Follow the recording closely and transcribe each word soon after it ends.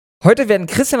Heute werden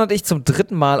Christian und ich zum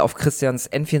 3. Mal auf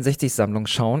Christians N64-Sammlung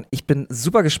schauen. Ich bin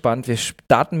super gespannt. Wir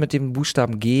starten mit dem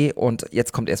Buchstaben G und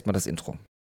jetzt kommt erstmal das Intro.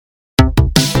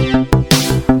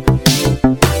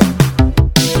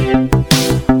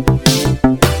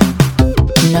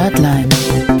 NERDLINE,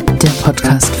 der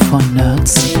Podcast von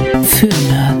Nerds für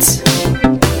Nerds.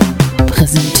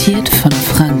 Präsentiert von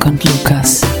Frank und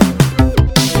Lukas.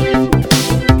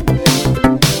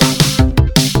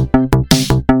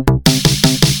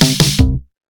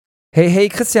 Hey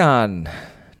Christian,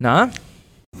 na?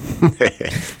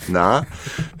 Na,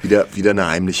 wieder eine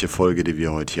heimliche Folge, die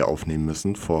wir heute hier aufnehmen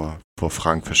müssen, vor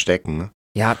Frank verstecken. Ne?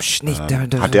 Ja, nicht.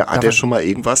 Hat er schon mal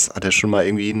irgendwas? Hat er schon mal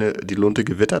irgendwie die Lunte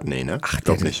gewittert? Nee, ne? Ach, ich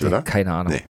glaube nicht, oder? Keine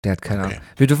Ahnung. Nee. Der hat keine Okay. Ahnung.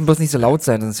 Wir dürfen bloß nicht so laut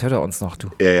sein, sonst hört er uns noch, du.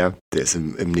 Ja, der ist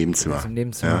im Nebenzimmer. Der ist im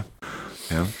Nebenzimmer.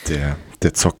 Ja,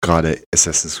 der zockt gerade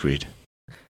Assassin's Creed.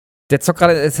 Der zockt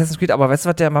gerade Assassin's Creed, aber weißt du,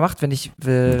 was der immer macht, wenn ich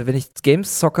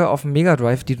Games zocke auf dem Mega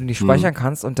Drive, die du nicht speichern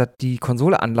kannst und die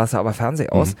Konsole anlasse, aber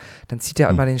Fernseher aus, dann zieht der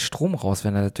einmal den Strom raus,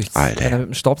 wenn er mit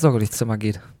dem Staubsauger durchs Zimmer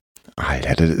geht.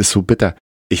 Alter, das ist so bitter.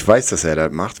 Ich weiß, dass er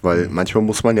das macht, weil manchmal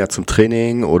muss man ja zum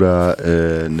Training oder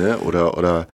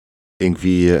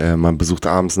irgendwie, man besucht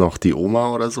abends noch die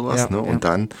Oma oder sowas, ne? Und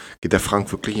dann geht der Frank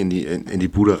wirklich in die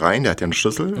Bude rein, der hat ja einen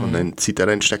Schlüssel und dann zieht er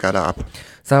den Stecker da ab.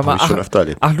 Sag mal,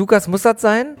 ach Lukas, muss das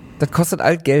sein? Das kostet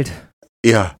alt Geld.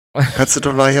 Ja, kannst du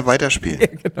doch nachher weiterspielen. Ja,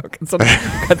 genau, kannst du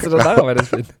doch nachher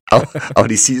weiterspielen. Aber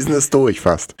die Season ist durch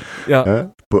fast.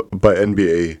 Ja. Bei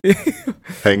NBA.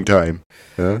 Hangtime.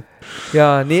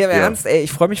 Ja, nee, im Ernst, ey,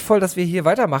 ich freue mich voll, dass wir hier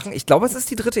weitermachen. Ich glaube, es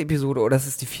ist die 3. Episode oder es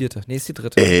ist die 4. Nee, es ist die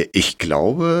 3. Ich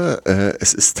glaube,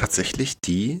 es ist tatsächlich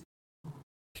die.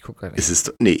 Ich gucke gar nicht.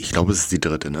 Ich glaube, es ist die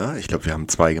 3, ne? Ich glaube, wir haben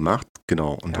 2 gemacht,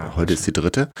 genau, und heute ist die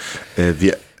 3.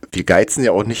 Wir geizen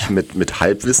ja auch nicht mit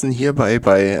Halbwissen hier bei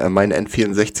meiner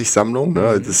N64-Sammlung,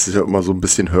 ne? Das ist ja immer so ein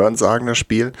bisschen Hörensagen, das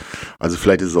Spiel. Also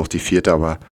vielleicht ist es auch die 4,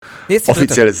 aber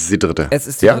offiziell ist es die 3. Es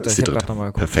ist die 3. Ist die 3.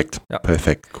 Nochmal Perfekt, ja.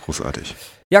 Perfekt, großartig.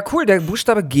 Ja, cool, der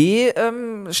Buchstabe G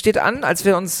steht an. Als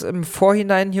wir uns im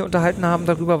Vorhinein hier unterhalten haben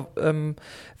darüber,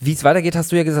 wie es weitergeht,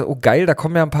 hast du ja gesagt, oh geil, da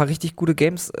kommen ja ein paar richtig gute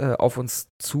Games auf uns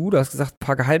zu. Du hast gesagt, ein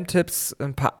paar Geheimtipps,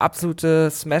 ein paar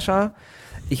absolute Smasher.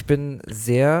 Ich bin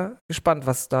sehr gespannt,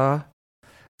 was da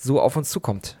so auf uns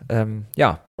zukommt.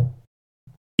 Ja.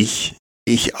 Ich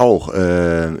auch.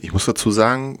 Ich muss dazu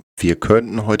sagen,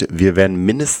 wir werden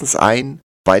mindestens ein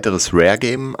weiteres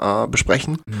Rare-Game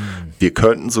besprechen. Wir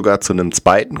könnten sogar zu einem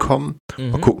 2. kommen.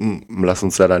 Mal gucken, lass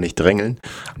uns da nicht drängeln.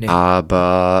 Nee.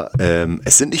 Aber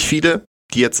es sind nicht viele,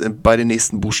 die jetzt bei den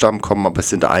nächsten Buchstaben kommen, aber es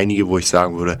sind einige, wo ich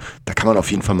sagen würde, da kann man auf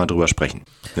jeden Fall mal drüber sprechen.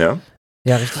 Ja,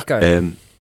 richtig geil.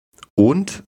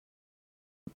 Und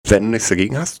wenn du nichts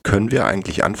dagegen hast, können wir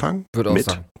eigentlich anfangen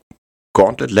mit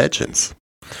Gauntlet Legends.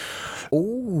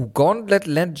 Oh, Gauntlet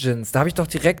Legends. Da habe ich doch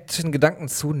direkt einen Gedanken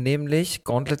zu, nämlich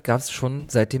Gauntlet gab es schon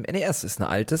seit dem NES. Ist ein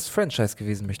altes Franchise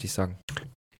gewesen, möchte ich sagen.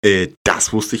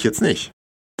 Das wusste ich jetzt nicht,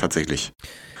 tatsächlich.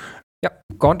 Ja,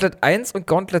 Gauntlet 1 und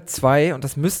Gauntlet 2, und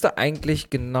das müsste eigentlich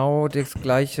genau die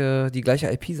gleiche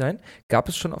IP sein, gab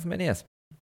es schon auf dem NES.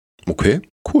 Okay,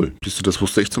 cool. Siehst du, das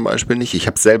wusste ich zum Beispiel nicht. Ich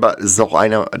habe selber, es ist auch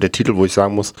einer der Titel, wo ich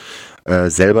sagen muss,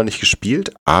 selber nicht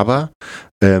gespielt, aber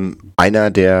einer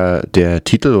der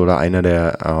Titel oder einer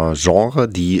der Genre,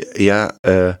 die eher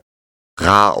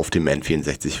rar auf dem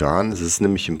N64 waren. Es ist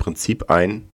nämlich im Prinzip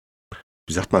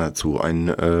wie sagt man dazu, ein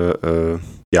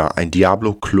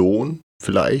Diablo-Klon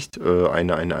vielleicht,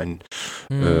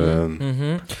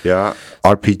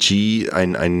 RPG,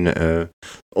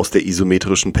 aus der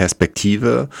isometrischen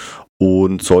Perspektive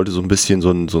und sollte so ein bisschen so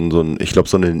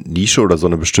eine Nische oder so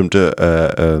eine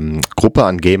bestimmte Gruppe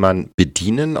an Gamern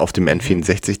bedienen auf dem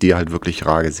N64, die halt wirklich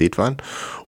rar gesät waren.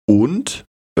 Und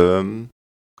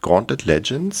Gauntlet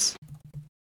Legends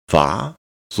war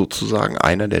sozusagen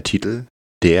einer der Titel,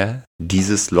 der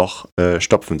dieses Loch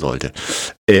stopfen sollte.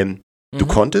 Du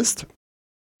konntest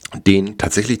den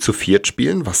tatsächlich zu 4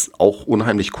 spielen, was auch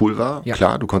unheimlich cool war. Ja.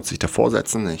 Klar, du konntest dich davor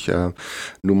setzen.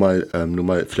 Nur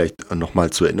mal vielleicht nochmal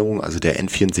zur Erinnerung, also der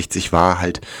N64 war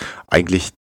halt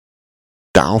eigentlich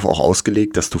darauf auch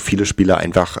ausgelegt, dass du viele Spiele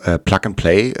einfach Plug and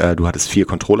Play, du hattest 4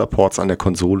 Controller-Ports an der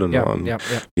Konsole, im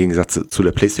Gegensatz zu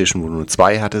der PlayStation, wo du nur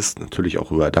 2 hattest, natürlich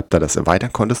auch über Adapter das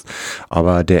erweitern konntest,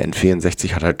 aber der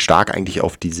N64 hat halt stark eigentlich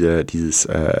auf dieses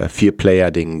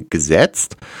 4-Player-Ding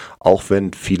gesetzt, auch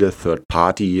wenn viele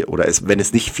Third-Party wenn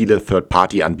es nicht viele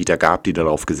Third-Party-Anbieter gab, die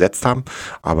darauf gesetzt haben,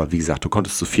 aber wie gesagt, du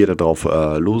konntest zu 4 darauf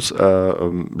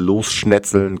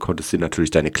losschnetzeln, konntest dir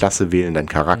natürlich deine Klasse wählen, deinen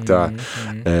Charakter,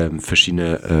 verschiedene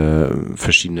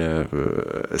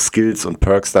Skills und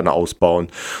Perks dann ausbauen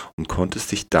und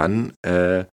konntest dich dann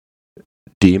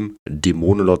dem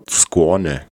Dämonenlord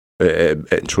Scorne,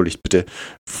 entschuldigt bitte,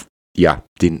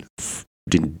 den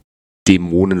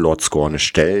Dämonenlord Scorne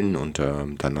stellen und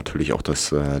dann natürlich auch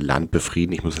das Land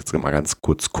befrieden. Ich muss jetzt mal ganz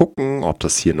kurz gucken, ob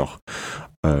das hier noch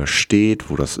steht,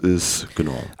 wo das ist,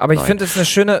 genau. Aber ich finde es eine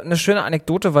schöne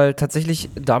Anekdote, weil tatsächlich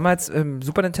damals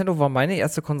Super Nintendo war meine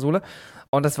erste Konsole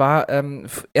und das war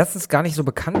erstens gar nicht so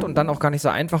bekannt und dann auch gar nicht so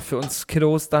einfach für uns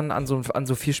Kiddos dann an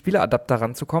so 4 Spieleadapter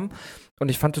ranzukommen. Und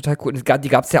ich fand total cool, die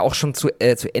gab es ja auch schon zu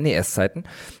NES-Zeiten,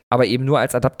 aber eben nur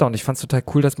als Adapter und ich fand es total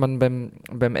cool, dass man beim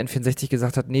N64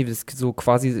 gesagt hat, nee, das ist so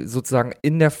quasi sozusagen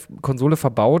in der Konsole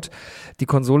verbaut, die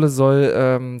Konsole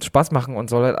soll Spaß machen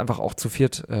und soll halt einfach auch zu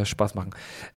viert Spaß machen.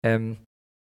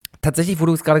 Tatsächlich, wo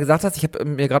du es gerade gesagt hast, ich habe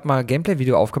mir gerade mal ein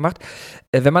Gameplay-Video aufgemacht,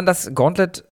 wenn man das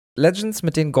Gauntlet Legends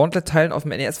mit den Gauntlet-Teilen auf dem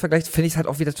NES vergleicht, finde ich es halt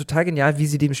auch wieder total genial, wie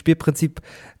sie dem Spielprinzip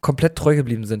komplett treu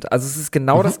geblieben sind. Also es ist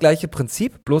genau das gleiche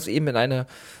Prinzip, bloß eben in eine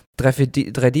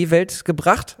 3D-Welt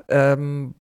gebracht.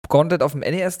 Gauntlet auf dem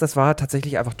NES, das war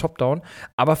tatsächlich einfach Top-Down,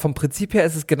 aber vom Prinzip her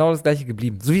ist es genau das gleiche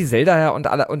geblieben. So wie Zelda ja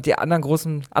und die andere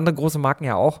große Marken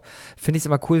ja auch. Finde ich es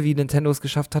immer cool, wie Nintendo es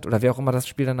geschafft hat oder wer auch immer das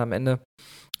Spiel dann am Ende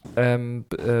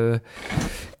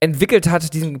entwickelt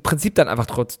hat, diesem Prinzip dann einfach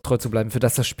treu zu bleiben, für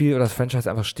das Spiel oder das Franchise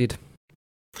einfach steht.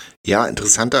 Ja,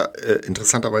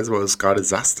 interessanterweise, weil du es gerade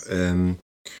sagst,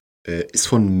 ist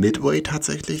von Midway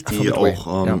tatsächlich, die Midway,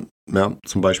 auch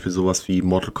zum Beispiel sowas wie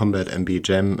Mortal Kombat, MB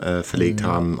Jam verlegt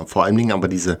haben. Vor allen Dingen aber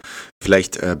diese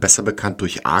vielleicht besser bekannt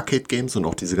durch Arcade-Games und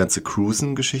auch diese ganze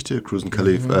Cruisen-Geschichte, Cruisen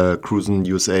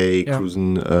USA,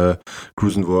 Cruisen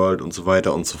World und so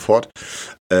weiter und so fort.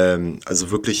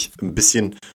 Also wirklich ein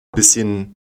bisschen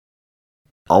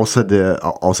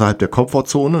außerhalb der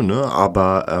Komfortzone, ne?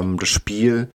 Aber das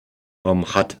Spiel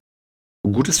hat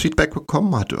gutes Feedback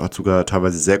bekommen, hat sogar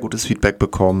teilweise sehr gutes Feedback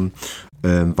bekommen,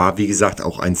 war wie gesagt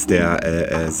auch eins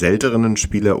der selteneren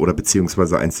Spiele oder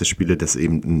beziehungsweise eins der Spiele, das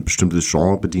eben ein bestimmtes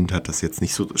Genre bedient hat, das jetzt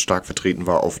nicht so stark vertreten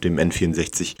war auf dem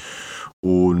N64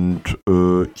 und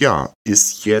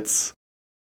ist jetzt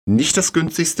nicht das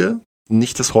günstigste,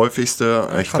 nicht das häufigste.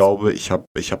 Ich glaube, ich hab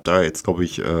da jetzt,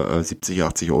 70,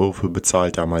 80 Euro für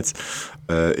bezahlt damals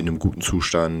in einem guten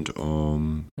Zustand.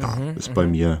 Ist bei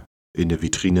mir in der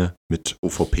Vitrine mit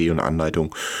OVP und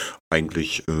Anleitung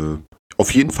eigentlich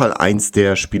auf jeden Fall eins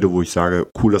der Spiele, wo ich sage,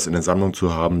 cool, das in der Sammlung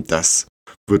zu haben. Das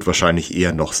wird wahrscheinlich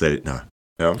eher noch seltener.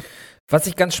 Ja. Was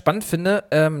ich ganz spannend finde,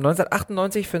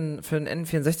 1998 für ein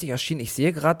N64 erschien, ich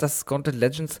sehe gerade, dass Gauntlet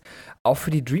Legends auch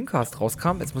für die Dreamcast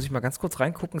rauskam. Jetzt muss ich mal ganz kurz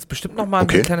reingucken. Ist bestimmt noch mal ein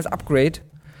kleines Upgrade.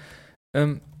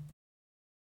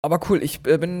 Aber cool, ich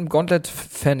bin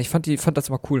Gauntlet-Fan. Ich fand das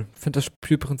immer cool. Finde das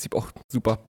Spielprinzip auch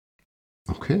super.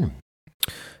 Okay.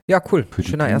 Ja, cool.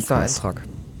 Schöner erster Eintrag.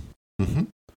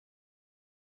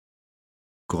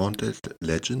 Gauntlet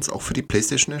Legends auch für die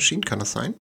PlayStation erschienen, kann das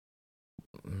sein?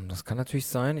 Das kann natürlich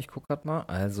sein. Ich gucke gerade mal.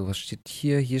 Also, was steht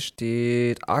hier? Hier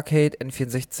steht Arcade,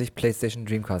 N64, PlayStation,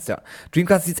 Dreamcast. Ja,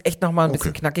 Dreamcast sieht echt nochmal ein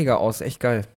bisschen knackiger aus. Echt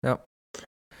geil. Ja.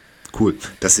 Cool.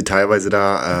 Dass sie teilweise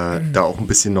da auch ein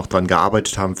bisschen noch dran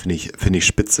gearbeitet haben, finde ich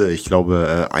spitze. Ich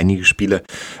glaube, einige Spiele,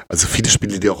 also viele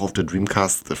Spiele, die auch auf der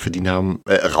Dreamcast verdient haben,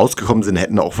 rausgekommen sind,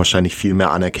 hätten auch wahrscheinlich viel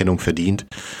mehr Anerkennung verdient.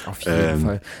 Auf jeden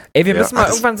Fall. Ey, wir müssen mal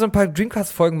irgendwann so ein paar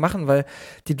Dreamcast-Folgen machen, weil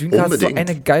die Dreamcast ist so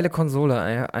eine geile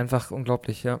Konsole. Einfach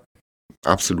unglaublich, ja.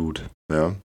 Absolut,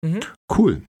 ja.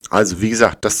 Cool. Also wie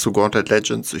gesagt, das zu Gauntlet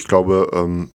Legends, ich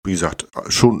glaube, wie gesagt,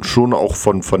 schon auch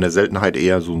von der Seltenheit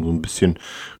eher so ein bisschen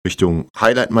Richtung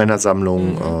Highlight meiner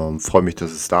Sammlung. Freue mich,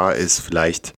 dass es da ist.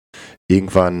 Vielleicht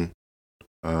irgendwann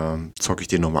zocke ich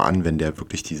den nochmal an, wenn der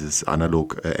wirklich dieses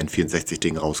analog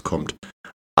N64-Ding rauskommt.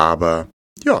 Aber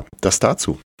ja, das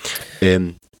dazu.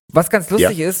 Was ganz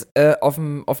lustig ist, ich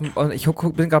bin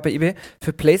gerade bei eBay,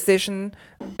 für PlayStation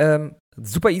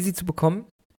super easy zu bekommen.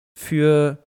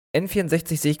 Für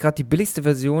N64 sehe ich gerade die billigste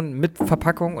Version mit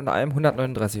Verpackung und allem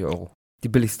 139 Euro. Die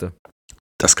billigste.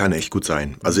 Das kann echt gut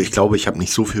sein. Also ich glaube, ich habe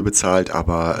nicht so viel bezahlt,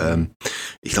 aber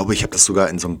ich glaube, ich habe das sogar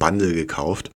in so einem Bundle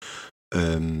gekauft.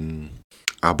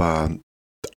 Aber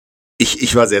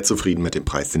ich war sehr zufrieden mit dem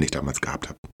Preis, den ich damals gehabt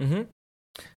habe.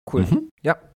 Cool.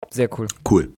 Ja, sehr cool.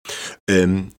 Cool.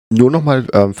 Nur nochmal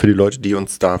für die Leute, die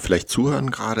uns da vielleicht zuhören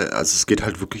gerade, also es geht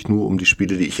halt wirklich nur um die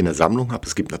Spiele, die ich in der Sammlung habe.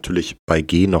 Es gibt natürlich bei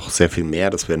G noch sehr viel mehr,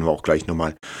 das werden wir auch gleich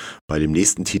nochmal bei dem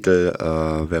nächsten Titel,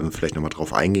 werden wir vielleicht nochmal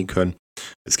drauf eingehen können.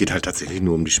 Es geht halt tatsächlich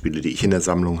nur um die Spiele, die ich in der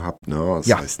Sammlung habe. Ne?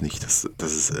 Das heißt nicht, dass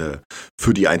es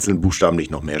für die einzelnen Buchstaben nicht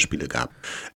noch mehr Spiele gab.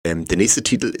 Der nächste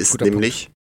Titel ist Guter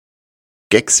nämlich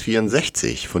Gex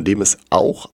 64, von dem es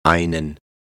auch einen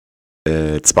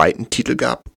zweiten Titel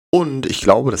gab. Und ich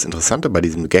glaube, das Interessante bei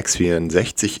diesem Gex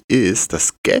 64 ist,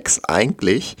 dass Gex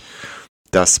eigentlich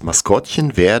das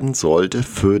Maskottchen werden sollte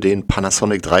für den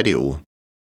Panasonic 3DO.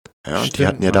 Ja, Stimmt, die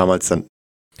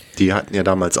hatten ja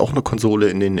damals auch eine Konsole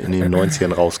in den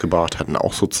 90ern rausgebracht, hatten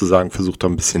auch sozusagen versucht, da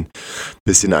ein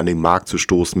bisschen an den Markt zu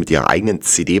stoßen mit ihrer eigenen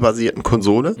CD-basierten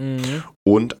Konsole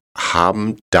und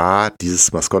haben da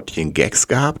dieses Maskottchen Gex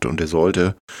gehabt und der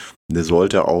sollte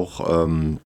auch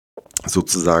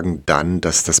sozusagen dann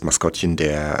das Maskottchen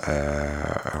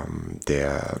der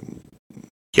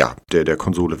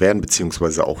Konsole werden,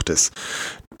 beziehungsweise auch des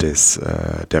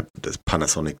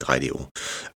Panasonic 3DO.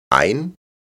 Ein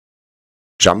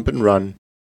Jump'n'Run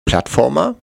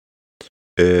Plattformer.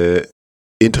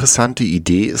 Interessante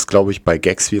Idee ist, glaube ich, bei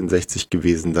Gex 64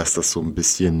 gewesen, dass das so ein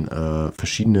bisschen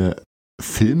verschiedene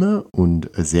Filme und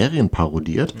Serien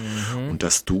parodiert und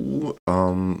dass du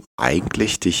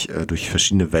eigentlich dich durch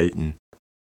verschiedene Welten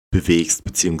bewegst,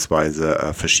 beziehungsweise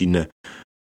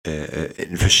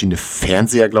in verschiedene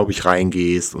Fernseher, glaube ich,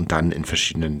 reingehst und dann in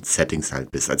verschiedenen Settings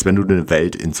halt bist, als wenn du eine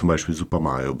Welt in zum Beispiel Super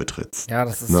Mario betrittst. Ja,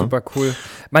 das ist super cool.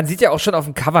 Man sieht ja auch schon auf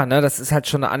dem Cover, ne, das ist halt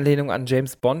schon eine Anlehnung an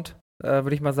James Bond,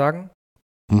 würde ich mal sagen.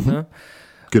 Ne?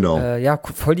 Genau. Ja,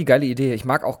 voll die geile Idee. Ich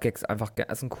mag auch Gex einfach.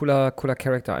 Also ein cooler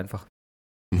Charakter einfach.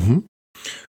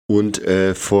 Und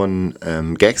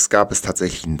von Gex gab es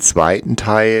tatsächlich einen zweiten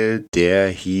Teil, der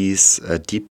hieß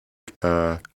Deep.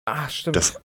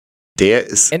 Stimmt. Der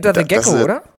ist Enter the Gecko,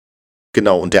 oder?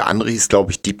 Genau, und der andere hieß,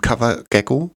 glaube ich, Deep Cover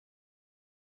Gecko.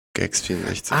 Gex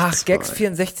 64. Gex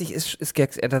 64 ist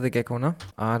Gex Enter the Gecko, ne?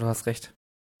 Du hast recht.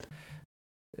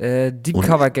 Deep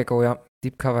Cover Gecko, ja.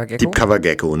 Deep Cover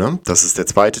Gecko, ne? Das ist der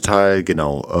zweite Teil,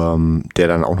 genau, der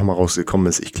dann auch nochmal rausgekommen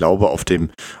ist. Ich glaube, auf dem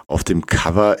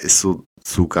Cover ist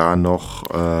sogar noch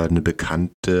eine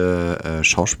bekannte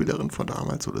Schauspielerin von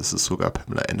damals, oder ist es sogar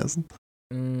Pamela Anderson?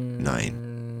 Nein.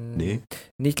 Nee,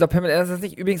 ich glaube, Pamela Anderson ist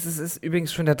nicht. Übrigens, es ist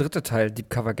übrigens schon der dritte Teil, Deep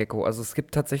Cover Gecko. Also es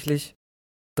gibt tatsächlich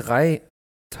 3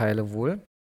 Teile wohl.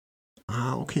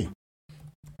 Okay.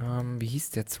 Wie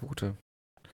hieß der zweite?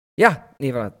 Ja,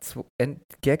 nee, warte.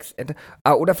 Gags, Enter.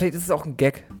 Oder vielleicht ist es auch ein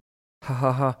Gag.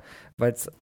 Hahaha. Ich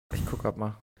guck grad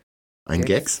mal. Ein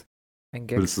Gags? Ein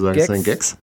Gags. Würdest du sagen, es ist ein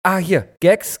Gags? Hier.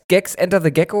 Gags Enter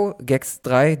the Gecko. Gags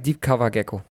 3, Deep Cover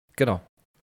Gecko. Genau.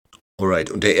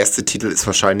 Alright, und der erste Titel ist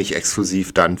wahrscheinlich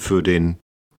exklusiv dann für den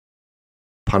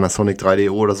Panasonic 3DO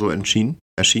oder so erschienen?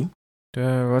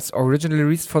 Was originally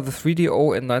released for the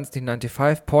 3DO in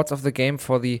 1995. Ports of the game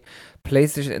for the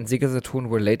PlayStation and Sega Saturn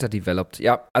were later developed.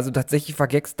 Ja, also tatsächlich war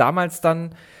Gex damals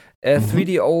dann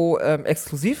 3DO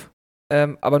exklusiv,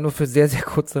 aber nur für sehr, sehr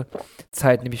kurze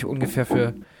Zeit, nämlich ungefähr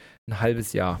für ein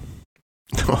halbes Jahr.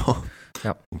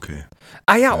 Ja. Okay.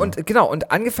 Und genau, und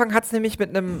angefangen hat es nämlich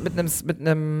mit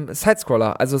einem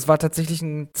Sidescroller. Also es war tatsächlich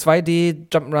ein 2D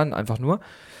Jump'n'Run einfach nur.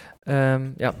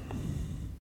 Ja.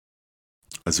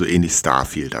 Also ähnlich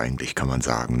Starfield eigentlich, kann man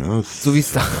sagen, ne? So wie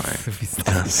Starfield.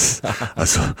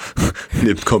 Also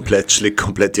schlägt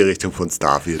komplett die Richtung von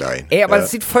Starfield ein. Aber das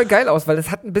sieht voll geil aus, weil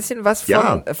das hat ein bisschen was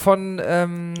von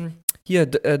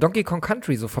Donkey Kong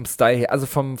Country, so vom Style her, also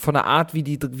von der Art,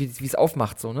 wie es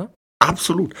aufmacht, so, ne?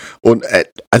 Absolut. Und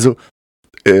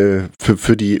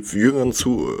für die jüngeren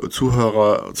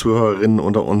Zuhörerinnen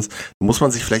unter uns muss man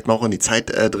sich vielleicht mal auch in die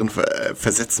Zeit drin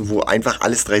versetzen, wo einfach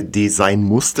alles 3D sein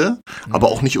musste, aber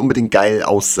auch nicht unbedingt geil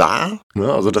aussah.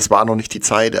 Ne? Also das war noch nicht die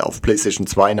Zeit auf PlayStation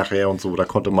 2 nachher und so, da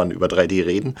konnte man über 3D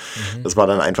reden. Das war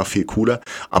dann einfach viel cooler.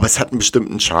 Aber es hat einen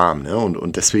bestimmten Charme. Ne?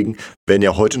 Und deswegen werden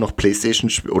ja heute noch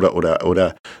PlayStation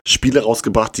oder Spiele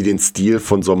rausgebracht, die den Stil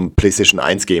von so einem PlayStation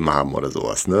 1 Game haben oder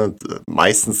sowas. Ne?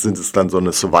 Meistens sind es dann so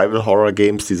eine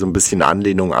Survival-Horror-Games, die so ein bisschen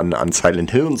Anlehnung an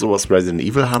Silent Hill und sowas, Resident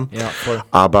Evil haben. Ja, voll.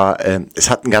 Aber es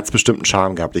hat einen ganz bestimmten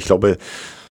Charme gehabt. Ich glaube,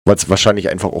 weil es wahrscheinlich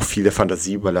einfach auch viel der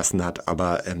Fantasie überlassen hat.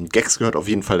 Aber Gex gehört auf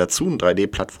jeden Fall dazu, ein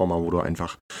 3D-Plattformer, wo du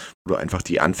einfach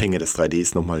die Anfänge des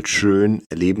 3Ds nochmal schön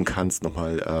erleben kannst,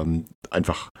 nochmal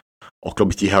einfach auch,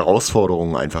 glaube ich, die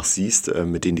Herausforderungen einfach siehst,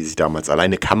 mit denen die sich damals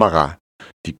alleine Kamera,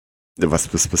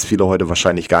 was viele heute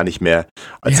wahrscheinlich gar nicht mehr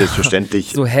als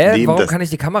selbstverständlich so, warum kann ich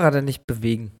die Kamera denn nicht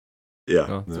bewegen?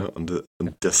 Ja, so. Und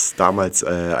das damals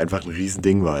einfach ein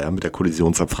Riesending war, ja, mit der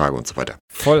Kollisionsabfrage und so weiter.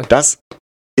 Voll. Das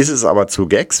ist es aber zu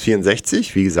Gex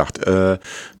 64, wie gesagt, ein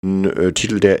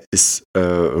Titel, der ist,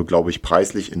 glaube ich,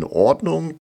 preislich in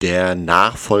Ordnung, der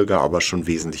Nachfolger aber schon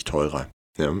wesentlich teurer,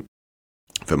 ja,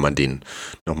 wenn man den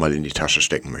nochmal in die Tasche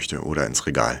stecken möchte oder ins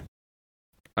Regal.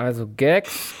 Also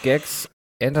Gex,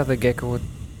 Enter the Gecko,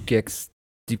 Gex,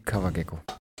 Deep Cover Gecko.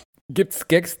 Gibt's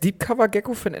Gex Deep Cover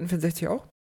Gecko für den N64 auch?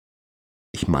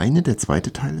 Ich meine, der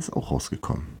zweite Teil ist auch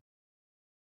rausgekommen.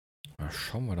 Na,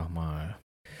 schauen wir doch mal.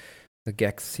 The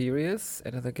Gex Series,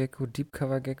 Enter the Gecko, Deep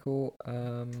Cover Gecko.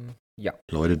 Ja.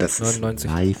 Leute, das 99.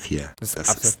 ist live hier. Das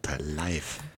Das ist ist da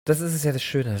live. Das ist es ja das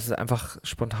Schöne, das ist einfach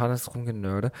spontanes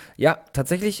Rumgenörde. Ja,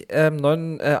 tatsächlich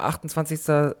 28.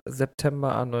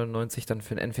 September 99 dann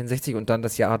für den N64 und dann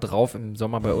das Jahr drauf im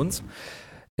Sommer bei uns.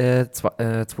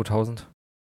 2000.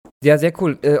 Ja, sehr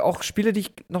cool. Auch Spiele, die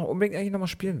ich noch unbedingt eigentlich nochmal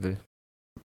spielen will.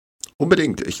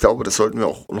 Unbedingt. Ich glaube, das sollten wir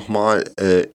auch nochmal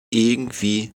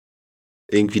irgendwie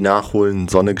nachholen.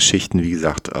 Geschichten, wie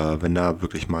gesagt, wenn da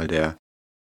wirklich mal der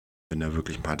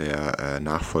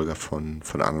Nachfolger von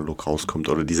Analog rauskommt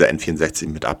oder dieser N64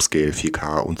 mit Upscale,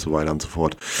 4K und so weiter und so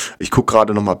fort. Ich gucke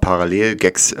gerade nochmal parallel,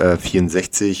 Gex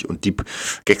 64 und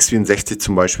Gex 64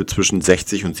 zum Beispiel zwischen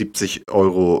 60 und 70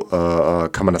 Euro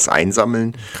kann man das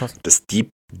einsammeln. Krass. Das Deep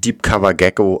Cover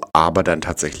Gecko, aber dann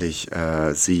tatsächlich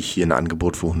sehe ich hier ein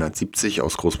Angebot für 170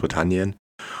 aus Großbritannien.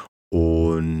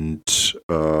 Und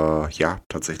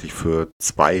tatsächlich für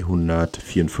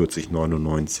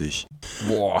 244,99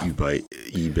 über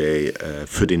eBay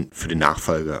für den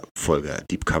Nachfolger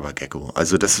Deep Cover Gecko.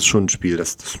 Also das ist schon ein Spiel,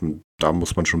 da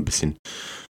muss man schon ein bisschen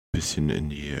in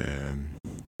die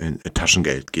in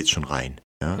Taschengeld geht's schon rein.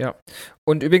 Ja.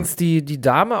 Und übrigens die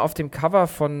Dame auf dem Cover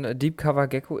von Deep Cover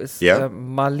Gecko ist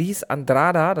Marlis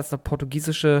Andrada, das ist eine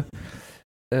portugiesische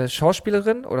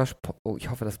Schauspielerin, oder ich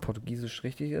hoffe, dass Portugiesisch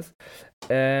richtig ist.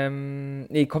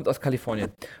 Kommt aus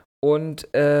Kalifornien. Und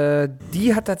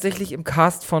die hat tatsächlich die war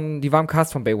im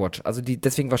Cast von Baywatch. Also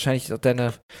deswegen wahrscheinlich auch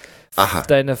deine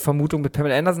Vermutung mit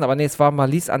Pamela Anderson, aber nee, es war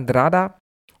Marlis Andrada.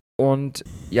 Und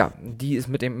ja, die ist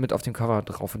mit auf dem Cover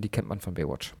drauf und die kennt man von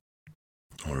Baywatch.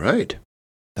 Alright.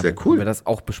 Sehr Dann cool. haben wir das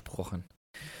auch besprochen.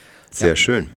 Sehr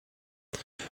schön.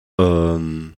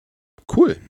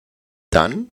 Cool.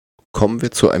 Dann kommen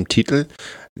wir zu einem Titel,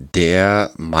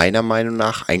 der meiner Meinung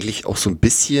nach eigentlich auch so ein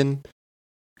bisschen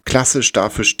klassisch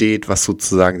dafür steht, was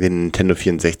sozusagen den Nintendo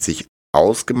 64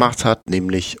 ausgemacht hat,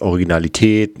 nämlich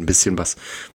Originalität, ein bisschen was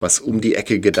um die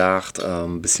Ecke gedacht,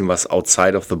 ein bisschen was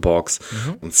outside of the box,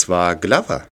 und zwar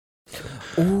Glover.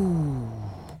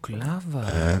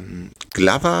 Glover.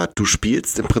 Glover, du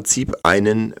spielst im Prinzip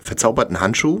einen verzauberten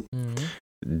Handschuh,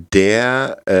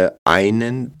 der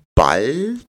einen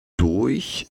Ball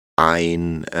durch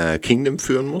ein Kingdom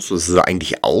führen muss. Das ist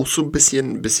eigentlich auch so ein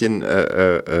bisschen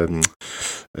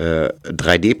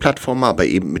 3D-Plattformer, aber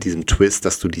eben mit diesem Twist,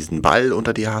 dass du diesen Ball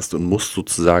unter dir hast und musst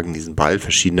sozusagen diesen Ball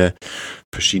verschiedene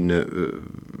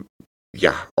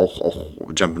auch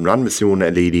Jump-and-Run-Missionen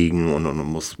erledigen und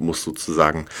musst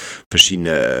sozusagen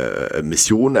verschiedene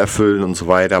Missionen erfüllen und so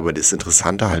weiter. Aber das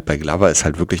Interessante halt bei Glover ist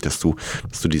halt wirklich, dass du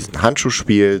diesen Handschuh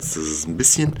spielst, dass es ein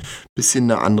bisschen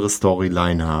eine andere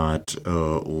Storyline hat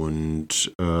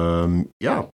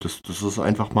das ist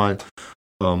einfach mal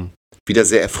wieder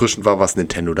sehr erfrischend war, was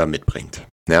Nintendo da mitbringt.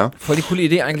 Ja? Voll die coole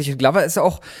Idee eigentlich. Und Glover ist ja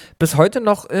auch bis heute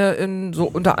noch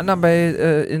unter anderem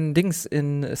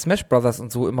in Smash Brothers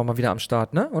und so immer mal wieder am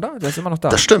Start, ne? Oder? Der ist immer noch da.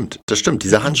 Das stimmt.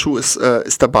 Dieser Handschuh ist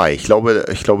dabei. Ich glaube,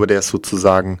 der ist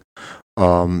sozusagen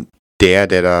der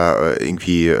da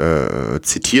irgendwie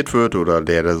zitiert wird oder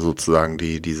der da sozusagen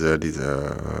diese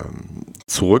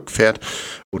zurückfährt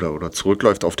oder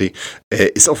zurückläuft auf die,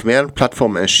 ist auf mehreren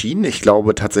Plattformen erschienen. Ich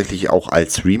glaube tatsächlich auch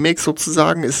als Remake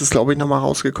sozusagen ist es, glaube ich, nochmal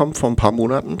rausgekommen vor ein paar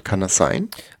Monaten. Kann das sein?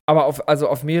 Aber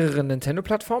auf mehreren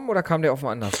Nintendo-Plattformen oder kam der auf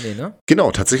woanders? Nee, ne?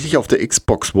 Genau, tatsächlich auf der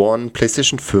Xbox One,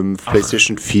 PlayStation 5,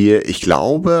 PlayStation 4. Ich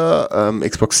glaube,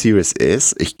 Xbox Series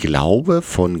S. Ich glaube,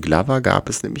 von Glover gab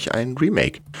es nämlich ein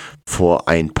Remake vor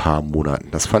ein paar Monaten.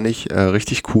 Das fand ich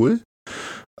richtig cool,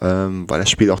 weil das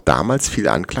Spiel auch damals viel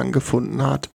Anklang gefunden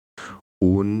hat.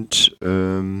 Und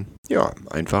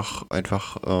einfach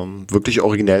wirklich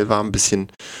originell war, ein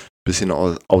bisschen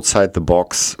outside the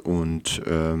box und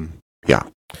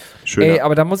schön. Ey,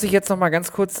 aber da muss ich jetzt noch mal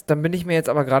ganz kurz, dann bin ich mir jetzt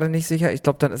aber gerade nicht sicher, ich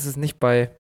glaube, dann ist er nicht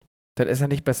bei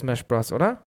Smash Bros.,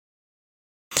 oder?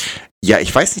 Ja,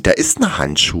 ich weiß nicht, da ist ein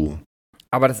Handschuh.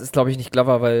 Aber das ist, glaube ich, nicht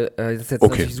Glover, weil das ist jetzt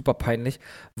natürlich super peinlich,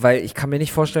 weil ich kann mir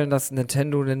nicht vorstellen, dass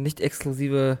Nintendo eine nicht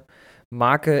exklusive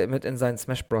Marke mit in seinen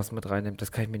Smash Bros. Mit reinnimmt.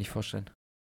 Das kann ich mir nicht vorstellen.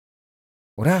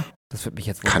 Oder? Das wird mich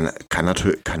jetzt wundern.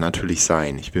 Kann natürlich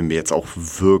sein. Ich bin mir jetzt auch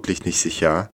wirklich nicht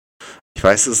sicher. Ich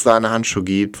weiß, dass es da einen Handschuh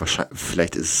gibt.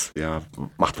 Vielleicht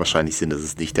macht wahrscheinlich Sinn, dass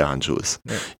es nicht der Handschuh ist.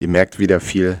 Ja. Ihr merkt wieder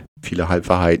viele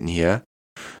Halbwahrheiten hier.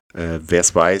 Wer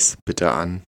es weiß, bitte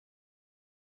an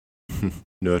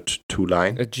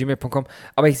nerd2line gmail.com.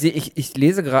 Aber ich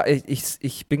lese gerade,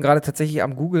 ich bin gerade tatsächlich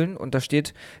am Googlen und da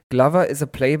steht, Glover is a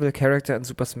playable character in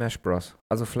Super Smash Bros.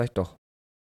 Also vielleicht doch.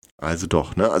 Also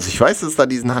doch, ne? Also ich weiß, dass es da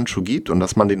diesen Handschuh gibt und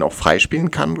dass man den auch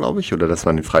freispielen kann, glaube ich, oder dass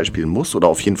man den freispielen muss oder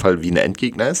auf jeden Fall wie ein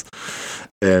Endgegner ist.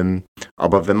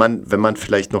 Aber wenn man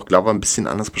vielleicht noch Glover ein bisschen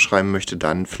anders beschreiben möchte,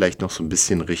 dann vielleicht noch so ein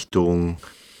bisschen Richtung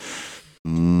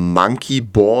Monkey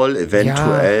Ball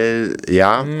eventuell,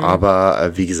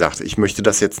 aber wie gesagt, ich möchte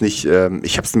das jetzt nicht,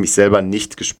 ich habe es nämlich selber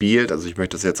nicht gespielt, also ich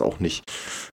möchte das jetzt auch nicht,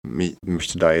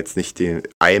 möchte da jetzt nicht dem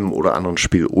einem oder anderen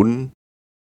Spiel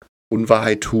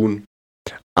Unwahrheit tun,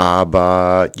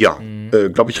 aber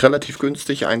glaube ich, relativ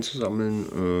günstig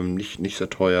einzusammeln, nicht sehr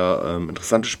teuer,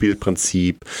 interessantes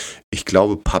Spielprinzip. Ich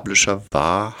glaube, Publisher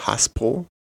war Hasbro.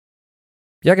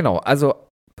 Ja, genau, also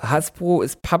Hasbro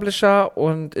ist Publisher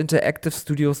und Interactive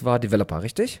Studios war Developer,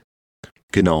 richtig?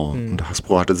 Genau. Und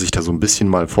Hasbro hatte sich da so ein bisschen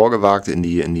mal vorgewagt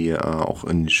auch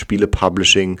in die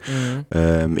Spiele-Publishing.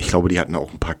 Ich glaube, die hatten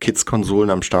auch ein paar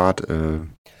Kids-Konsolen am Start.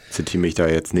 Zitiere mich da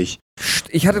jetzt nicht.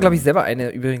 Ich hatte, glaube ich, selber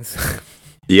eine übrigens.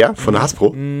 Ja, von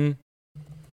Hasbro?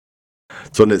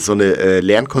 So eine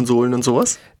Lernkonsolen und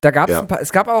sowas? Da gab es ein paar,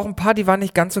 es gab auch ein paar, die waren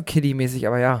nicht ganz so kiddie-mäßig,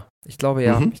 aber ja. Ich glaube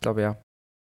ja.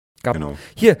 Genau.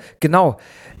 Hier, genau.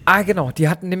 Genau, die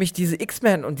hatten nämlich diese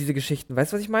X-Men und diese Geschichten.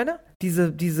 Weißt du, was ich meine?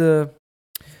 Diese,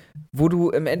 wo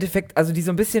du im Endeffekt, also die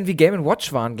so ein bisschen wie Game &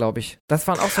 Watch waren, glaube ich. Das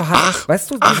waren auch so hart,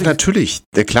 weißt du? Natürlich.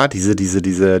 Ja, klar,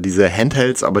 diese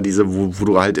Handhelds, aber wo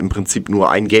du halt im Prinzip nur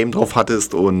ein Game drauf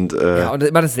hattest und ja, und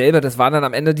immer dasselbe. Das waren dann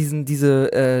am Ende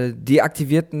diese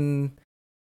deaktivierten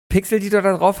Pixel, die du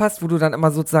da drauf hast, wo du dann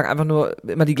immer sozusagen einfach nur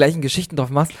immer die gleichen Geschichten drauf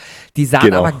machst. Die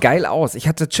sahen aber geil aus. Ich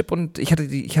hatte Chip und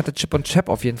Chap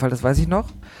auf jeden Fall, das weiß ich noch.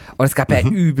 Und es gab ja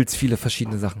übelst viele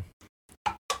verschiedene Sachen.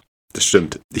 Das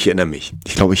stimmt. Ich erinnere mich.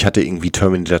 Ich glaube, ich hatte irgendwie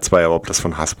Terminator 2, aber ob das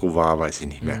von Hasbro war, weiß ich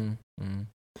nicht mehr.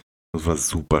 Das war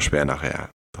super schwer nachher.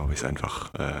 Glaube ich es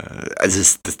einfach.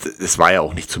 Es war ja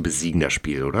auch nicht zu besiegen, das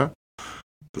Spiel, oder?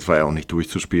 Das war ja auch nicht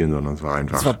durchzuspielen, sondern es war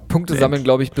einfach. Es war Punkte sammeln,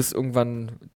 glaube ich, bis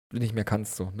irgendwann nicht mehr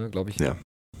kannst, so, ne, glaube ich. Ja.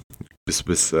 Bis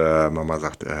Mama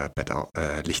sagt,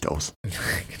 Licht aus.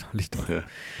 Genau, Licht aus.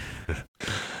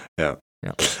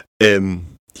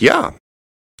 Ja.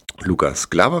 Lukas,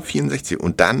 Glover 64.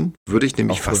 Und dann würde ich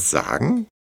nämlich fast sagen,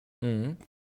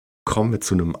 kommen wir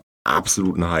zu einem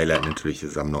absoluten Highlight natürlich der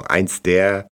Sammlung. Eins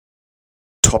der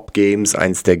Top-Games,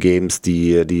 eins der Games,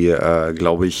 die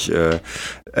glaube ich,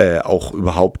 auch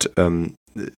überhaupt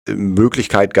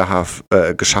Möglichkeit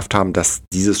geschafft haben, dass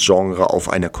dieses Genre auf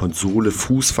einer Konsole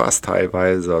Fuß fasst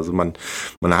teilweise. Also man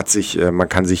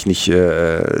kann sich nicht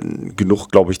genug,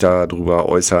 glaube ich, darüber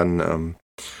äußern.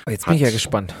 Jetzt bin ich ja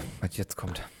gespannt, was jetzt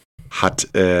kommt. Hat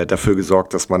dafür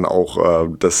gesorgt, dass man auch,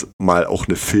 dass mal auch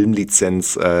eine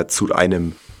Filmlizenz zu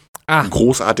einem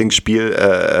großartigen Spiel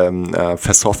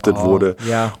versoftet wurde.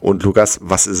 Ja. Und Lukas,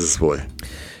 was ist es wohl?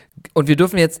 Und wir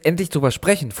dürfen jetzt endlich drüber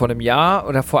sprechen. Vor einem Jahr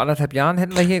oder vor 1,5 Jahren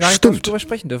hätten wir hier gar nicht drüber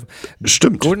sprechen dürfen.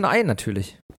 Stimmt. GoldenEye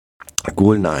natürlich.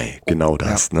 GoldenEye, genau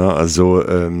das. Ja. Ne? Also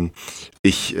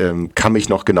ich kann mich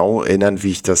noch genau erinnern,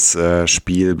 wie ich das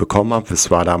Spiel bekommen habe.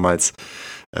 Es war damals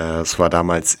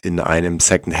in einem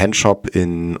Second-Hand-Shop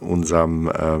in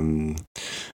unserem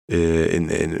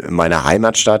in meiner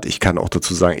Heimatstadt. Ich kann auch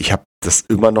dazu sagen, ich habe das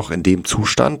immer noch in dem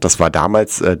Zustand. Das war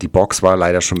damals, die Box war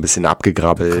leider schon ein bisschen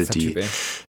abgegrabbelt.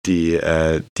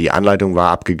 Die Anleitung war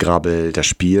abgegrabbelt, das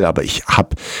Spiel, aber ich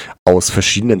habe aus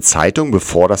verschiedenen Zeitungen,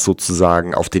 bevor das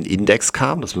sozusagen auf den Index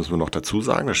kam, das müssen wir noch dazu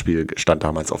sagen, das Spiel stand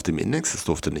damals auf dem Index, es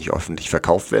durfte nicht öffentlich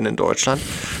verkauft werden in Deutschland,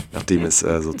 nachdem es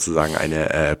sozusagen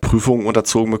eine Prüfung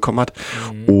unterzogen bekommen hat.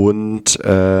 Und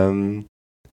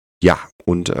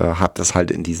habe das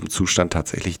halt in diesem Zustand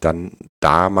tatsächlich dann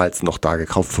damals noch da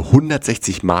gekauft für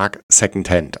 160 Mark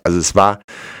Secondhand. Also es war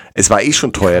eh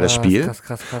schon teuer, das Spiel.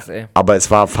 Krass, ey. Aber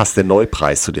es war fast der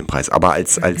Neupreis zu dem Preis. Aber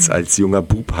als junger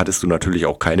Bub hattest du natürlich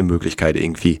auch keine Möglichkeit,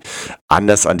 irgendwie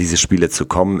anders an diese Spiele zu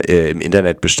kommen. Im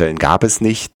Internet bestellen gab es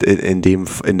nicht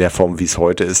in der Form, wie es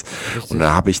heute ist. Richtig. Und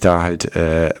da habe ich da halt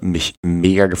mich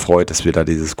mega gefreut, dass wir da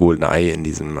dieses GoldenEye in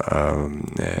diesem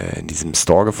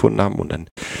Store gefunden haben. Und dann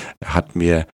hat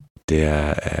mir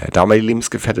der damalige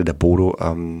Lebensgefährte, der Bodo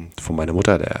von meiner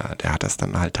Mutter, der hat das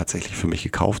dann halt tatsächlich für mich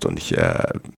gekauft und ich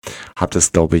habe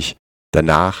das, glaube ich,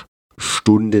 danach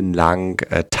stundenlang,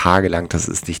 tagelang, das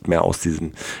ist nicht mehr aus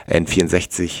diesem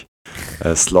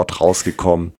N64-Slot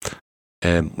rausgekommen.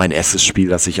 Mein erstes Spiel,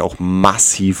 das ich auch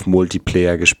massiv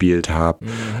Multiplayer gespielt habe,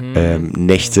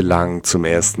 nächtelang zum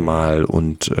ersten Mal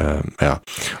und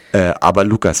aber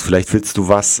Lukas, vielleicht willst du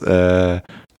was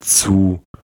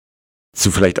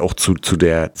vielleicht auch zu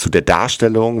der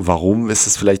Darstellung, warum ist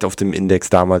es vielleicht auf dem Index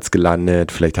damals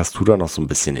gelandet? Vielleicht hast du da noch so ein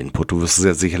bisschen Input. Du wirst es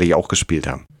ja sicherlich auch gespielt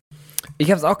haben.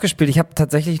 Ich habe es auch gespielt. Ich habe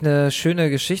tatsächlich eine schöne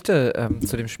Geschichte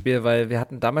zu dem Spiel, weil wir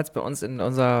hatten damals bei uns in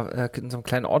so einem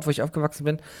kleinen Ort, wo ich aufgewachsen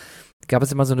bin, gab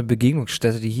es immer so eine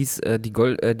Begegnungsstätte, die hieß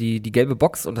die gelbe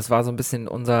Box, und das war so ein bisschen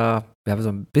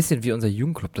wie unser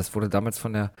Jugendclub. Das wurde damals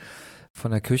von der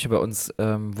Kirche bei uns,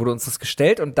 wurde uns das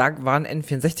gestellt, und da war ein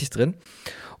N64 drin.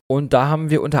 Und da haben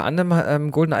wir unter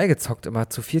anderem GoldenEye gezockt, immer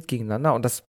zu viert gegeneinander. Und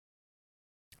das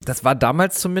war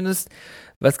damals zumindest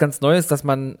was ganz Neues, dass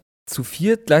man zu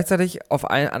viert gleichzeitig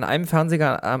an einem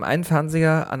Fernseher,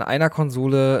 an einer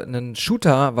Konsole einen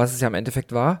Shooter, was es ja im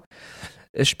Endeffekt war,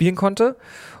 spielen konnte.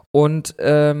 Und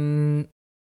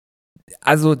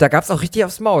also da gab es auch richtig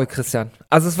aufs Maul, Christian.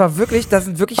 Also es war wirklich, da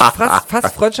sind wirklich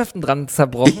fast Freundschaften dran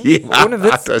zerbrochen. Ja, ohne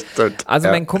Witz. Das stimmt. Also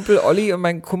mein Kumpel Olli und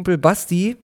mein Kumpel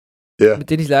Basti, mit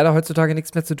denen ich leider heutzutage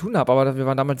nichts mehr zu tun habe, aber wir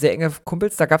waren damals sehr enge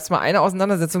Kumpels. Da gab es mal eine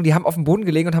Auseinandersetzung, die haben auf dem Boden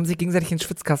gelegen und haben sich gegenseitig in den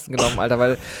Schwitzkasten genommen, Alter,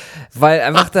 weil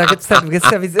einfach, da gibt's ja, wie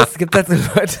es ist, es gibt halt so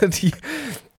Leute,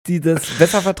 die das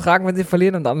besser vertragen, wenn sie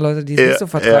verlieren, und andere Leute, die es nicht so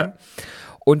vertragen.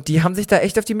 Und die haben sich da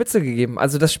echt auf die Mütze gegeben.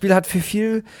 Also das Spiel hat für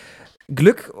viel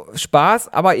Glück,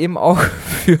 Spaß, aber eben auch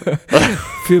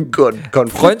für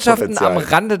Freundschaften am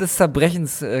Rande des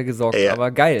Zerbrechens gesorgt.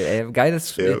 Aber geil, ey, geiles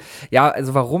Spiel. Ja,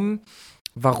 also warum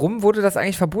wurde das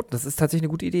eigentlich verboten? Das ist tatsächlich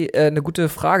eine gute Idee, eine gute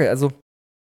Frage. Also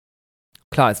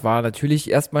klar, es war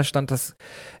natürlich erstmal stand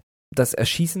das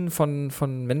Erschießen von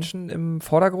Menschen im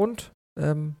Vordergrund.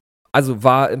 Also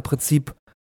war im Prinzip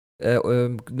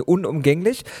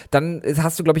unumgänglich. Dann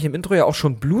hast du, glaube ich, im Intro ja auch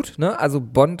schon Blut, ne? Also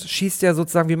Bond schießt ja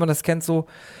sozusagen, wie man das kennt, so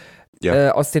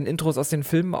aus den Intros, aus den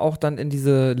Filmen auch dann in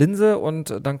diese Linse,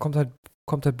 und dann kommt halt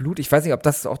Blut. Ich weiß nicht, ob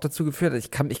das auch dazu geführt hat.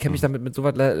 Ich kenn mich damit mit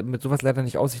sowas leider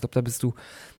nicht aus. Ich glaube, da bist du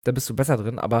besser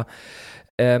drin. Aber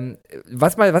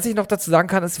was ich noch dazu sagen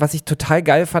kann, ist, was ich total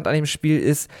geil fand an dem Spiel,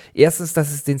 ist erstens,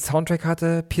 dass es den Soundtrack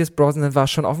hatte. Pierce Brosnan war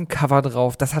schon auf dem Cover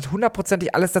drauf. Das hat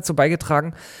hundertprozentig alles dazu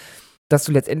beigetragen, dass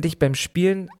du letztendlich beim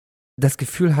Spielen das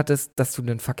Gefühl hattest, dass du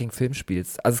einen fucking Film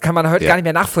spielst. Also das kann man heute gar nicht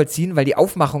mehr nachvollziehen, weil die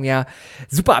Aufmachung ja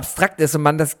super abstrakt ist und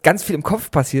man das ganz viel im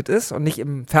Kopf passiert ist und nicht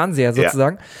im Fernseher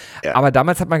sozusagen. Ja. Aber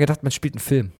damals hat man gedacht, man spielt einen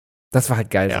Film. Das war halt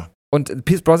geil. Ja. Und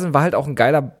Pierce Brosnan war halt auch ein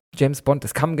geiler James Bond.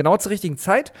 Es kam genau zur richtigen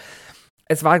Zeit.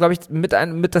 Es war, glaube ich, mit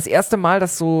das erste Mal,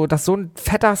 dass so ein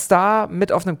fetter Star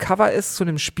mit auf einem Cover ist zu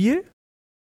einem Spiel.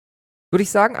 Würde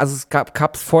ich sagen. Also es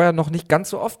gab es vorher noch nicht ganz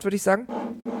so oft, würde ich sagen.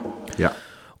 Ja.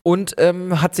 Und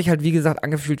hat sich halt, wie gesagt,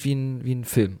 angefühlt wie ein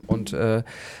Film. Und du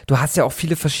hast ja auch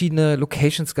viele verschiedene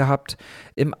Locations gehabt.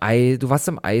 Du warst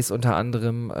im Eis unter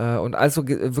anderem. Und also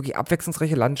wirklich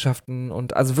abwechslungsreiche Landschaften.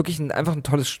 Und also wirklich einfach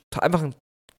ein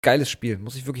geiles Spiel,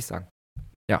 muss ich wirklich sagen.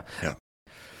 Ja.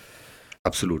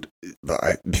 Absolut.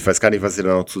 Ich weiß gar nicht, was ich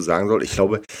da noch zu sagen soll. Ich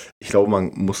glaube,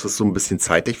 man muss das so ein bisschen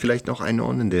zeitlich vielleicht noch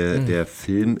einordnen. Der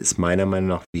Film ist meiner Meinung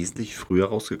nach wesentlich früher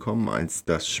rausgekommen als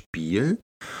das Spiel.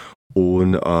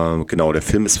 Und genau, der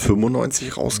Film ist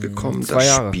 95 rausgekommen. 2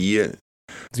 Jahre. Das Spiel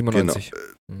 97. Genau,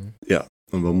 ja,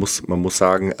 und man muss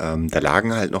sagen, da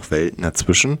lagen halt noch Welten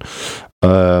dazwischen.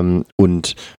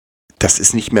 Und das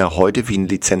ist nicht mehr heute wie ein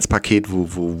Lizenzpaket,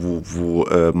 wo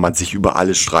man sich über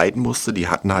alles streiten musste. Die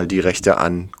hatten halt die Rechte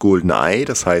an GoldenEye,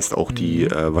 das heißt auch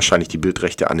wahrscheinlich die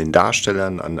Bildrechte an den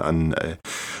Darstellern, an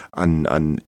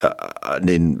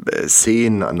den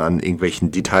Szenen, an irgendwelchen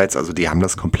Details. Also die haben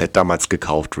das komplett damals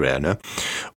gekauft, Rare, ne?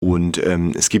 Und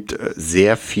es gibt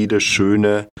sehr viele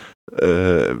schöne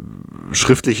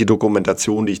schriftliche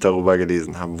Dokumentationen, die ich darüber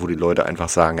gelesen habe, wo die Leute einfach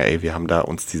sagen, ey, wir haben da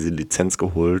uns diese Lizenz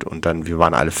geholt und dann, wir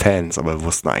waren alle Fans, aber wir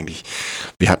wussten eigentlich,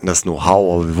 wir hatten das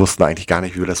Know-how, aber wir wussten eigentlich gar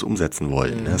nicht, wie wir das umsetzen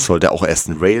wollten. Es sollte auch erst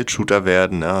ein Rail-Shooter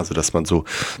werden, ne? Also dass man so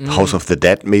House of the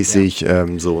Dead mäßig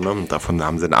so, ne? Davon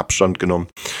haben sie einen Abstand genommen.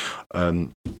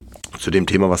 Zu dem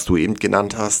Thema, was du eben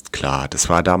genannt hast, klar, das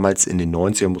war damals in den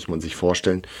 90ern, muss man sich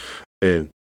vorstellen,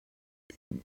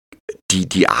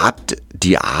 die Art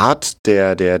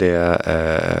der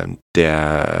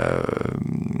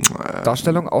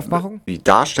Darstellung, Aufmachung? Die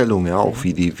Darstellung, ja, auch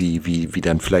wie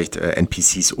dann vielleicht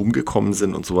NPCs umgekommen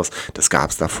sind und sowas, das gab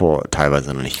es davor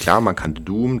teilweise noch nicht. Klar, man kannte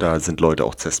Doom, da sind Leute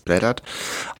auch zersplattert,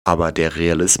 aber der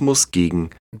Realismus gegen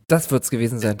das wird es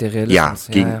gewesen sein, der Realismus.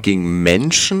 Ja, gegen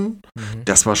Menschen,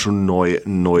 das war schon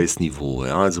ein neues Niveau.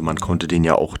 Ja? Also man konnte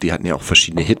die hatten ja auch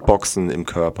verschiedene Hitboxen im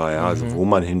Körper, ja, also wo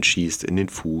man hinschießt, in den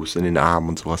Fuß, in den Arm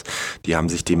und sowas. Die haben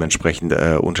sich dementsprechend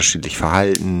unterschiedlich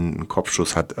verhalten. Ein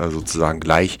Kopfschuss hat sozusagen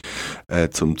gleich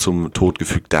zum Tod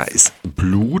gefügt. Da ist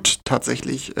Blut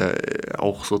tatsächlich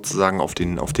auch sozusagen auf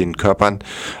den Körpern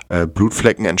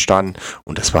Blutflecken entstanden.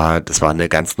 Und das war eine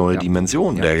ganz neue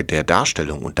Dimension der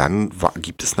Darstellung. Und dann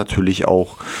gibt es natürlich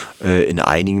auch in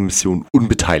einigen Missionen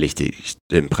Unbeteiligte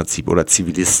im Prinzip oder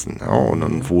Zivilisten. Ja,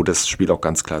 und wo das Spiel auch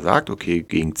ganz klar sagt, okay,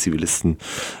 gegen Zivilisten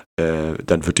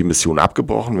dann wird die Mission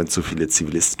abgebrochen, wenn zu viele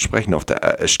Zivilisten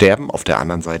sterben. Auf der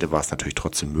anderen Seite war es natürlich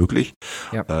trotzdem möglich,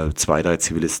 2, 3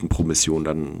 Zivilisten pro Mission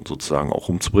dann sozusagen auch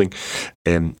umzubringen.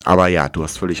 Aber ja, du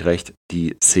hast völlig recht,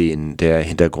 die Szenen, der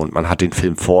Hintergrund, man hat den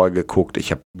Film vorher geguckt,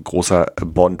 ich habe ein großer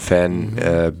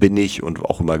Bond-Fan, bin ich und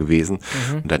auch immer gewesen.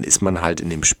 Und dann ist man halt in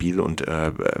dem Spiel und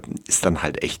ist dann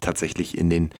halt echt tatsächlich in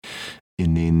den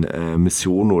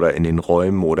Missionen oder in den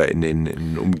Räumen oder in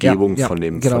den Umgebungen von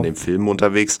dem Film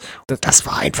unterwegs. Das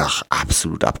war einfach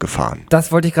absolut abgefahren.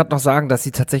 Das wollte ich gerade noch sagen, dass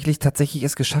sie tatsächlich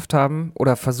es geschafft haben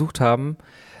oder versucht haben,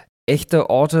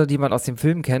 echte Orte, die man aus dem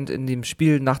Film kennt, in dem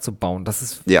Spiel nachzubauen. Das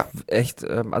ist echt,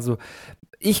 also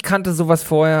ich kannte sowas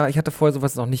vorher, ich hatte vorher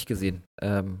sowas noch nicht gesehen.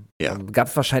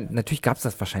 Natürlich gab es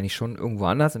das wahrscheinlich schon irgendwo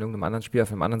anders, in irgendeinem anderen Spiel,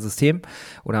 auf einem anderen System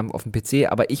oder auf dem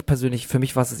PC, aber für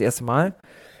mich war es das erste Mal.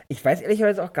 Ich weiß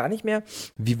ehrlicherweise auch gar nicht mehr,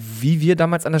 wie wir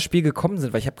damals an das Spiel gekommen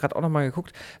sind, weil ich habe gerade auch nochmal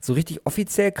geguckt, so richtig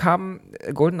offiziell kam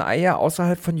GoldenEye ja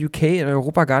außerhalb von UK in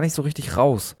Europa gar nicht so richtig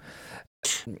raus.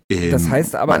 Das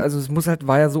heißt aber, also es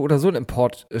war ja so oder so ein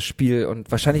Importspiel und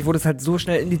wahrscheinlich wurde es halt so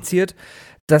schnell indiziert,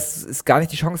 dass es gar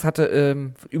nicht die Chance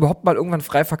hatte, überhaupt mal irgendwann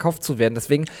frei verkauft zu werden.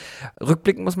 Deswegen,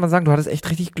 rückblickend muss man sagen, du hattest echt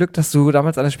richtig Glück, dass du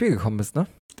damals an das Spiel gekommen bist, ne?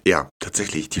 Ja,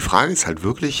 tatsächlich. Die Frage ist halt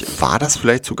wirklich, war das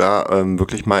vielleicht sogar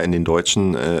wirklich mal in den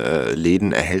deutschen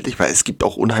Läden erhältlich? Weil es gibt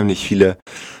auch unheimlich viele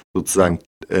sozusagen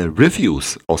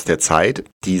Reviews aus der Zeit,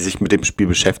 die sich mit dem Spiel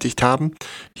beschäftigt haben.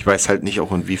 Ich weiß halt nicht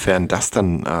auch, inwiefern das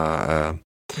dann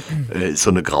so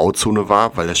eine Grauzone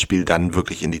war, weil das Spiel dann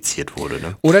wirklich indiziert wurde.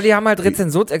 Ne? Oder die haben halt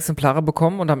Rezensionsexemplare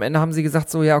bekommen und am Ende haben sie gesagt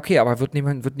so, ja okay, aber wird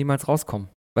niemals rauskommen.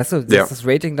 Weißt du, dass das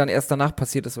Rating dann erst danach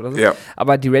passiert ist oder so. Ja.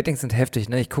 Aber die Ratings sind heftig,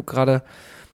 ne? Ich gucke gerade,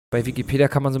 bei Wikipedia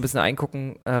kann man so ein bisschen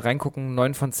reingucken,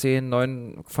 9 von 10,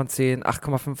 9 von 10,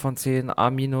 8,5 von 10, A-,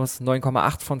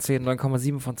 9,8 von 10,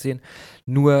 9,7 von 10.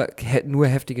 Nur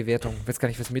heftige Wertung. Ich weiß gar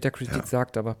nicht, was Metacritic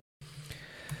sagt, aber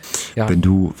ja. Wenn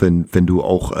du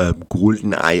auch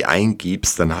GoldenEye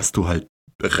eingibst, dann hast du halt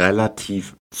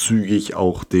relativ zügig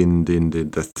auch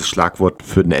das Schlagwort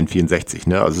für den N64,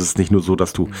 ne? Also es ist nicht nur so,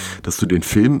 dass du den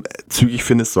Film zügig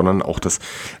findest, sondern auch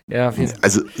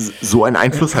also so einen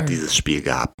Einfluss hat dieses Spiel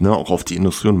gehabt, ne? Auch auf die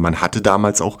Industrie. Und man hatte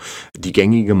damals auch, die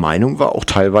gängige Meinung war auch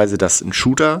teilweise, dass ein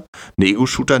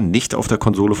Ego-Shooter nicht auf der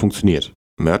Konsole funktioniert.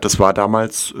 Ja, das war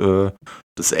damals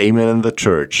das Amen in the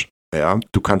Church. Ja,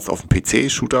 du kannst auf dem PC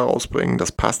Shooter rausbringen,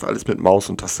 das passt alles mit Maus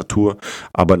und Tastatur,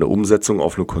 aber eine Umsetzung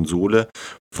auf eine Konsole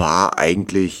war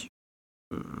eigentlich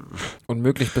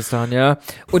unmöglich bis dahin, ja.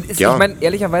 Und ich meine,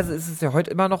 ehrlicherweise ist es ja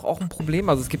heute immer noch auch ein Problem,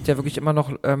 also es gibt ja wirklich immer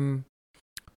noch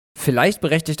vielleicht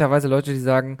berechtigterweise Leute, die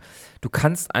sagen, du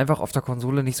kannst einfach auf der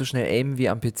Konsole nicht so schnell aimen wie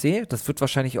am PC, das wird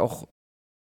wahrscheinlich auch,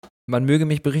 man möge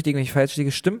mich berichtigen, wenn ich falsch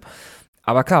liege, stimmen.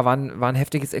 Aber klar, war ein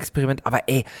heftiges Experiment. Aber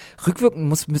ey,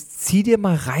 rückwirkend zieh dir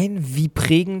mal rein, wie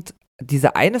prägend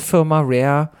diese eine Firma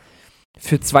Rare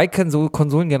für 2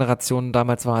 Konsolengenerationen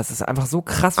damals war. Es ist einfach so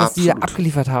krass, was die da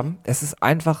abgeliefert haben. Es ist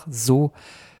einfach so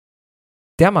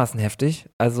dermaßen heftig.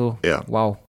 Also,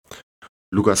 wow.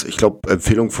 Lukas, ich glaube,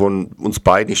 Empfehlung von uns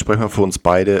beiden, ich spreche mal für uns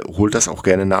beide, holt das auch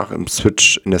gerne nach in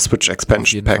der Switch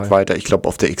Expansion Pack weiter. Ich glaube,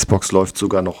 auf der Xbox läuft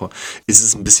sogar noch, ist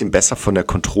es ein bisschen besser von der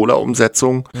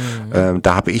Controller-Umsetzung.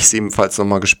 Da habe ich es ebenfalls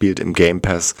nochmal gespielt im Game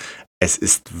Pass. Es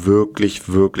ist wirklich,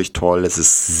 wirklich toll. Es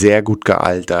ist sehr gut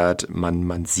gealtert.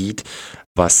 Man sieht,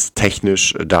 was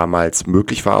technisch damals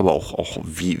möglich war, aber auch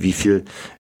wie viel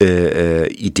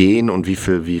Ideen und wie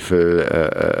viel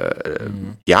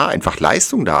einfach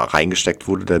Leistung da reingesteckt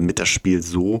wurde, damit das Spiel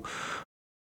so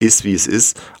ist, wie es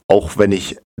ist, auch wenn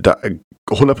ich da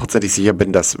hundertprozentig sicher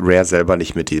bin, dass Rare selber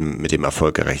nicht mit dem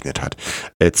Erfolg gerechnet hat.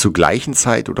 Zur gleichen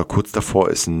Zeit oder kurz davor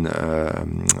ist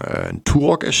ein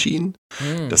Turok erschienen,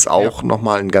 das auch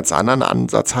nochmal einen ganz anderen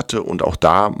Ansatz hatte und auch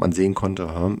da man sehen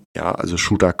konnte, also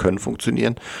Shooter können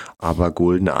funktionieren, aber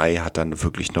GoldenEye hat dann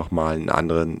wirklich nochmal einen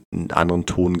anderen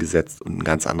Ton gesetzt und ein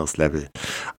ganz anderes Level.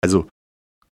 Also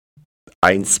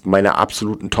eins meiner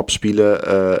absoluten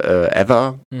Top-Spiele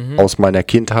ever aus meiner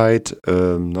Kindheit,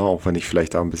 auch wenn ich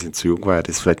vielleicht auch ein bisschen zu jung war,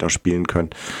 hätte ich es vielleicht noch spielen können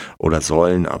oder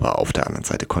sollen, aber auf der anderen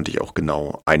Seite konnte ich auch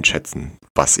genau einschätzen,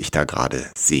 was ich da gerade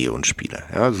sehe und spiele.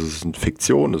 Ja, also es ist eine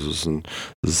Fiktion, es ist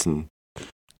ein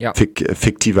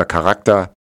fiktiver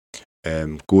Charakter,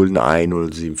 GoldenEye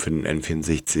 07 für den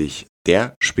N64,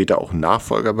 der später auch einen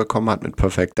Nachfolger bekommen hat mit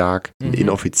Perfect Dark, einen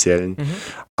inoffiziellen,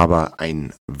 aber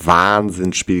ein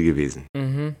Wahnsinnsspiel gewesen.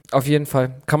 Auf jeden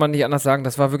Fall. Kann man nicht anders sagen.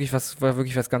 Das war wirklich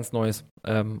was ganz Neues.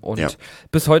 Und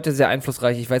bis heute sehr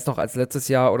einflussreich. Ich weiß noch, als letztes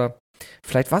Jahr oder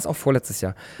vielleicht war es auch vorletztes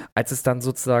Jahr, als es dann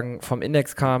sozusagen vom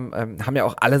Index kam, haben ja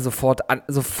auch alle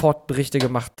sofort Berichte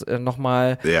gemacht,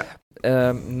 nochmal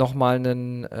nochmal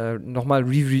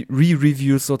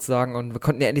Re-Reviews sozusagen und wir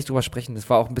konnten ja endlich drüber sprechen. Das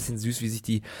war auch ein bisschen süß,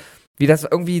 wie das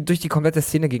irgendwie durch die komplette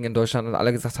Szene ging in Deutschland und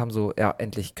alle gesagt haben so, ja,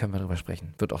 endlich können wir drüber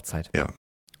sprechen. Wird auch Zeit. Ja.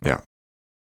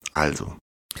 Also.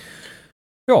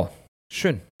 Ja,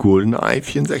 schön. GoldenEye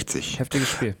 64. Heftiges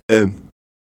Spiel.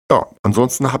 Ja,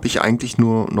 ansonsten habe ich eigentlich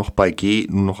nur noch bei G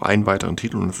nur noch einen weiteren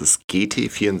Titel und das ist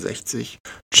GT64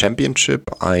 Championship.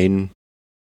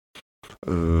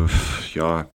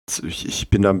 Ich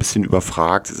bin da ein bisschen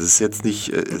überfragt. Es ist jetzt nicht,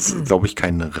 es ist glaube ich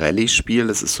kein Rallye-Spiel,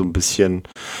 es ist so ein bisschen,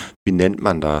 wie nennt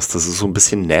man das? Das ist so ein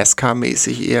bisschen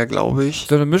NASCAR-mäßig eher, glaube ich.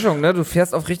 So eine Mischung, ne? Du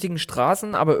fährst auf richtigen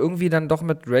Straßen, aber irgendwie dann doch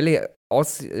mit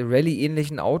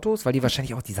Rallye-ähnlichen Autos, weil die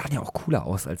wahrscheinlich auch, die sahen ja auch cooler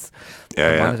aus als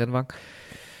normale Rennwagen.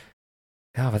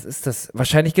 Ja, was ist das?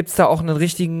 Wahrscheinlich gibt es da auch einen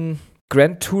richtigen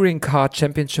Grand Touring Car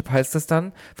Championship heißt das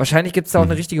dann. Wahrscheinlich gibt es da auch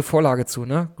eine richtige Vorlage zu,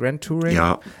 ne? Grand Touring.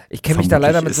 Ja. Ich kenne mich da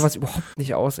leider mit sowas überhaupt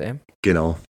nicht aus, ey.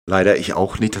 Genau. Leider ich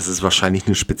auch nicht. Das ist wahrscheinlich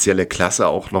eine spezielle Klasse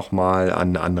auch nochmal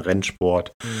an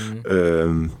Rennsport.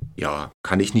 Kann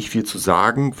ich nicht viel zu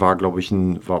sagen. War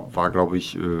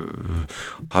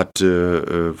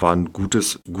ein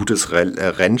gutes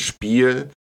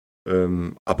Rennspiel.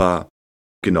 Aber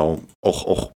genau,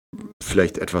 auch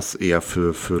vielleicht etwas eher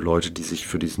für Leute, die sich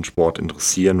für diesen Sport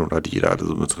interessieren oder die da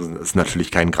so interessieren. Es ist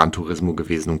natürlich kein Gran Turismo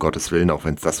gewesen, um Gottes Willen, auch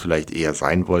wenn es das vielleicht eher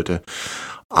sein wollte.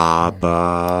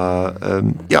 Aber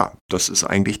das ist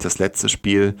eigentlich das letzte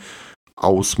Spiel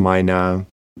aus meinem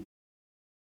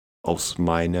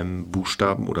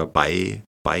Buchstaben oder bei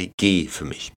G für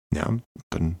mich. Ja,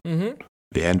 dann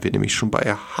wären wir nämlich schon bei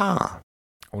H.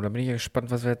 Oh, da bin ich ja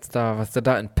gespannt, was du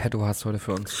da in petto hast heute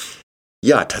für uns.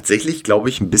 Ja, tatsächlich glaube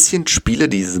ich ein bisschen Spiele,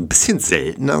 die ein bisschen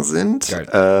seltener sind.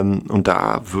 Und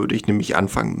da würde ich nämlich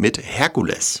anfangen mit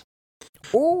Herkules.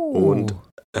 Oh. Und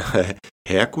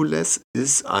Herkules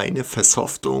ist eine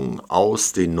Versoftung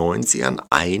aus den 90ern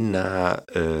einer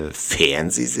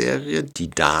Fernsehserie,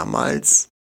 die damals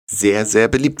sehr, sehr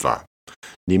beliebt war.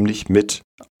 Nämlich mit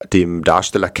dem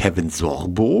Darsteller Kevin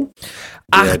Sorbo.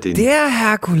 Der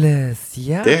Herkules,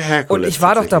 ja. Der Herkules. Und ich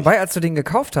war doch dabei, als du den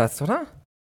gekauft hast, oder?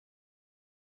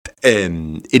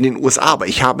 In den USA, aber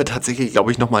ich habe tatsächlich,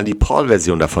 glaube ich, nochmal die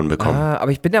PAL-Version davon bekommen.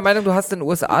 Aber ich bin der Meinung, du hast in den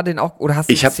USA den auch, oder hast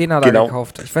du den 10er da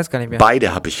gekauft? Ich weiß gar nicht mehr.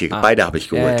 Beide habe ich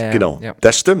geholt, genau. Ja.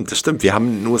 Das stimmt. Wir haben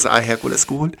in den USA Herkules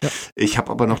geholt. Ja. Ich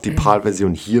habe aber noch die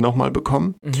PAL-Version hier nochmal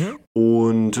bekommen.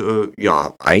 Und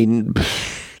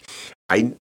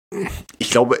ich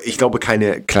glaube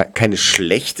keine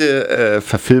schlechte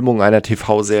Verfilmung einer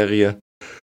TV-Serie.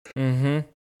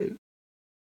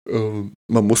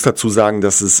 Man muss dazu sagen,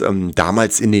 dass es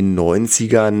damals in den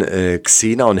 90ern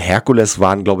Xena und Herkules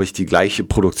waren, glaube ich, die gleiche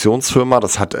Produktionsfirma.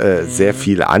 Das hat sehr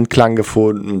viel Anklang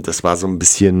gefunden. Das war so ein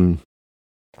bisschen,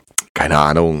 keine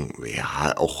Ahnung,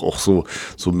 ja, auch so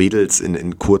Mädels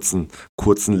in kurzen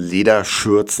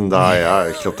Lederschürzen da, ja.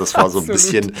 Ich glaube, das war so ein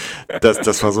bisschen,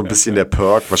 das war so ein bisschen der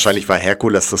Perk. Wahrscheinlich war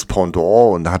Herkules das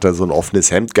Pendant und hat er so ein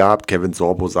offenes Hemd gehabt. Kevin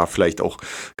Sorbo sah vielleicht auch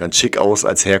ganz schick aus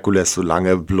als Herkules, so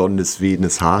lange blondes,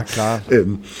 wehendes Haar. Ja,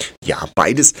 klar.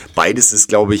 Beides ist,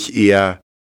 glaube ich, eher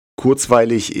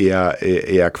kurzweilig,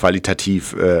 eher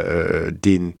qualitativ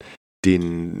den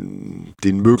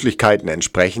Möglichkeiten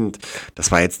entsprechend.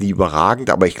 Das war jetzt nie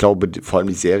überragend, aber ich glaube, vor allem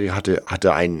die Serie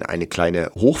hatte eine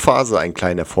kleine Hochphase, einen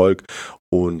kleinen Erfolg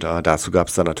und dazu gab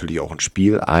es dann natürlich auch ein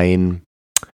Spiel, ein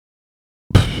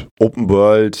Open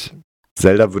World,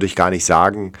 Zelda würde ich gar nicht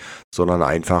sagen, sondern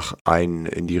einfach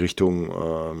in die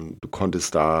Richtung, du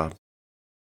konntest da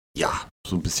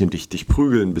so ein bisschen dich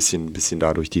prügeln, ein bisschen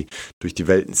da durch die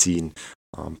Welten ziehen.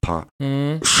 Ein paar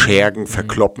Schergen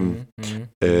verkloppen.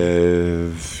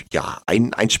 Ein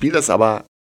Spiel, das aber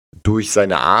durch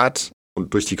seine Art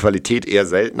und durch die Qualität eher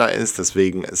seltener ist.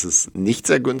 Deswegen ist es nicht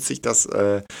sehr günstig, das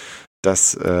der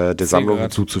Sammlung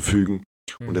hinzuzufügen.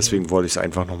 Und deswegen wollte ich es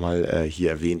einfach nochmal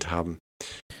hier erwähnt haben.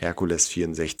 Herkules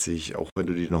 64, auch wenn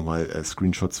du dir nochmal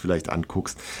Screenshots vielleicht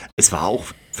anguckst. Es war auch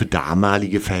für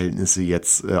damalige Verhältnisse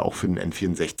jetzt, auch für den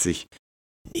N64,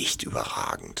 nicht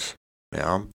überragend.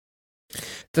 Ja.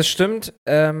 Das stimmt.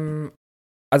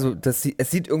 Also es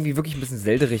sieht irgendwie wirklich ein bisschen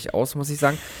selterig aus, muss ich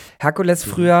sagen. Herkules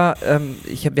früher,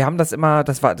 wir haben das immer,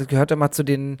 das gehörte immer zu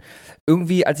den,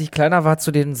 irgendwie, als ich kleiner war,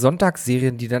 zu den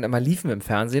Sonntagsserien, die dann immer liefen im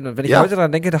Fernsehen. Und wenn ich heute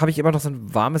daran denke, da habe ich immer noch so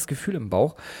ein warmes Gefühl im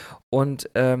Bauch. Und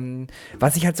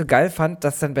was ich halt so geil fand,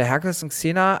 dass dann bei Herkules und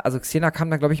Xena, also Xena kam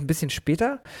dann, glaube ich, ein bisschen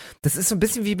später. Das ist so ein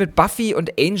bisschen wie mit Buffy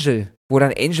und Angel, wo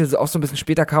dann Angel so auch so ein bisschen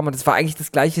später kam und das war eigentlich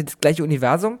das gleiche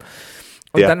Universum.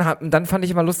 Und dann fand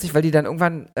ich immer lustig, weil die dann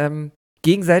irgendwann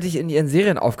gegenseitig in ihren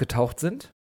Serien aufgetaucht sind.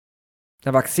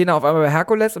 Da war Xena auf einmal bei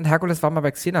Herkules und Herkules war mal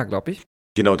bei Xena, glaube ich.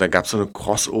 Genau, da gab es so eine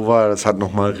Crossover, das hat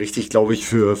nochmal richtig, glaube ich,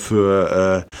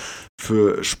 für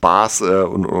Spaß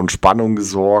und Spannung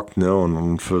gesorgt, ne?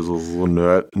 Und für so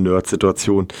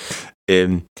Nerd-Situationen.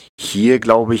 Hier,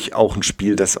 glaube ich, auch ein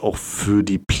Spiel, das auch für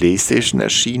die PlayStation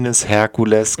erschienen ist,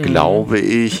 Herkules, glaube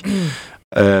ich.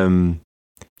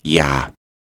 Ja,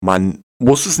 man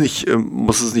muss es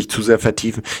nicht zu sehr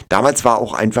vertiefen. Damals war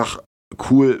auch einfach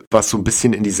cool, was so ein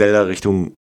bisschen in die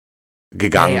Zelda-Richtung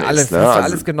gegangen ist. Ne? Hast du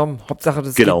alles genommen. Hauptsache,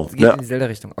 das geht in die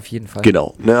Zelda-Richtung, auf jeden Fall.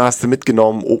 Genau, ne, hast du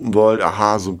mitgenommen, Open World,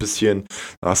 aha, so ein bisschen,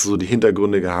 da hast du so die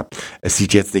Hintergründe gehabt. Es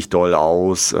sieht jetzt nicht doll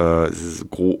aus, es ist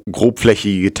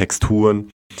grobflächige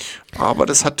Texturen, aber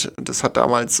das hat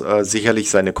damals sicherlich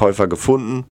seine Käufer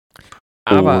gefunden.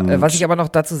 Aber was ich aber noch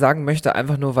dazu sagen möchte,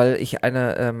 einfach nur, weil ich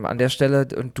an der Stelle,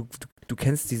 und du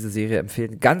kennst diese Serie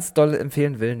ganz doll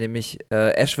empfehlen will, nämlich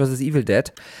Ash vs. Evil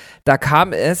Dead, da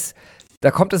kommt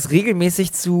es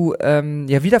regelmäßig zu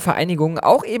Wiedervereinigungen,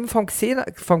 auch eben vom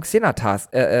Xena-Cast.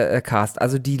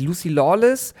 Also die Lucy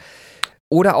Lawless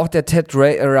oder auch der Ted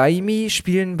Raimi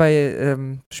spielen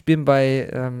bei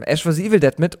Ash vs. Evil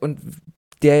Dead mit, und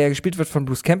der ja gespielt wird von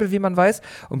Bruce Campbell, wie man weiß.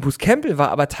 Und Bruce Campbell war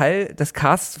aber Teil des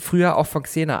Casts früher auch von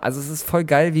Xena. Also es ist voll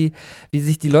geil, wie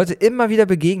sich die Leute immer wieder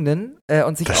begegnen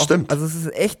und sich das stimmt. Also es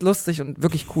ist echt lustig und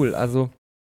wirklich cool. Also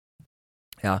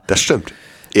ja. Das stimmt.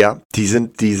 Ja, die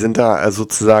sind da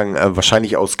sozusagen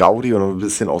wahrscheinlich aus Gaudi und ein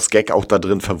bisschen aus Gag auch da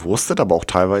drin verwurstet, aber auch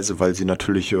teilweise, weil sie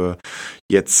natürlich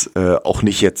jetzt auch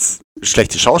nicht jetzt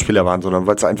schlechte Schauspieler waren, sondern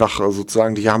weil es einfach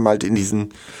sozusagen, die haben halt in diesen,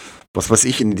 was weiß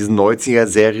ich, in diesen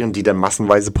 90er-Serien, die dann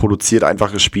massenweise produziert,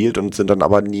 einfach gespielt und sind dann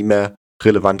aber nie mehr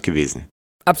relevant gewesen.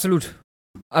 Absolut.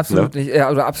 Absolut nicht,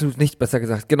 oder absolut nicht, besser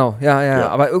gesagt, genau, ja.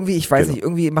 Aber irgendwie, ich weiß nicht,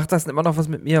 irgendwie macht das immer noch was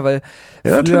mit mir, weil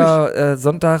früher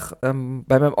Sonntag, bei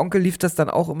meinem Onkel lief das dann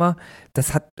auch immer,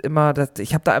 ich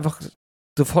habe da einfach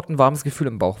sofort ein warmes Gefühl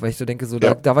im Bauch, weil ich so denke,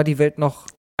 da war die Welt noch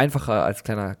einfacher als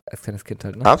kleines Kind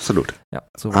halt, ne? Absolut. Ja,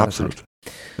 so war absolut.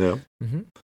 Das halt.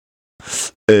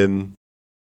 Ja.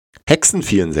 Hexen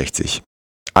 64.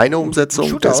 Eine Umsetzung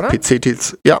Shooter, des oder?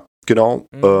 PC-Titels. Ja, genau.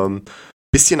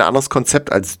 Bisschen anderes Konzept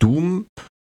als Doom.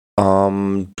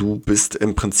 Du bist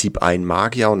im Prinzip ein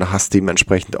Magier und hast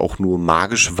dementsprechend auch nur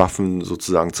magische Waffen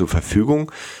sozusagen zur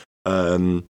Verfügung.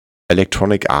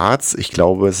 Electronic Arts, ich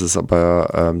glaube, es ist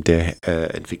aber, der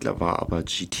Entwickler war aber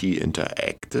GT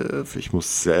Interactive. Ich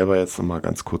muss selber jetzt nochmal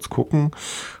ganz kurz gucken.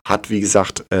 Hat, wie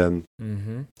gesagt, einen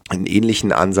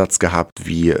ähnlichen Ansatz gehabt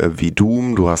wie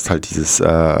Doom. Du hast halt diese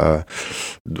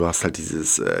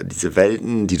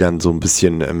Welten, die dann so ein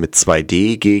bisschen mit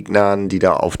 2D-Gegnern, die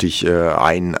da auf dich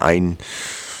einprasseln,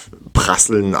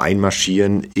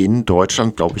 einmarschieren. In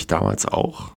Deutschland, glaube ich, damals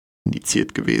auch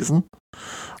indiziert gewesen.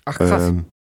 Ach, krass.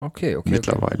 Okay.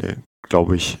 Mittlerweile,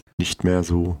 glaube ich, nicht mehr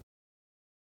so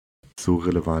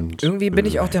relevant. Irgendwie bin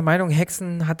ich auch der Meinung,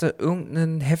 Hexen hatte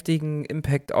irgendeinen heftigen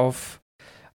Impact auf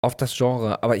das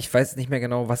Genre, aber ich weiß nicht mehr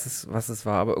genau, was es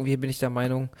war, aber irgendwie bin ich der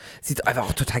Meinung, sieht einfach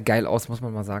auch total geil aus, muss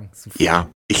man mal sagen. Super.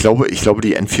 Ja, ich glaube,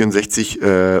 die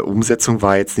N64 Umsetzung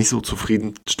war jetzt nicht so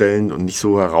zufriedenstellend und nicht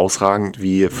so herausragend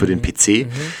wie für den PC.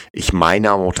 Ich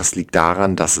meine aber auch, das liegt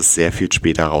daran, dass es sehr viel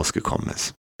später rausgekommen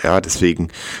ist. Ja,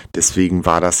 deswegen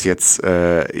war das jetzt,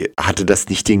 hatte das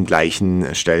nicht den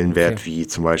gleichen Stellenwert wie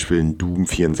zum Beispiel ein Doom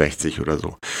 64 oder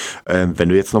so. Wenn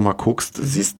du jetzt nochmal guckst,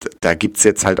 siehst, da gibt's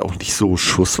jetzt halt auch nicht so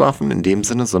Schusswaffen in dem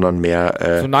Sinne, sondern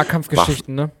mehr so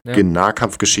Nahkampfgeschichten, ne? Ja.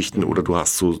 Nahkampfgeschichten, oder du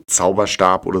hast so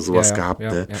Zauberstab oder sowas gehabt.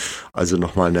 Ne? Ja. Also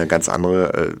nochmal eine ganz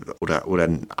andere oder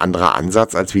ein anderer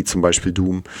Ansatz als wie zum Beispiel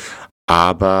Doom,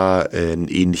 aber ein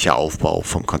ähnlicher Aufbau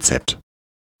vom Konzept.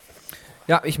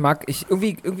 Ja,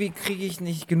 irgendwie kriege ich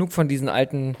nicht genug von diesen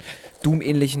alten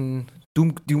Doom-ähnlichen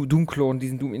Doom-Klonen,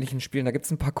 diesen Doom-ähnlichen Spielen. Da gibt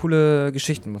es ein paar coole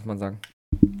Geschichten, muss man sagen.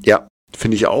 Ja,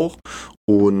 finde ich auch.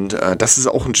 Und das ist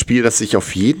auch ein Spiel, das ich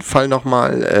auf jeden Fall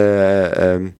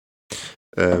nochmal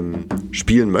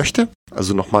spielen möchte.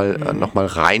 Also nochmal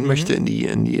rein möchte in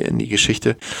die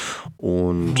Geschichte.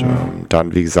 Und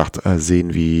dann, wie gesagt,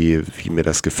 sehen, wie mir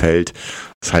das gefällt.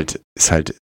 Ist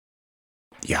halt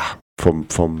ja, vom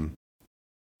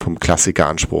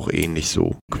Klassiker-Anspruch ähnlich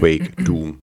so. Quake,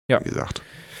 Doom, wie gesagt.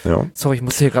 Ja. Sorry, ich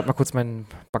musste hier gerade mal kurz meinen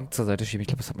Bank zur Seite schieben. Ich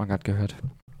glaube, das hat man gerade gehört.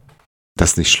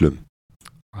 Das ist nicht schlimm.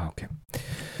 Ah, okay.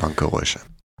 Bankgeräusche.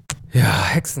 Ja,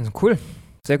 Hexen, cool.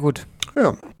 Sehr gut.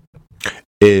 Ja.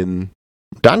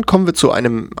 Dann kommen wir zu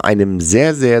einem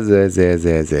sehr, sehr, sehr, sehr,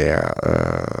 sehr,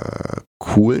 sehr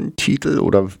coolen Titel,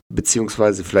 oder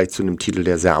beziehungsweise vielleicht zu einem Titel,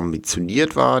 der sehr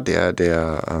ambitioniert war, der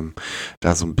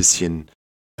da so ein bisschen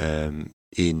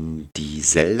in die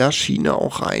Zelda-Schiene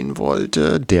auch rein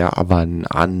wollte, der aber einen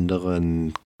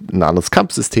anderen ein anderes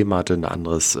Kampfsystem hatte,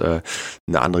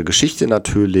 eine andere Geschichte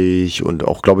natürlich und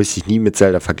auch, glaube ich, sich nie mit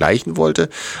Zelda vergleichen wollte,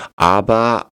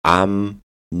 aber am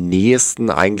nächsten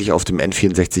eigentlich auf dem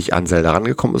N64 an Zelda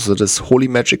rangekommen ist, so das Holy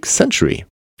Magic Century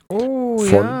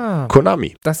von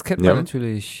Konami. Das kennt man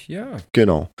natürlich, ja.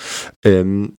 Genau.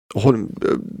 Du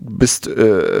bist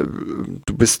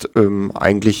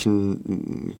eigentlich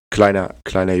ein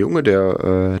kleiner Junge,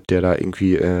 der da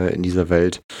irgendwie in dieser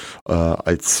Welt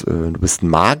du bist ein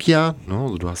Magier, ne?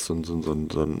 Also du hast so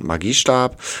einen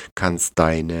Magiestab, kannst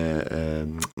deine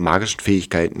magischen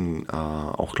Fähigkeiten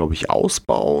auch, glaube ich,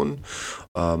 ausbauen,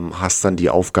 hast dann die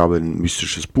Aufgabe, ein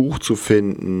mystisches Buch zu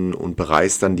finden und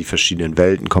bereist dann die verschiedenen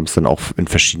Welten, kommst dann auch in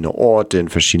verschiedene Orte, in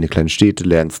verschiedene kleine Städte,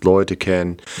 lernst Leute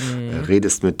kennen,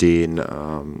 redest mit denen,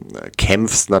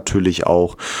 kämpfst natürlich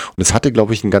auch. Und es hatte,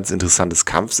 glaube ich, ein ganz interessantes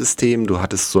Kampfsystem. Du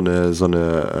hattest so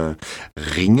eine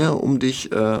Ringe um dich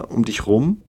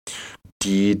rum,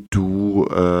 die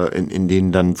in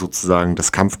denen dann sozusagen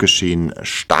das Kampfgeschehen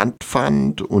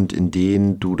stattfand und in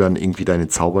denen du dann irgendwie deine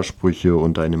Zaubersprüche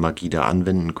und deine Magie da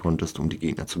anwenden konntest, um die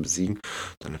Gegner zu besiegen.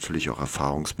 Dann natürlich auch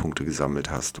Erfahrungspunkte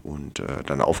gesammelt hast und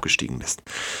dann aufgestiegen bist.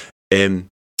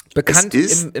 Bekannt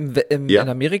in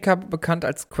Amerika bekannt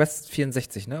als Quest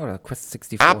 64, ne? Oder Quest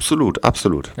 64. Absolut.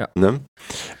 Ja. Ne?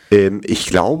 Ich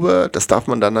glaube, das darf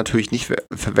man dann natürlich nicht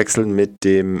verwechseln mit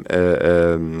dem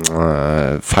Final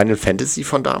Fantasy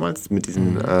von damals, mit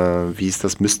diesem, wie hieß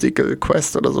das, Mystical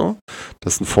Quest oder so,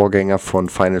 das ein Vorgänger von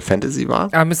Final Fantasy war.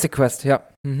 Ah, Mystic Quest, ja.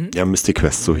 Ja, Mystic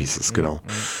Quest, so hieß es, genau.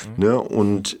 Ne?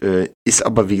 Und ist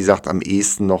aber, wie gesagt, am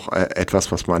ehesten noch etwas,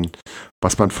 was man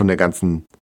von der ganzen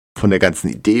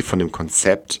Idee, von dem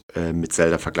Konzept mit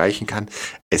Zelda vergleichen kann.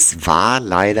 Es war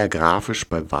leider grafisch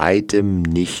bei weitem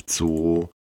nicht so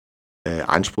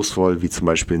anspruchsvoll wie zum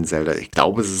Beispiel in Zelda. Ich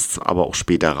glaube, es ist aber auch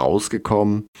später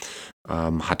rausgekommen,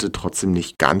 hatte trotzdem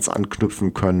nicht ganz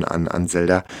anknüpfen können an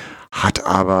Zelda, hat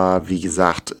aber, wie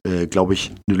gesagt, glaube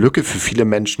ich, eine Lücke für viele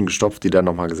Menschen gestopft, die dann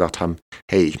nochmal gesagt haben,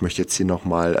 hey, ich möchte jetzt hier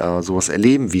nochmal sowas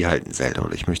erleben wie halt ein Zelda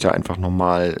oder ich möchte einfach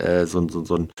nochmal so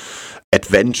ein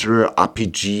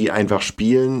Adventure-RPG einfach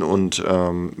spielen und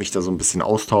mich da so ein bisschen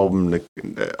austoben, eine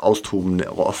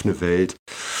offene Welt.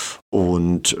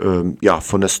 Und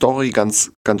von der Story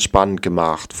ganz, ganz spannend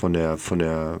gemacht, von der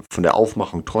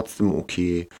Aufmachung trotzdem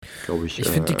okay, glaube ich. Ich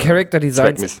finde die Character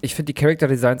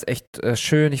Designs echt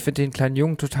schön. Ich finde den kleinen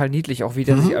Jungen total niedlich, auch wie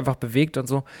der sich einfach bewegt und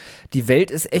so. Die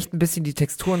Welt ist echt die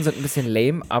Texturen sind ein bisschen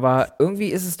lame, aber irgendwie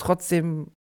ist es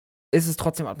trotzdem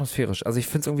atmosphärisch. Also ich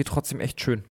finde es irgendwie trotzdem echt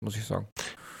schön, muss ich sagen.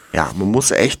 Ja, man muss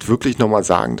echt wirklich nochmal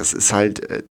sagen, das ist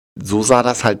halt, so sah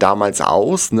das halt damals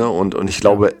aus, ne? Und ich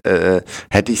glaube,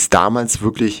 hätte ich es damals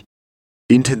wirklich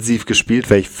intensiv gespielt,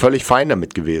 wäre ich völlig fein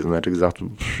damit gewesen und hätte gesagt,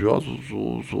 ja,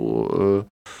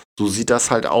 so sieht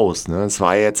das halt aus, ne? Es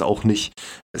war jetzt auch nicht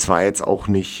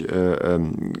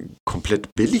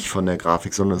komplett billig von der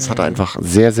Grafik, sondern es hatte einfach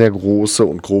sehr, sehr große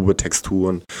und grobe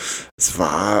Texturen. Es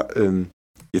war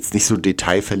jetzt nicht so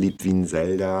detailverliebt wie ein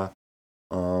Zelda,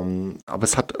 aber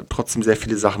es hat trotzdem sehr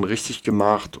viele Sachen richtig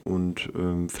gemacht und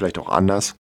vielleicht auch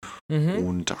anders.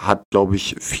 Und hat, glaube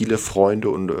ich, viele Freunde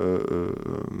und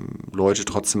Leute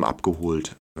trotzdem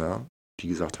abgeholt, ja, die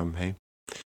gesagt haben, hey,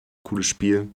 cooles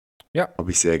Spiel,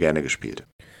 habe ich sehr gerne gespielt.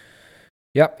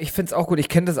 Ja, ich finde es auch gut. Ich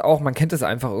kenne das auch. Man kennt es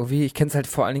einfach irgendwie. Ich kenne es halt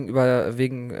vor allen Dingen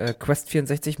wegen Quest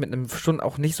 64 mit einem schon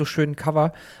auch nicht so schönen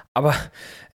Cover. Aber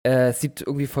es sieht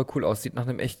irgendwie voll cool aus. Sieht nach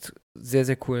einem echt sehr,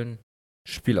 sehr coolen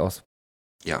Spiel aus.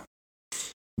 Ja.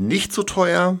 Nicht so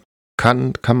teuer.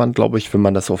 Kann man, glaube ich, wenn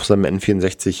man das auf seinem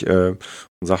N64 und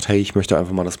sagt, hey, ich möchte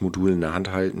einfach mal das Modul in der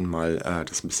Hand halten, mal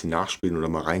das ein bisschen nachspielen oder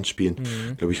mal reinspielen,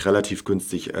 glaube ich, relativ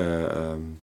günstig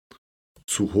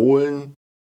zu holen.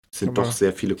 Es sind doch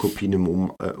sehr viele Kopien im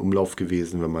Umlauf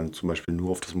gewesen, wenn man zum Beispiel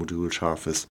nur auf das Modul scharf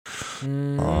ist.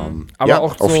 Aber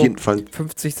auch auf so jeden Fall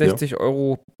 50, 60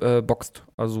 Euro boxt.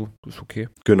 Also, das ist okay.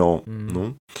 Genau.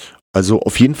 Ne? Also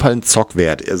auf jeden Fall ein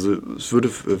Zockwert. Also es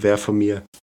wäre von mir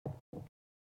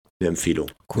eine Empfehlung.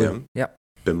 Cool. Ja.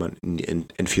 Wenn man in die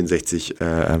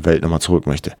N64-Welt nochmal zurück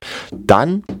möchte.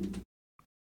 Dann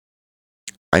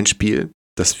ein Spiel,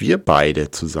 das wir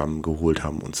beide zusammen geholt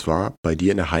haben. Und zwar bei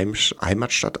dir in der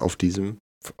Heimatstadt auf diesem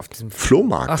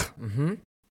Flohmarkt. Ach,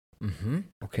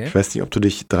 okay. Ich weiß nicht, ob du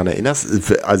dich daran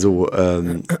erinnerst. Also,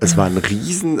 es war ein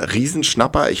riesen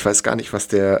Schnapper. Ich weiß gar nicht, was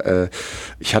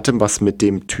ich hatte was mit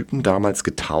dem Typen damals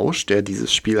getauscht, der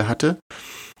dieses Spiel hatte.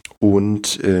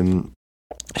 Und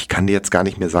ich kann dir jetzt gar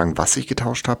nicht mehr sagen, was ich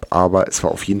getauscht habe, aber es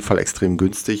war auf jeden Fall extrem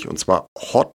günstig. Und zwar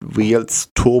Hot Wheels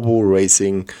Turbo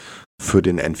Racing für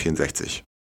den N64.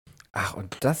 Ach,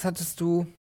 und das hattest du?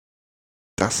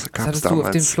 Das gab es hattest du auf dem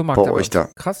damals Flohmarkt bei damals. euch da.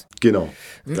 Krass. Genau,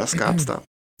 das gab's da.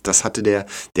 Das hatte der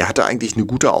hatte eigentlich eine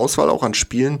gute Auswahl auch an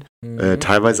Spielen.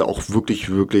 Teilweise auch wirklich,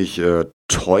 wirklich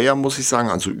teuer, muss ich sagen,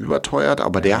 also überteuert.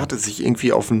 Aber der hatte sich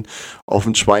irgendwie auf einen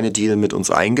Schweinedeal mit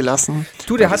uns eingelassen.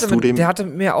 Du, der hatte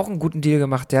mit mir auch einen guten Deal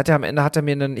gemacht. Der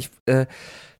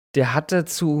hatte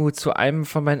zu einem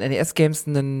von meinen NES-Games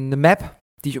eine Map,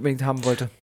 die ich unbedingt haben wollte.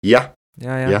 Ja.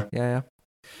 Ja.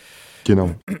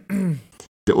 Genau.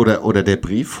 Oder der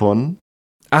Brief von...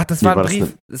 Ach, das war ein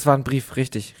Brief. Das war ein Brief,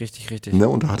 richtig. Ne,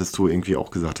 und da hattest du irgendwie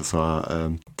auch gesagt, das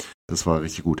war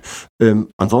richtig gut.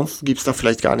 Ansonsten gibt es da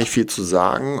vielleicht gar nicht viel zu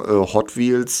sagen. Hot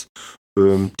Wheels,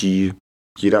 die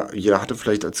jeder hatte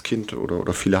vielleicht als Kind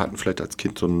oder viele hatten vielleicht als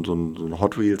Kind so ein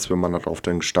Hot Wheels, wenn man darauf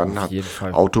dann gestanden hat. Auf jeden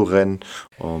Fall. Autorennen,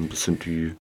 das sind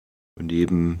die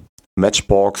neben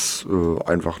Matchbox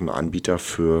einfach ein Anbieter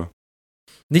für...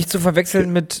 Nicht zu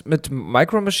verwechseln mit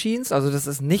Micro Machines, also das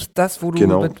ist nicht das, wo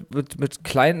du mit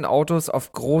kleinen Autos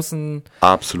auf großen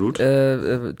Absolut.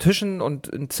 Tischen und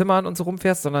in Zimmern und so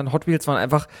rumfährst, sondern Hot Wheels waren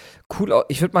einfach cool,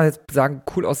 ich würde mal jetzt sagen,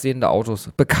 cool aussehende Autos.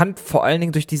 Bekannt vor allen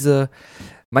Dingen durch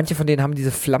manche von denen haben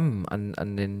diese Flammen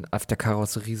auf der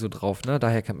Karosserie so drauf, ne?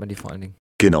 Daher kennt man die vor allen Dingen.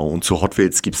 Genau, und zu Hot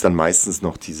Wheels gibt es dann meistens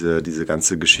noch diese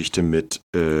ganze Geschichte mit,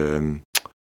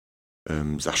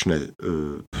 sag schnell,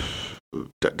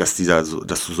 dass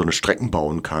du so eine Strecken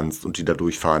bauen kannst und die da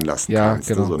durchfahren lassen kannst.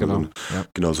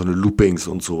 Genau, so eine Loopings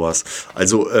und sowas.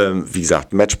 Also, wie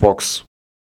gesagt,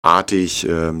 Matchbox-artig,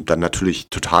 dann natürlich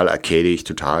total arcadig,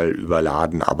 total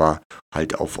überladen, aber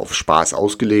halt auf Spaß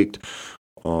ausgelegt.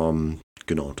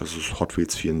 Genau, das ist Hot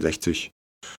Wheels 64.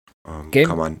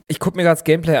 Ich gucke mir gerade das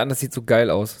Gameplay an, das sieht so geil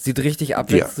aus. Sieht richtig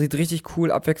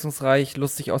cool, abwechslungsreich,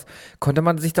 lustig aus. Konnte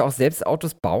man sich da auch selbst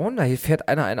Autos bauen? Da hier fährt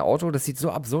einer ein Auto, das sieht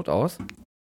so absurd aus.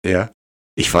 Ja,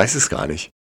 ich weiß es gar nicht.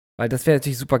 Weil das wäre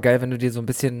natürlich super geil, wenn du dir so ein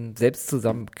bisschen selbst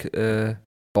zusammen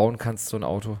bauen kannst, so ein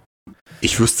Auto.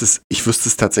 Ich wüsste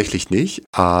es tatsächlich nicht,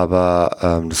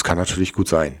 aber das kann natürlich gut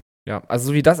sein. Ja, also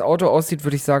so wie das Auto aussieht,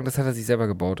 würde ich sagen, das hat er sich selber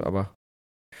gebaut, aber...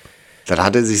 Das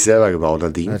hat er sich selber gebaut,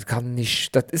 das Ding. Das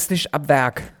ist nicht ab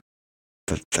Werk.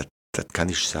 Das kann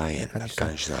nicht sein. Das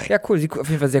kann nicht sein. Ja, cool, sieht auf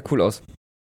jeden Fall sehr cool aus.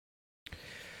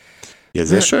 Ja,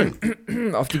 sehr schön.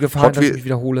 Auf die Gefahr, dass ich mich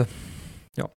wiederhole.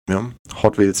 Ja,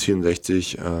 Hot Wheels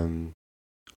 64,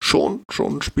 schon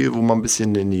ein Spiel, wo man ein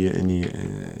bisschen in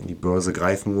die Börse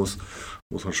greifen muss.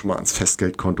 Muss man schon mal ans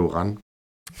Festgeldkonto ran.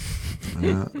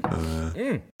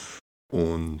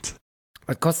 Und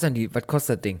was kostet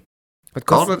das Ding?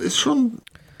 das ist schon,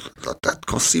 das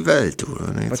kostet die Welt.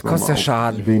 Oder? Was kostet der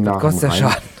Schaden? Was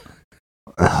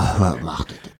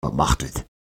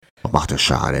macht der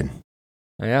Schaden?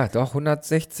 Naja, doch,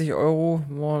 160 €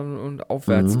 und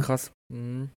aufwärts, krass.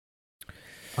 Mhm.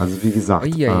 Also wie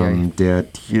gesagt, der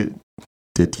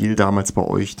Deal damals bei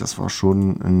euch, das war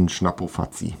schon ein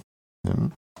Schnappo-Fazzi.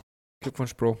 Ja.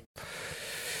 Glückwunsch, Bro.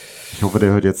 Ich hoffe,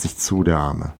 der hört jetzt nicht zu, der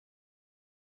Arme.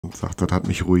 Und sagt, das hat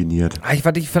mich ruiniert. Ich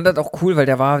fand das auch cool, weil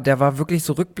der war wirklich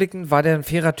so rückblickend, war der ein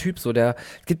fairer Typ. So, es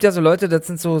gibt ja so Leute, das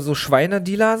sind so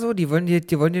Schweinedealer, so, die wollen dir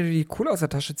die Kohle aus der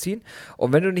Tasche ziehen.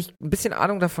 Und wenn du nicht ein bisschen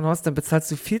Ahnung davon hast, dann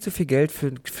bezahlst du viel zu viel Geld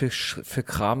für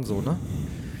Kram, so, ne?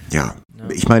 Ja,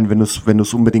 ich meine, wenn du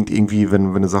es unbedingt irgendwie,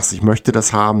 wenn du sagst, ich möchte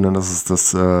das haben, dann das ist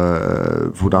das,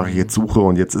 wonach ich jetzt suche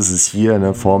und jetzt ist es hier,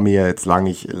 ne, vor mir, jetzt lang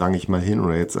ich mal hin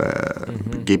oder jetzt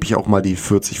gebe ich auch mal die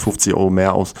 40, 50 €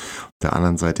 mehr aus. Auf der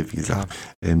anderen Seite, wie gesagt,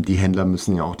 die Händler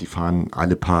müssen ja auch, die fahren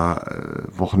alle paar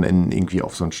Wochenenden irgendwie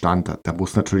auf so einen Stand. Da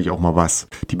muss natürlich auch mal was.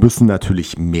 Die müssen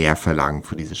natürlich mehr verlangen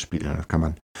für diese Spiele. Das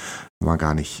kann man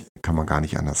gar nicht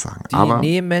anders sagen. Die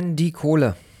nehmen die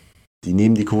Kohle. Die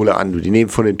nehmen die Kohle an, die nehmen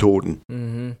von den Toten.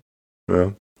 Mhm.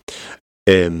 Ja.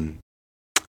 Dann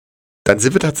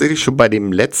sind wir tatsächlich schon bei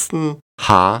dem letzten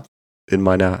H in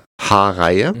meiner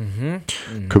H-Reihe.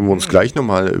 Können wir uns gleich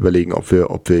nochmal überlegen, ob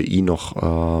wir ihn noch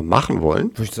machen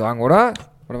wollen. Würde ich sagen, oder?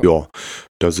 Ja,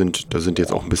 da sind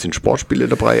jetzt auch ein bisschen Sportspiele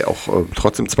dabei, auch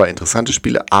trotzdem 2 interessante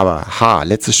Spiele. Aber H,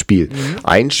 letztes Spiel.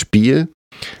 Ein Spiel,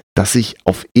 das ich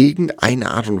auf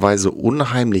irgendeine Art und Weise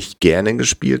unheimlich gerne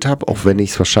gespielt habe, auch wenn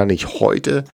ich es wahrscheinlich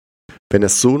heute, wenn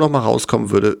es so nochmal rauskommen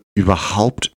würde,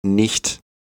 überhaupt nicht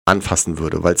anfassen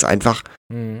würde, weil es einfach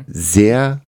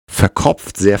sehr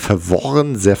verkopft, sehr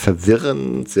verworren, sehr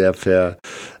verwirrend, sehr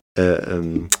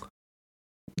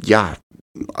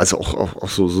also auch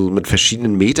so mit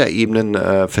verschiedenen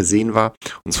Metaebenen versehen war.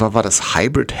 Und zwar war das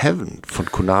Hybrid Heaven von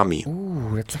Konami.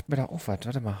 Jetzt sagt mir da auch was.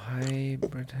 Warte mal,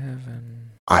 Hybrid Heaven.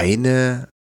 Eine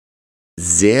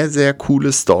sehr, sehr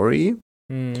coole Story.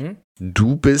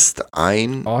 Du bist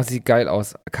ein... Oh, sieht geil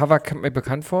aus. Cover kommt mir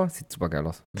bekannt vor. Sieht super geil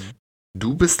aus.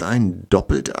 Du bist ein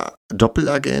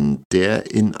Doppelagent,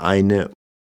 der in einen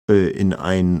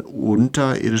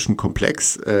unterirdischen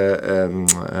Komplex der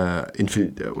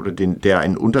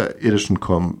einen unterirdischen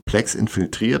Komplex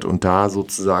infiltriert und da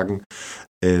sozusagen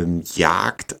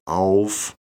Jagd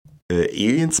auf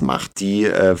Aliens macht, die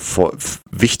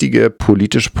wichtige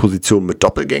politische Positionen mit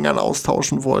Doppelgängern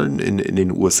austauschen wollen in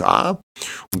den USA.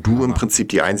 Und du im Prinzip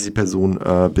die einzige Person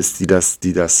bist, die das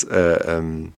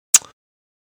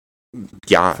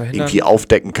irgendwie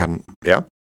aufdecken kann. Ja?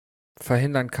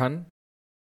 Verhindern kann.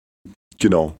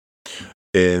 Genau.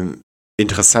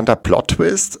 Interessanter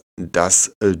Plot-Twist,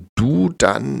 dass du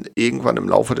dann irgendwann im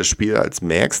Laufe des Spiels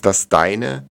merkst, dass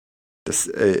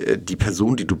die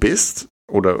Person, die du bist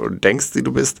oder denkst, die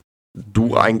du bist,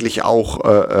 du eigentlich auch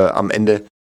am Ende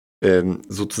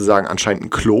sozusagen anscheinend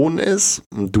ein Klon ist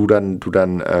und du dann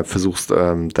versuchst,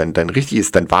 dein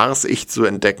wahres Ich zu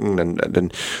entdecken,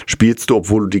 dann spielst du,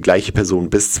 obwohl du die gleiche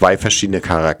Person bist, zwei verschiedene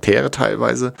Charaktere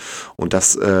teilweise und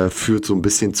das führt so ein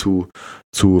bisschen zu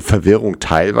Verwirrung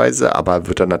teilweise, aber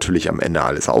wird dann natürlich am Ende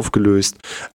alles aufgelöst.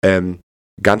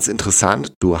 Ganz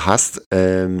interessant, du hast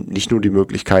nicht nur die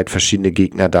Möglichkeit, verschiedene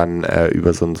Gegner dann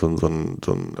über so ein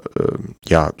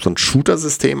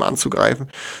Shooter-System anzugreifen,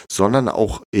 sondern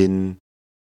auch in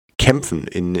Kämpfen.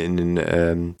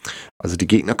 Also die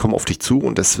Gegner kommen auf dich zu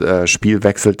und das Spiel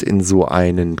wechselt in so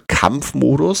einen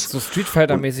Kampfmodus. So Street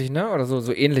Fighter-mäßig, ne? Oder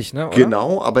so ähnlich, ne? Oder?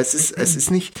 Genau, aber es ist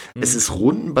nicht, es ist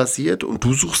rundenbasiert und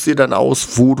du suchst dir dann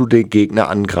aus, wo du den Gegner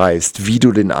angreifst, wie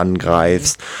du den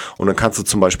angreifst. Und dann kannst du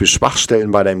zum Beispiel Schwachstellen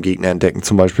bei deinem Gegner entdecken,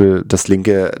 zum Beispiel das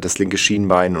linke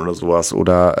Schienbein oder sowas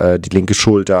oder die linke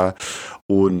Schulter.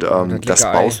 Und das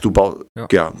du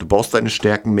baust deine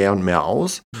Stärken mehr und mehr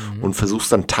aus und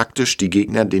versuchst dann taktisch die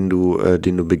Gegner, denen du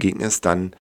begegnest,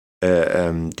 dann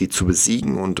die zu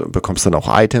besiegen und bekommst dann auch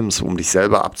Items, um dich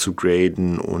selber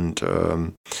abzugraden und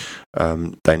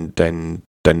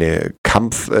deine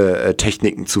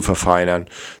Kampftechniken zu verfeinern.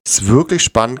 Es ist wirklich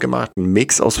spannend gemacht, ein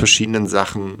Mix aus verschiedenen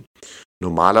Sachen.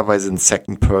 Normalerweise ein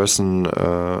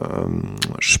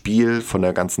Second-Person-Spiel von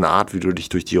der ganzen Art, wie du dich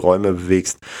durch die Räume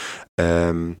bewegst.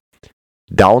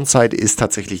 Downside ist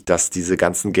tatsächlich, dass diese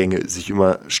ganzen Gänge sich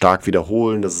immer stark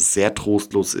wiederholen, dass es sehr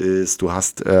trostlos ist. Du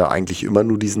hast eigentlich immer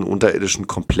nur diesen unterirdischen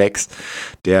Komplex,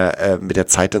 der mit der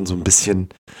Zeit dann so ein bisschen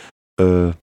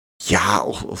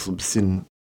auch so ein bisschen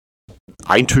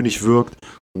eintönig wirkt.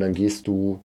 Und dann gehst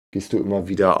du immer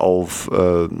wieder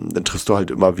dann triffst du halt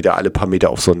immer wieder alle paar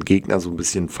Meter auf so einen Gegner, so ein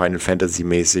bisschen Final Fantasy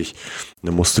mäßig.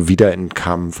 Dann musst du wieder in den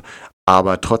Kampf.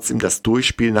 Aber trotzdem, das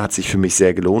Durchspielen hat sich für mich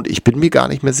sehr gelohnt. Ich bin mir gar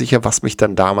nicht mehr sicher, was mich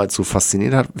dann damals so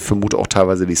fasziniert hat. Ich vermute auch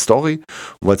teilweise die Story,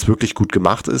 weil es wirklich gut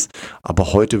gemacht ist.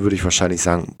 Aber heute würde ich wahrscheinlich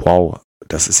sagen, wow,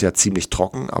 das ist ja ziemlich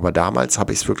trocken. Aber damals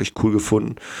habe ich es wirklich cool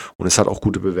gefunden und es hat auch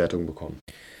gute Bewertungen bekommen.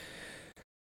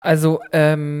 Also,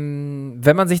 wenn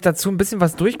man sich dazu ein bisschen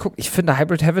was durchguckt, ich finde,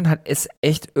 Hybrid Heaven ist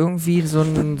echt irgendwie so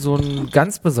ein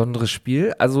ganz besonderes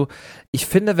Spiel. Also, ich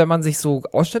finde, wenn man sich so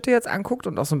Ausschnitte jetzt anguckt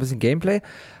und auch so ein bisschen Gameplay,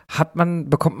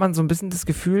 bekommt man so ein bisschen das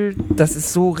Gefühl, das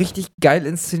ist so richtig geil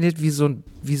inszeniert wie so ein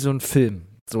Film.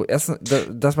 So, erst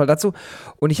das mal dazu.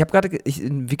 Und ich habe gerade,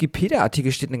 im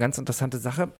Wikipedia-Artikel steht eine ganz interessante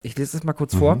Sache. Ich lese das mal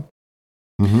kurz vor.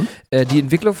 Die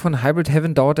Entwicklung von Hybrid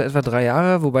Heaven dauerte etwa 3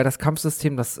 Jahre, wobei das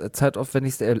Kampfsystem das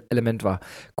zeitaufwendigste Element war.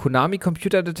 Konami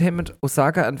Computer Entertainment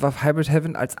Osaka entwarf Hybrid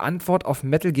Heaven als Antwort auf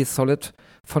Metal Gear Solid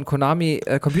von Konami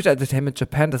Computer Entertainment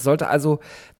Japan. Das sollte also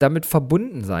damit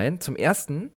verbunden sein, zum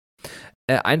ersten,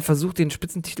 ein Versuch, den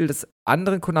Spitzentitel des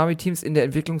anderen Konami-Teams in der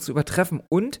Entwicklung zu übertreffen.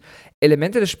 Und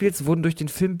Elemente des Spiels wurden durch den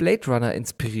Film Blade Runner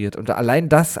inspiriert. Und allein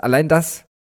diese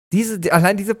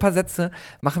paar Sätze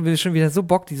machen wir schon wieder so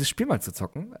Bock, dieses Spiel mal zu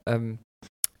zocken.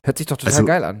 Hört sich doch total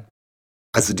geil an.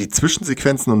 Also die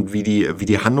Zwischensequenzen und wie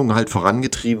die Handlung halt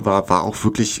vorangetrieben war auch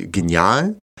wirklich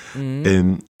genial.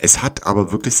 Es hat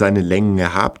aber wirklich seine Längen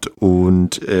gehabt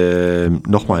und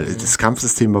nochmal, das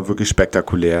Kampfsystem war wirklich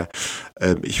spektakulär.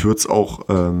 Ich würde es auch,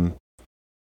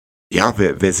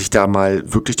 wer sich da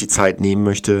mal wirklich die Zeit nehmen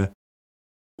möchte,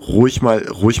 ruhig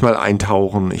mal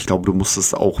eintauchen. Ich glaube, du musst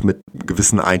es auch mit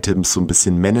gewissen Items so ein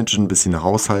bisschen managen, ein bisschen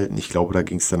haushalten. Ich glaube, da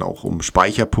ging es dann auch um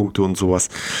Speicherpunkte und sowas.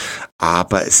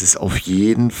 Aber es ist auf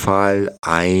jeden Fall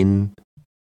ein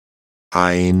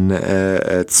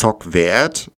Zock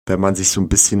wert, wenn man sich so ein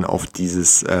bisschen auf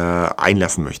dieses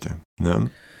einlassen möchte. Ne?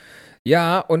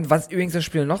 Ja, und was übrigens das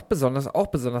Spiel noch besonders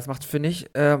macht, finde ich,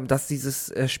 dass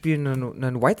dieses Spiel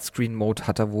einen Widescreen-Mode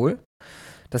hat er wohl.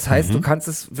 Das heißt, du kannst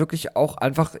es wirklich auch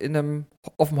einfach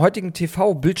auf dem heutigen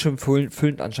TV Bildschirm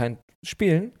füllend anscheinend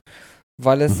spielen,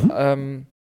 weil es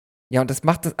Ja, und das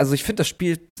macht das, also ich finde das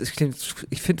Spiel, das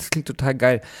klingt total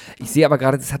geil. Ich sehe aber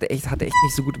gerade, das hatte echt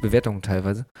nicht so gute Bewertungen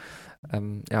teilweise.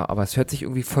 Ja, aber es hört sich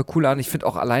irgendwie voll cool an. Ich finde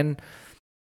auch allein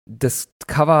das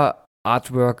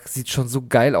Cover-Artwork sieht schon so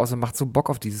geil aus und macht so Bock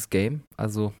auf dieses Game.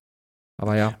 Also,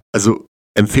 aber ja. Also,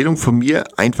 Empfehlung von mir,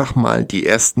 einfach mal die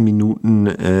ersten Minuten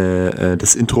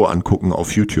das Intro angucken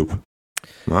auf YouTube.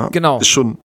 Ja, Genau.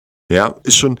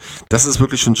 Das ist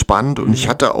wirklich schon spannend und ich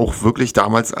hatte auch wirklich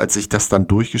damals, als ich das dann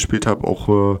durchgespielt habe,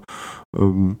 auch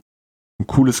ein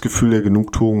cooles Gefühl der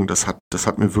Genugtuung. Das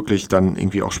hat mir wirklich dann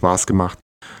irgendwie auch Spaß gemacht.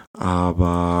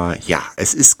 Aber ja,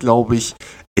 es ist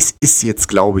jetzt,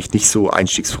 glaube ich, nicht so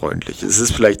einstiegsfreundlich. Es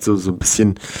ist vielleicht so ein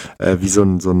bisschen wie so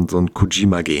ein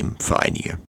Kojima-Game für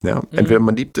einige. Ja? Entweder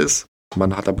man liebt es,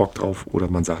 man hat da Bock drauf, oder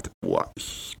man sagt, boah,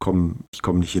 ich komm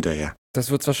nicht hinterher. Das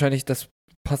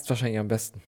passt wahrscheinlich am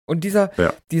besten. Und dieser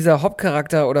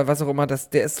Hauptcharakter oder was auch immer,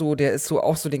 der ist so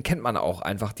auch so, den kennt man auch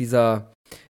einfach. Der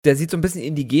sieht so ein bisschen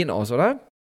indigen aus, oder?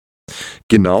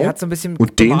 Genau. Der hat so ein bisschen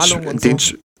und Bemalung und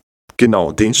so.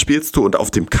 Genau, den spielst du und auf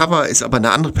dem Cover ist aber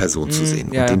eine andere Person zu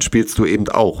sehen. Ja, und den spielst du eben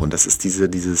auch. Und das ist dieser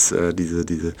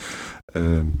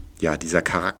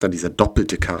Charakter, dieser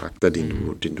doppelte Charakter,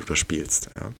 den du da spielst.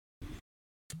 Ja,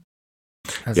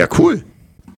 Also ja, cool.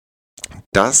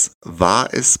 Das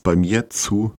war es bei mir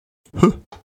zu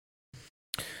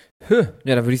Ja,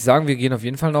 dann würde ich sagen, wir gehen auf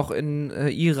jeden Fall noch in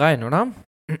I rein, oder?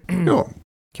 Ja.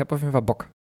 Ich habe auf jeden Fall Bock.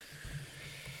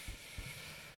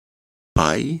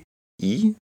 Bei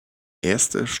I,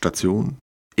 erste Station,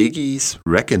 Iggy's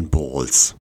Wrecking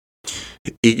Balls.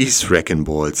 Iggy's Wrecking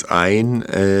Balls, ein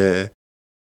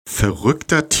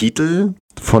verrückter Titel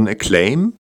von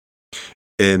Acclaim.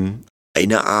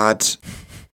 Eine Art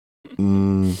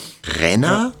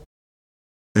Renner.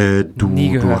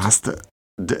 Nie gehört. Du hast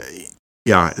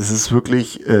ja, es ist so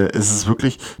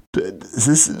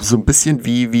ein bisschen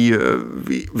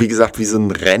wie gesagt, wie so ein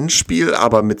Rennspiel,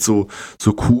 aber mit so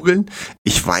Kugeln.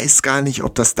 Ich weiß gar nicht,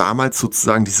 ob das damals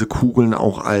sozusagen diese Kugeln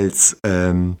auch als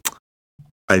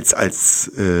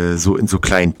so in so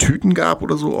kleinen Tüten gab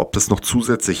oder so, ob das noch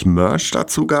zusätzlich Merch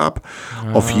dazu gab.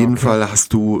 Auf jeden Fall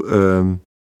hast du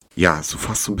so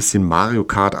fast so ein bisschen Mario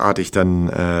Kart-artig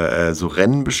dann so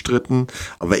Rennen bestritten,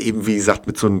 aber eben wie gesagt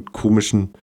mit so einen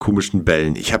komischen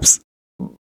Bällen. Ich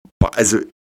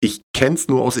kenn's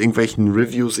nur aus irgendwelchen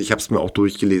Reviews, ich hab's mir auch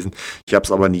durchgelesen, ich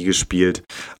hab's aber nie gespielt.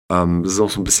 Das ist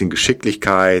auch so ein bisschen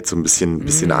Geschicklichkeit, so ein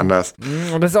bisschen anders.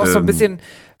 Und das ist auch so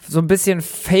ein bisschen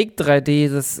Fake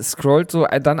 3D, das scrollt so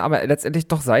dann aber letztendlich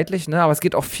doch seitlich, ne? Aber es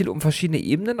geht auch viel um verschiedene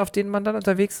Ebenen, auf denen man dann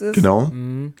unterwegs ist.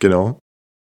 Genau.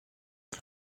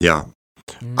 Ja,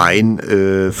 ein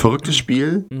verrücktes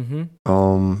Spiel.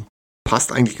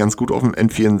 Passt eigentlich ganz gut auf dem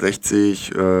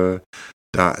N64.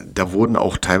 Da wurden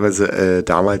auch teilweise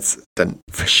damals dann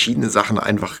verschiedene Sachen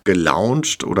einfach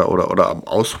gelauncht oder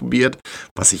ausprobiert,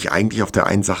 was ich eigentlich auf der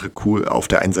einen Seite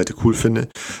cool finde.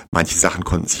 Manche Sachen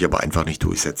konnten sich aber einfach nicht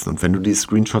durchsetzen. Und wenn du die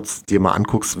Screenshots dir mal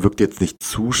anguckst, wirkt jetzt nicht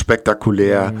zu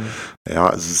spektakulär. Ja,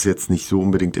 also es ist jetzt nicht so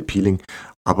unbedingt appealing,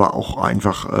 aber auch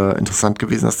einfach interessant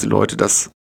gewesen, dass die Leute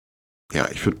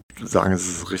ich würde sagen, es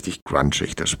ist richtig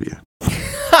grungig, das Spiel.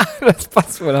 Das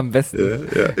passt wohl am besten.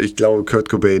 Ja, ich glaube, Kurt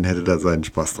Cobain hätte da seinen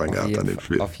Spaß dran gehabt an dem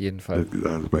Spiel. Auf jeden Fall.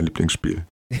 Das ist mein Lieblingsspiel.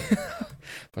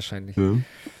 Wahrscheinlich. Ja.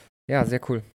 Ja, sehr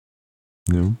cool.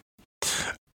 Ja.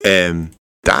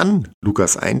 Dann,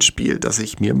 Lukas, ein Spiel, das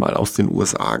ich mir mal aus den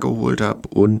USA geholt habe,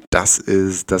 und das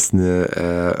ist eine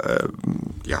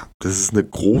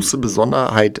große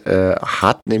Besonderheit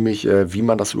hat, nämlich wie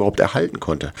man das überhaupt erhalten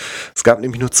konnte. Es gab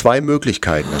nämlich nur 2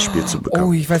 Möglichkeiten, das Spiel zu bekommen.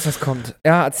 Oh, ich weiß, was kommt.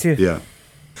 Ja, erzähl. Ja.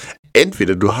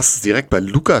 Entweder du hast es direkt bei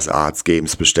LucasArts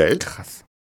Games bestellt. Krass.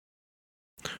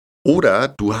 Oder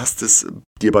du hast es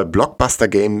dir bei Blockbuster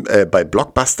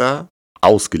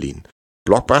ausgeliehen.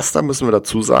 Blockbuster, müssen wir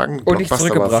dazu sagen. Und nicht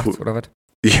zurückgebracht, oder was?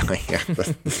 Ja,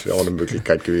 das wäre auch eine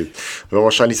Möglichkeit gewesen. Wäre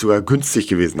wahrscheinlich sogar günstig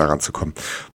gewesen, daran zu kommen.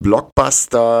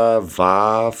 Blockbuster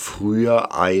war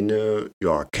früher eine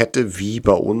Kette wie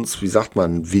bei uns, wie sagt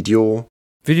man, Video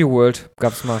World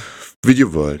gab's mal.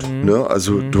 Video World, ne?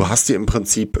 Also du hast dir im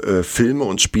Prinzip Filme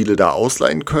und Spiele da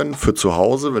ausleihen können für zu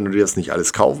Hause, wenn du dir das nicht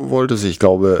alles kaufen wolltest. Ich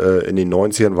glaube, in den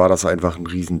 90ern war das einfach ein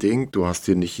Riesending. Du hast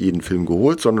dir nicht jeden Film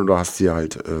geholt, sondern du hast dir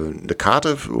halt eine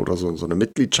Karte oder so eine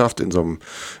Mitgliedschaft in so einem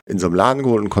Laden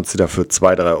geholt und konntest dir dafür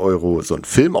 2-3 Euro so einen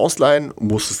Film ausleihen,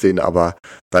 musstest den aber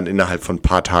dann innerhalb von ein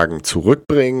paar Tagen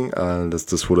zurückbringen.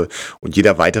 Das wurde, und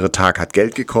jeder weitere Tag hat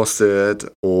Geld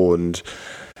gekostet. Und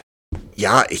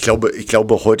ja, ich glaube,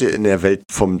 heute in der Welt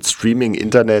vom Streaming,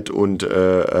 Internet und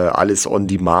alles on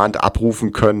Demand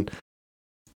abrufen können,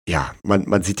 ja,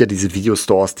 man sieht ja diese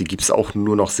Videostores, die gibt es auch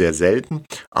nur noch sehr selten,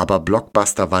 aber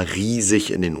Blockbuster war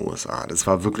riesig in den USA. Das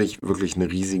war wirklich, wirklich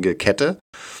eine riesige Kette.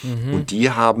 Und die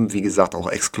haben, wie gesagt, auch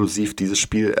exklusiv dieses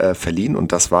Spiel verliehen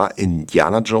und das war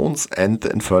Indiana Jones and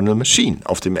the Infernal Machine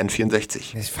auf dem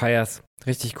N64. Ich feier's.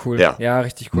 Richtig cool. Ja.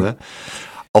 Richtig cool. Ne?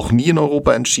 Auch nie in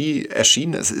Europa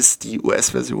erschienen. Es ist die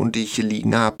US-Version, die ich hier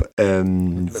liegen habe.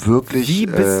 Wirklich.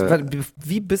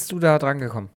 Wie bist du da dran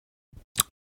gekommen?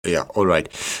 Ja, alright.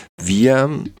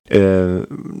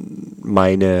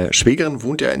 Meine Schwägerin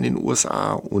wohnt ja in den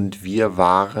USA und wir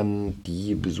waren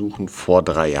die besuchen vor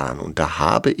 3 Jahren. Und da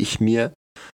habe ich mich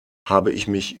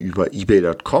über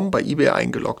ebay.com bei eBay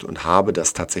eingeloggt und habe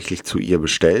das tatsächlich zu ihr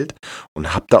bestellt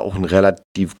und habe da auch einen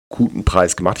relativ guten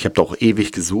Preis gemacht. Ich habe da auch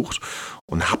ewig gesucht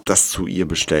und habe das zu ihr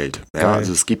bestellt. Ja,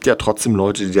 also es gibt ja trotzdem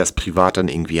Leute, die das privat dann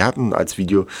irgendwie hatten, als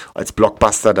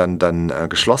Blockbuster dann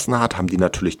geschlossen hat, haben die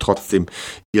natürlich trotzdem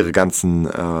ihre ganzen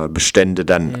Bestände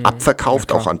dann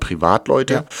abverkauft, auch an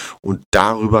Privatleute. Ja. Und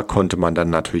darüber konnte man dann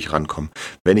natürlich rankommen.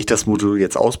 Wenn ich das Modul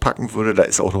jetzt auspacken würde, da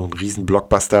ist auch noch ein riesen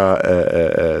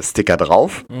Blockbuster-Sticker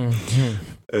drauf.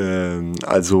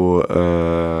 Also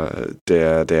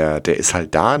der ist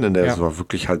halt da, ne? Der war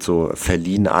wirklich halt so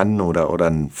verliehen an oder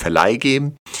ein Verleih geben.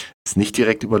 Ist nicht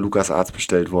direkt über LucasArts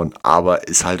bestellt worden, aber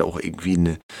ist halt auch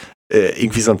irgendwie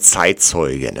irgendwie so ein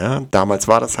Zeitzeuge. Ne? Damals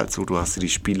war das halt so, du hast dir die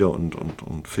Spiele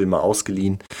und Filme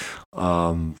ausgeliehen,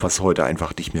 was heute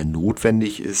einfach nicht mehr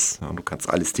notwendig ist. Ja, du kannst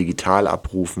alles digital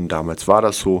abrufen, damals war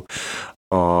das so.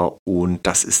 Und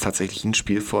das ist tatsächlich ein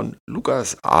Spiel von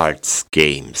LucasArts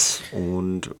Games.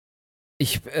 Und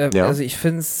also ich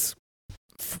finde es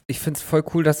voll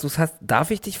cool, dass du es hast.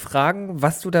 Darf ich dich fragen,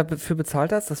 was du dafür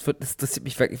bezahlt hast? Das interessiert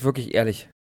mich wirklich ehrlich.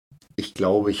 Ich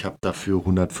glaube, ich habe dafür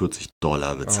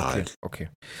 $140 bezahlt. Okay.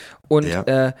 Und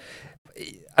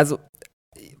also,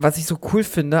 was ich so cool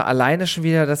finde, alleine schon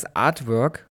wieder das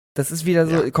Artwork, das ist wieder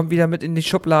so, kommt wieder mit in die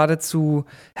Schublade zu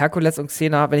Herkules und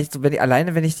Xena, wenn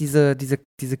ich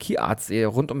diese Key Arts sehe,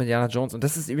 rund um Indiana Jones. Und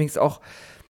das ist übrigens auch,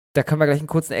 da können wir gleich einen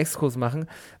kurzen Exkurs machen,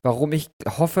 warum ich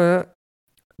hoffe,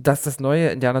 dass das neue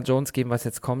Indiana Jones Game, was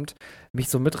jetzt kommt, mich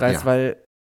so mitreißt, weil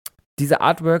diese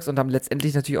Artworks und dann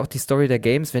letztendlich natürlich auch die Story der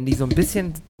Games, wenn die so ein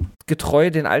bisschen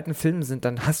getreu den alten Filmen sind,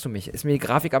 dann hast du mich. Ist mir die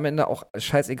Grafik am Ende auch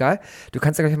scheißegal. Du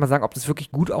kannst ja gleich mal sagen, ob das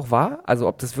wirklich gut auch war, also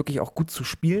ob das wirklich auch gut zu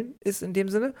spielen ist in dem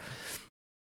Sinne.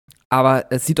 Aber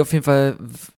es sieht auf jeden Fall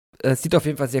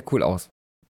sehr cool aus.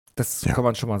 Das kann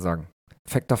man schon mal sagen.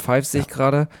 Factor 5 sehe ich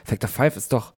gerade. Factor 5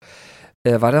 ist doch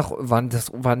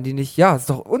waren die nicht? Ja, ist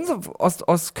doch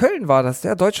aus Köln war das.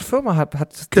 Der deutsche Firma hat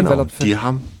genau, die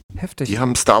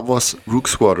haben Star Wars Rogue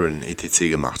Squadron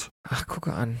etc. gemacht. Ach,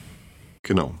 gucke an.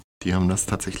 Genau, die haben das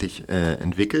tatsächlich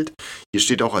entwickelt. Hier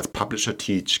steht auch als Publisher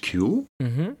THQ.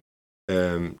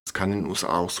 Es kann in den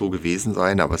USA auch so gewesen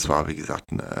sein, aber es war, wie gesagt,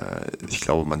 ich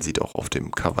glaube, man sieht auch auf dem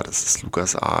Cover, das ist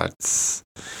LucasArts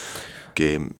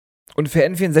Game. Und für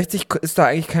N64 ist da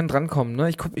eigentlich kein Drankommen, ne?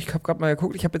 Ich habe gerade mal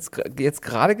geguckt, ich habe jetzt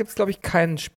gerade gibt es, glaube ich,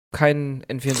 kein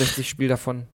N64-Spiel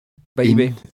davon bei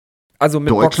eBay. Also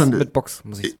mit Box,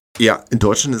 muss ich. Ja, in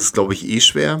Deutschland ist es, glaube ich,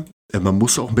 schwer. Man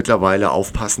muss auch mittlerweile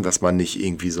aufpassen, dass man nicht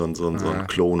irgendwie so einen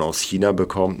Klon aus China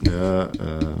bekommt, ne?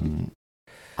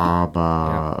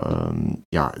 Aber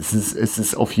es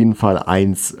ist auf jeden Fall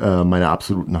eins meiner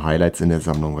absoluten Highlights in der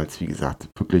Sammlung, weil es, wie gesagt,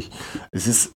 wirklich, es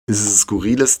ist ein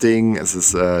skurriles Ding, es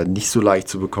ist nicht so leicht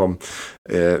zu bekommen.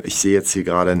 Ich sehe jetzt hier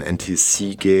gerade ein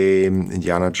NTC-Game,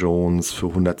 Indiana Jones für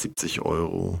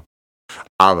 €170.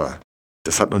 Aber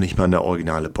das hat noch nicht mal eine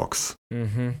originale Box.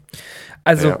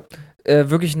 Also,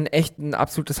 wirklich ein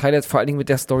absolutes Highlight, vor allen Dingen mit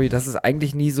der Story, dass es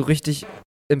eigentlich nie so richtig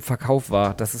im Verkauf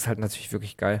war. Das ist halt natürlich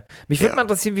wirklich geil. Mich würde mal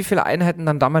interessieren, wie viele Einheiten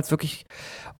dann damals wirklich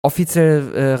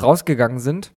offiziell rausgegangen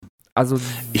sind. Also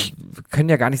können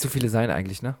ja gar nicht so viele sein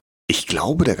eigentlich, ne? Ich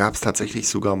glaube, da gab es tatsächlich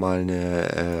sogar mal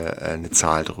eine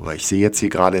Zahl drüber. Ich sehe jetzt hier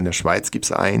gerade in der Schweiz gibt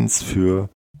es eins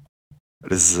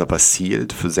das ist aber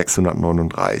sealed, für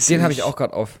 639. Den habe ich auch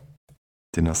gerade auf.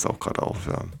 Den hast du auch gerade auf,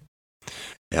 ja.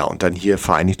 Ja, und dann hier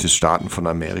Vereinigte Staaten von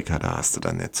Amerika, da hast du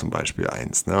dann jetzt zum Beispiel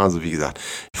eins. Ne? Also wie gesagt,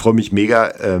 ich freue mich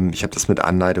mega. Ich habe das mit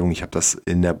Anleitung, ich habe das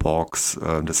in der Box.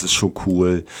 Das ist schon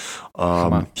cool.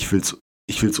 Ich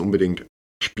will's unbedingt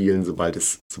spielen, sobald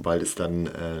ich,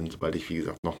 wie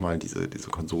gesagt, nochmal diese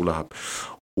Konsole habe.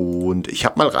 Und ich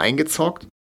habe mal reingezockt.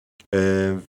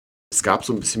 Es gab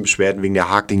so ein bisschen Beschwerden wegen der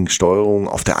hakeligen Steuerung.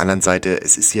 Auf der anderen Seite,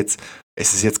 es ist jetzt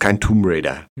kein Tomb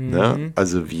Raider, ne?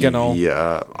 Also wie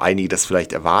einige das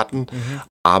vielleicht erwarten.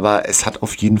 Aber es hat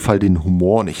auf jeden Fall den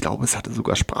Humor und ich glaube, es hatte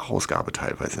sogar Sprachausgabe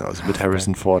teilweise, also mit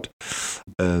Harrison Ford.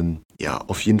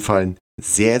 Auf jeden Fall ein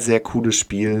sehr, sehr cooles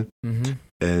Spiel.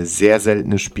 Sehr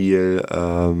seltenes Spiel,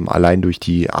 allein durch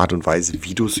die Art und Weise,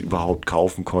 wie du es überhaupt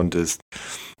kaufen konntest.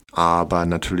 Aber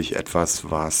natürlich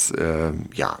etwas, was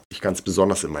ich ganz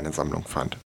besonders in meiner Sammlung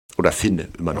fand. Oder finde,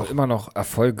 immer noch. Immer noch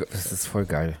Erfolg, das ist voll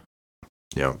geil.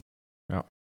 Ja.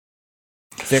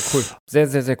 Sehr cool. Sehr,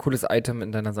 sehr, sehr cooles Item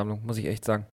in deiner Sammlung, muss ich echt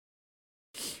sagen.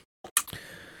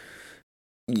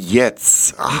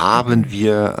 Jetzt haben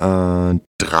wir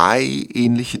 3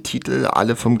 ähnliche Titel,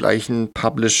 alle vom gleichen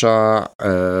Publisher.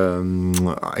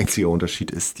 Einziger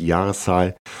Unterschied ist die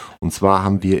Jahreszahl. Und zwar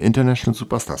haben wir International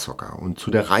Superstar Soccer. Und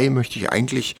zu der Reihe möchte ich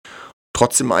eigentlich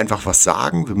trotzdem einfach was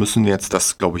sagen. Wir müssen jetzt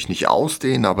das, glaube ich, nicht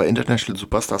ausdehnen, aber International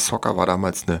Superstar Soccer war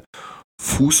damals eine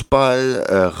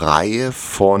Fußballspielreihe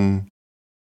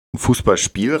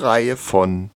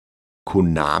von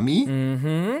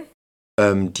Konami.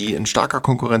 Die in starker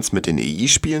Konkurrenz mit den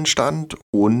EI-Spielen stand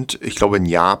und ich glaube in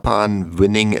Japan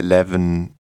Winning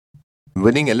Eleven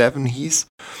hieß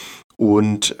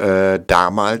und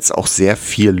damals auch sehr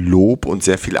viel Lob und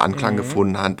sehr viel Anklang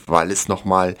gefunden hat, weil es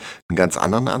nochmal einen ganz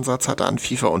anderen Ansatz hatte an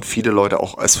FIFA und viele Leute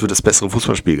auch es für das bessere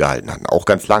Fußballspiel gehalten hatten, auch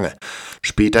ganz lange.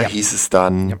 Später hieß es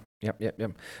dann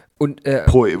Und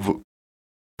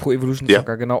Pro Evolution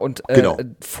Soccer, genau. Und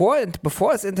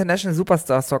bevor es International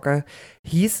Superstar Soccer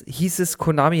hieß es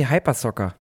Konami Hyper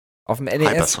Soccer. Auf dem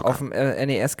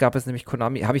NES gab es nämlich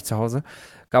Konami, habe ich zu Hause,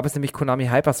 gab es nämlich Konami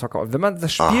Hyper Soccer. Und wenn man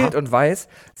das spielt und weiß,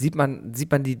 sieht man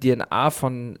die DNA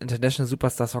von International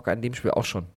Superstar Soccer in dem Spiel auch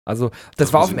schon. Also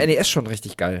das war auf dem NES schon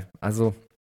richtig geil. Also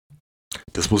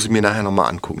das muss ich mir nachher nochmal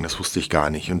angucken, das wusste ich gar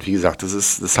nicht. Und wie gesagt,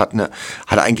 das hat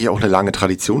eigentlich auch eine lange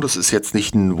Tradition. Das ist jetzt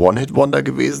nicht ein One-Hit-Wonder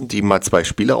gewesen, die mal 2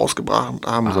 Spiele rausgebracht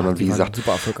haben, sondern wie gesagt,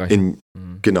 super erfolgreich.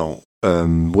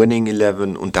 Winning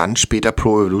Eleven und dann später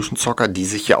Pro Evolution Soccer, die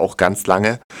sich ja auch ganz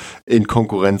lange in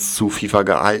Konkurrenz zu FIFA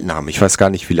gehalten haben. Ich weiß gar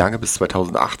nicht, wie lange, bis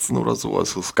 2018 oder so.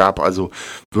 Also es gab also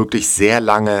wirklich sehr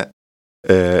lange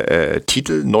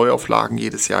Titel, Neuauflagen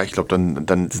jedes Jahr. Ich glaube, dann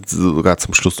sind sie sogar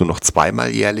zum Schluss nur noch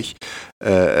 2-mal jährlich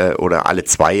oder alle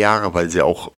 2 Jahre, weil sie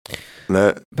auch so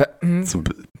ein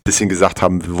bisschen gesagt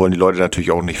haben, wir wollen die Leute natürlich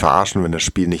auch nicht verarschen. Wenn das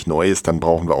Spiel nicht neu ist, dann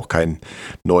brauchen wir auch keinen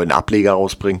neuen Ableger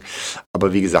rausbringen.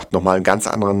 Aber wie gesagt, nochmal einen ganz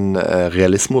anderen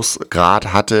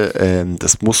Realismusgrad hatte.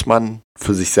 Das muss man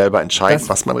für sich selber entscheiden,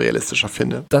 was man realistischer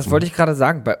findet. Das wollte ich gerade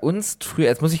sagen. Bei uns früher,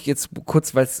 jetzt muss ich jetzt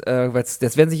kurz, weil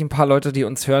das werden sich ein paar Leute, die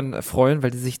uns hören, freuen, weil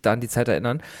die sich da an die Zeit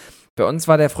erinnern. Bei uns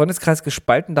war der Freundeskreis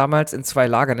gespalten damals in 2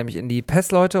 Lager, nämlich in die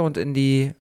PES-Leute und in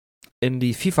die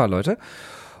FIFA-Leute.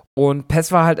 Und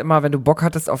PES war halt immer, wenn du Bock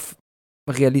hattest auf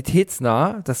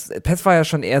realitätsnah, PES war ja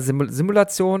schon eher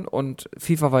Simulation und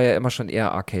FIFA war ja immer schon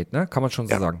eher Arcade, ne? Kann man schon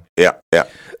so sagen. Ja.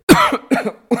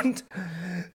 Und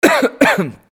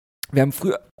wir haben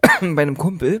früher bei einem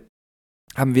Kumpel,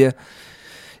 haben wir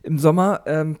im Sommer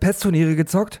PES-Turniere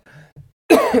gezockt.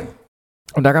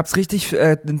 Und da gab es richtig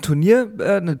eine Turnier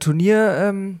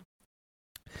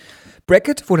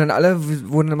Bracket, wo dann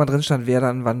immer drin stand, wer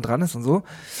dann wann dran ist und so.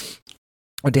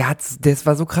 Und das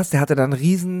war so krass, der hatte dann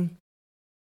riesen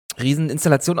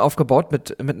Installation aufgebaut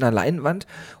mit einer Leinwand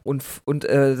und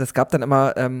das gab dann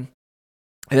immer,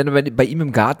 wir haben bei ihm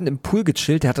im Garten im Pool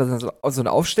gechillt, der hatte dann so einen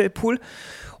Aufstellpool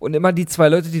und immer die 2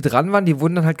 Leute, die dran waren, die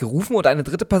wurden dann halt gerufen und eine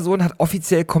dritte Person hat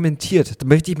offiziell kommentiert. Da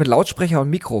möchte ich mit Lautsprecher und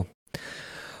Mikro.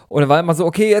 Und dann war immer so,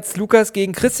 okay, jetzt Lukas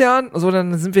gegen Christian, so,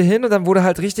 dann sind wir hin und dann wurde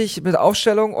halt richtig mit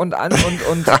Aufstellung und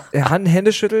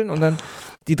Hände schütteln und dann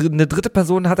eine dritte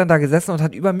Person hat dann da gesessen und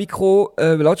hat über Mikro,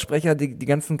 Lautsprecher die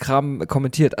ganzen Kram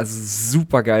kommentiert. Also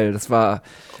super geil. Das war,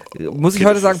 muss ich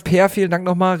heute sagen, Per, vielen Dank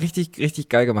nochmal, richtig, richtig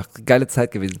geil gemacht. Geile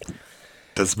Zeit gewesen.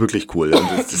 Das ist wirklich cool. Und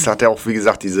das hat ja auch, wie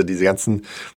gesagt, diese ganzen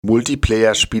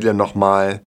Multiplayer-Spiele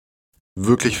nochmal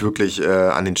wirklich, wirklich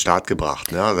an den Start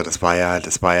gebracht. Ne? Also das war ja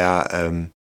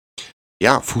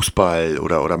Fußball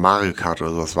oder Mario Kart oder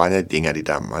so, das waren ja Dinger, die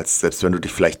damals, selbst wenn du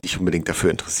dich vielleicht nicht unbedingt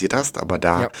dafür interessiert hast, aber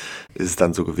da ist es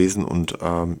dann so gewesen und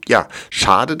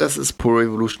schade, dass es Pro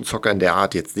Evolution Soccer in der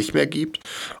Art jetzt nicht mehr gibt.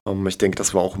 Ich denke,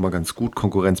 das war auch immer ganz gut,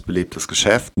 konkurrenzbelebtes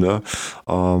Geschäft, ne?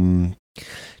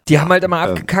 Die haben halt immer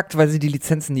abgekackt, weil sie die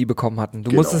Lizenzen nie bekommen hatten.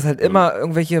 Du musstest halt immer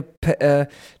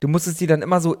du musstest die dann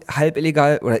immer so halb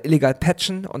illegal oder illegal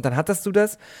patchen und dann hattest du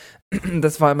das.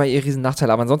 Das war immer ihr riesen Nachteil.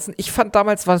 Aber ansonsten, ich fand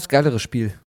damals war das geilere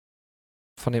Spiel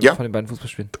von den beiden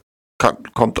Fußballspielen.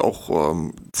 Kommt auch,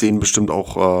 sehen bestimmt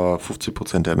auch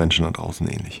 50% der Menschen da draußen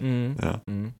ähnlich.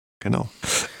 Genau.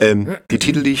 Die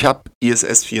Titel, die ich habe,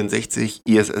 ISS 64,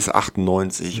 ISS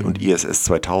 98 und ISS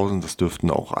 2000, das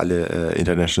dürften auch alle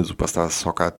International Superstar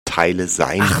Soccer Teile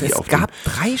sein. Ach, es gab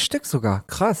 3 Stück sogar,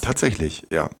 krass. Tatsächlich,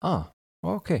 ja.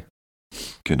 Okay.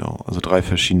 Genau, also 3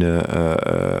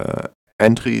 verschiedene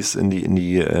Entries in die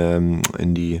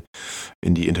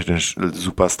International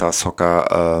Superstar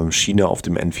Soccer Schiene auf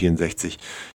dem N64.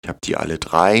 Ich habe die alle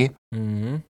 3.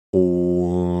 Mhm.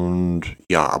 Und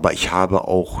ja, aber ich habe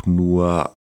auch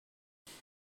nur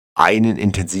einen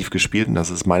intensiv gespielt und das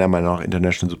ist meiner Meinung nach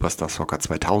International Superstar Soccer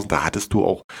 2000. Da hattest du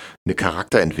auch eine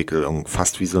Charakterentwicklung,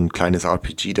 fast wie so ein kleines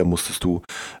RPG. Da bist du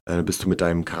mit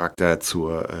deinem Charakter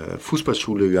zur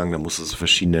Fußballschule gegangen, da musstest du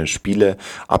verschiedene Spiele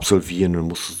absolvieren und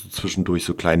musstest du zwischendurch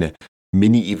so kleine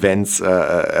Mini-Events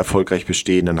erfolgreich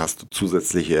bestehen. Dann hast du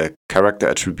zusätzliche Character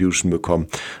Attribution bekommen.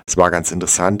 Das war ganz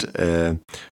interessant.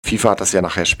 FIFA hat das ja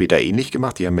nachher später ähnlich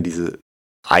gemacht. Die haben ja diese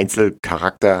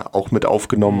Einzelcharakter auch mit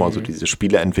aufgenommen, also diese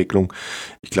Spieleentwicklung.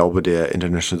 Ich glaube, der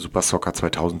International Super Soccer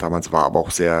 2000 damals war aber auch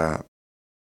sehr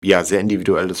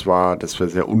individuell. Das war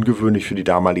sehr ungewöhnlich für die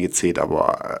damalige Zeit,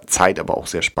 aber auch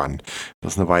sehr spannend.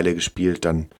 Das eine Weile gespielt,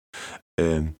 dann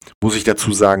muss ich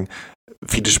dazu sagen,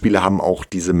 viele Spiele haben auch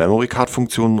diese Memory Card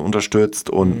Funktionen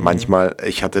unterstützt und manchmal,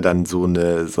 ich hatte dann so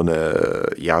eine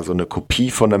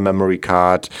Kopie von der Memory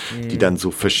Card, die dann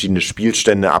so verschiedene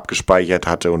Spielstände abgespeichert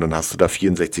hatte und dann hast du da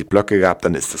 64 Blöcke gehabt,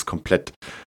 dann ist das komplett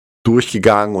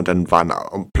durchgegangen und dann waren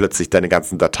plötzlich deine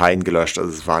ganzen Dateien gelöscht. Also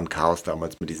es war ein Chaos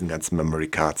damals mit diesen ganzen Memory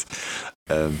Cards.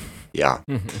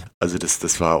 Also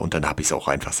das war, und dann habe ich es auch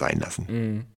einfach sein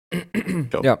lassen.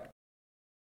 Ja.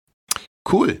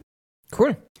 Cool.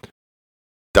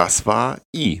 Das war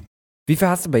I. Wie viel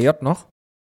hast du bei J noch?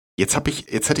 Jetzt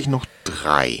hätte ich noch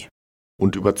 3.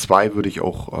 Und über 2 würde ich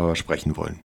auch sprechen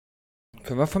wollen.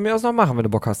 Können wir von mir aus noch machen, wenn du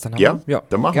Bock hast. Dann ja,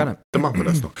 dann machen wir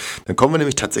das noch. Dann kommen wir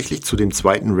nämlich tatsächlich zu dem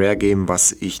zweiten Rare-Game,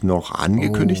 was ich noch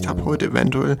angekündigt habe heute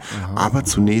eventuell. Aber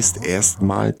zunächst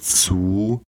erstmal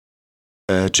zu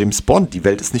James Bond. Die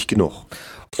Welt ist nicht genug.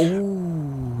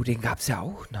 Oh, den gab es ja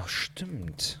auch noch,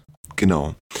 stimmt.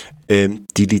 Genau.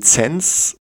 Die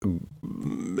Lizenz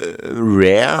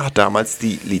Rare hat damals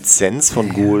die Lizenz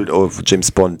von Gold auf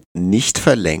James Bond nicht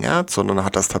verlängert, sondern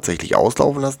hat das tatsächlich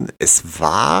auslaufen lassen. Es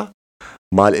war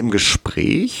mal im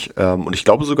Gespräch und ich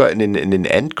glaube sogar in den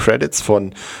Endcredits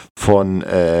vom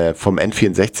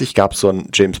N64 gab es so ein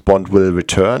James Bond Will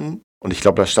Return und ich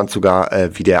glaube, da stand sogar,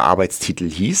 wie der Arbeitstitel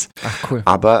hieß. Ach, cool.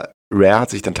 Aber Rare hat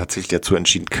sich dann tatsächlich dazu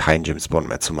entschieden, keinen James Bond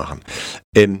mehr zu machen.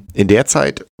 In der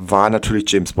Zeit war natürlich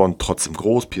James Bond trotzdem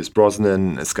groß, Pierce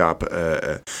Brosnan, es gab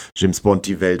James Bond,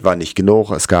 die Welt war nicht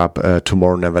genug, es gab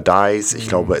Tomorrow Never Dies, ich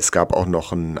glaube, es gab auch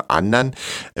noch einen anderen.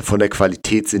 Von der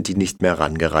Qualität sind die nicht mehr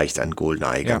rangereicht an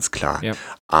GoldenEye, ganz klar. Ja.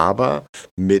 Aber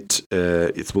mit,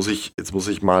 jetzt muss ich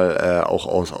mal auch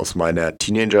aus meiner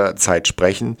Teenager-Zeit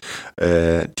sprechen,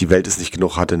 die Welt ist nicht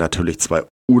genug, hatte natürlich 2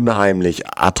 unheimlich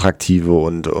attraktive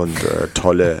und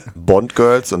tolle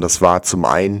Bond-Girls und das war zum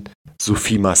einen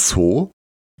Sophie Marceau.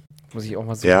 Muss ich auch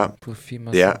mal sagen. Sophie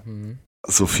Marceau. Ja,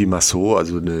 Sophie Marceau,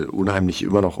 also eine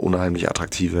immer noch unheimlich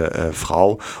attraktive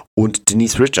Frau und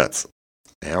Denise Richards.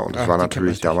 Ja, und das war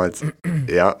natürlich damals,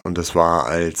 und das war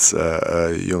als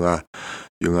junger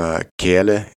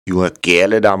Kerle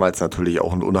damals natürlich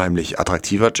auch ein unheimlich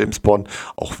attraktiver James Bond,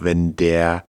 auch wenn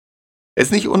der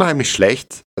ist nicht unheimlich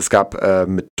schlecht. Es gab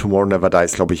mit Tomorrow Never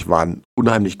Dies, glaube ich, war ein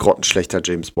unheimlich grottenschlechter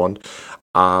James Bond.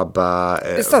 Aber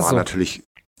ist das war so? Natürlich,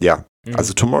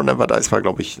 also Tomorrow Never Dies war,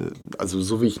 glaube ich, also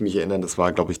so wie ich mich erinnere, das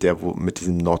war, glaube ich, der, wo mit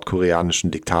diesem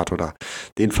nordkoreanischen Diktator da,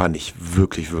 den fand ich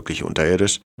wirklich, wirklich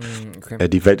unterirdisch. Okay.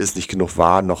 Die Welt ist nicht genug,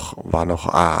 war noch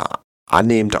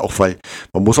annehmend, auch weil,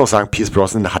 man muss auch sagen, Pierce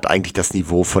Brosnan hat eigentlich das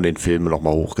Niveau von den Filmen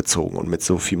nochmal hochgezogen und mit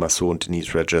Sophie Marceau und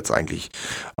Denise Richards eigentlich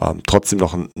trotzdem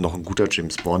noch ein guter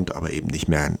James Bond, aber eben nicht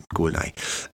mehr ein GoldenEye.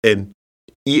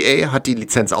 EA hat die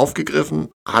Lizenz aufgegriffen,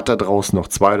 hat da draußen noch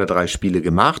 2 oder 3 Spiele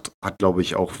gemacht, hat, glaube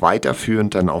ich, auch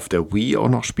weiterführend dann auf der Wii auch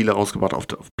noch Spiele rausgebracht, auf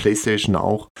PlayStation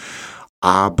auch,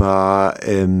 aber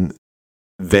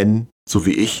wenn, so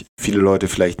wie ich, viele Leute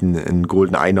vielleicht ein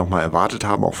GoldenEye nochmal erwartet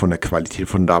haben, auch von der Qualität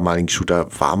von damaligen Shooter,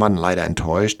 war man leider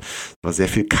enttäuscht. Es war sehr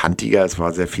viel kantiger, es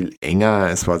war sehr viel enger,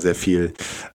 es war sehr viel,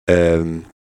 es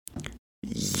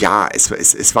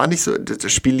war nicht so,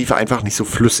 das Spiel lief einfach nicht so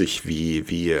flüssig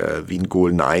wie ein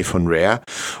GoldenEye von Rare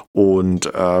und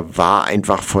war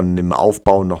einfach von dem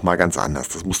Aufbau nochmal ganz anders.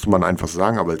 Das musste man einfach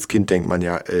sagen, aber als Kind denkt man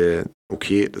ja,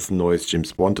 okay, das ist ein neues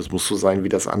James Bond, das muss so sein wie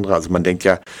das andere. Also man denkt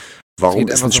ja, warum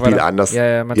ist ein Spiel anders?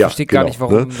 Ja, man versteht gar nicht,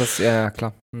 warum das,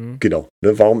 klar. Genau,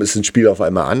 warum ist ein Spiel auf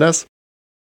einmal anders?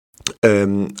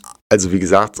 Also wie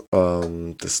gesagt,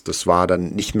 das war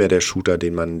dann nicht mehr der Shooter,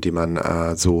 den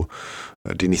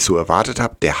ich so erwartet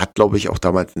habe. Der hat, glaube ich, auch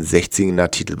damals einen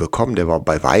 16er-Titel bekommen. Der war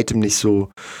bei weitem nicht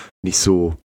so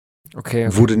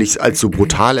okay. Wurde nicht als so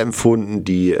brutal empfunden.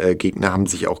 Die Gegner haben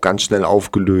sich auch ganz schnell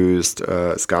aufgelöst.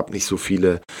 Es gab nicht so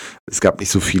viele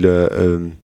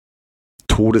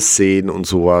Todesszenen und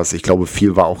sowas. Ich glaube,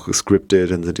 viel war auch gescriptet,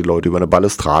 dann sind die Leute über eine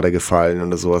Balustrade gefallen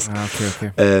oder sowas.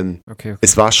 Okay.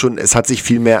 Es hat sich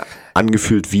viel mehr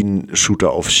angefühlt wie ein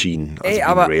Shooter auf Schienen, also wie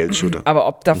ein Rail-Shooter. Aber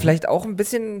ob da vielleicht auch ein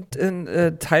bisschen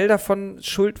Teil davon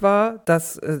schuld war,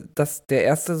 dass der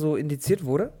erste so indiziert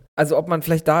wurde? Also ob man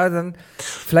vielleicht da dann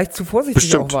zu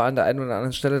vorsichtig auch war an der einen oder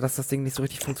anderen Stelle, dass das Ding nicht so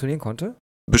richtig funktionieren konnte?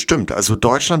 Bestimmt. Also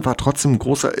Deutschland war trotzdem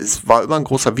es war immer ein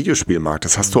großer Videospielmarkt.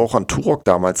 Das hast du auch an Turok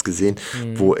damals gesehen,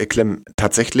 wo Eklem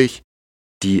tatsächlich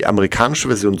die amerikanische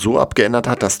Version so abgeändert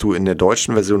hat, dass du in der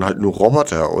deutschen Version halt nur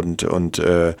Roboter und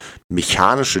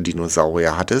mechanische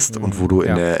Dinosaurier hattest und wo du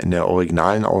in der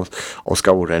originalen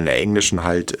Ausgabe oder in der englischen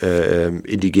halt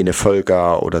indigene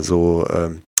Völker oder so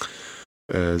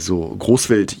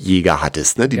Großwildjäger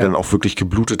hattest, ne, die dann auch wirklich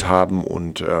geblutet haben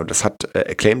und das hat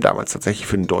Acclaim damals tatsächlich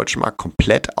für den deutschen Markt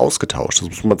komplett ausgetauscht. Das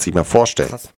muss man sich mal vorstellen.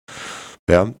 Krass.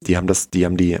 Ja, die haben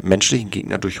die menschlichen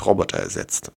Gegner durch Roboter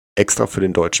ersetzt. Extra für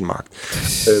den deutschen Markt.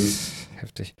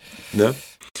 Heftig. Ne?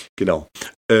 Genau.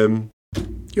 Ich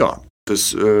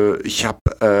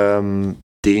habe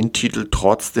den Titel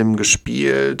trotzdem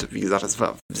gespielt. Wie gesagt, es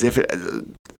war sehr viel,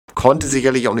 konnte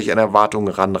sicherlich auch nicht an Erwartungen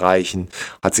ranreichen,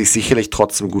 hat sich sicherlich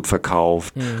trotzdem gut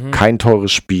verkauft. Kein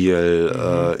teures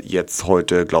Spiel, jetzt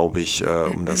heute, glaube ich,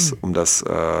 um das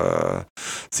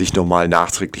sich nochmal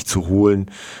nachträglich zu holen.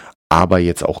 Aber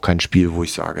jetzt auch kein Spiel, wo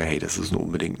ich sage, hey, das ist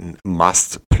unbedingt ein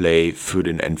Must-Play für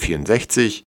den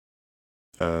N64.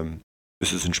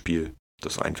 Es ist ein Spiel,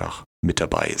 das einfach mit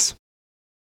dabei ist.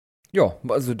 Ja,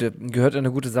 also der gehört in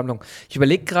eine gute Sammlung. Ich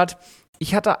überlege gerade,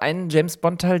 ich hatte einen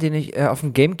James-Bond-Teil, den ich auf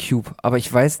dem Gamecube, aber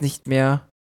ich weiß nicht mehr.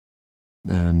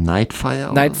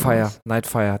 Nightfire?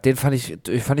 Nightfire. Den fand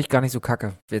ich gar nicht so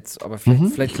kacke. Jetzt, aber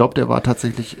vielleicht ich glaube, der war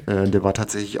tatsächlich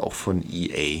auch von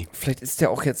EA. Vielleicht ist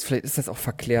das auch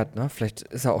verklärt, ne? Vielleicht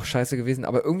ist er auch scheiße gewesen,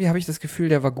 aber irgendwie habe ich das Gefühl,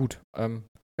 der war gut.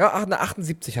 Eine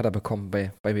 78 hat er bekommen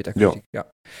bei Metacritic. Ja.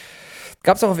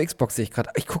 Gab's auch auf Xbox, sehe ich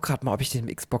gerade. Ich gucke gerade mal, ob ich den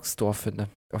im Xbox Store finde.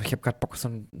 Aber ich habe gerade Bock, so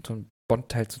ein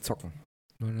Bond-Teil zu zocken.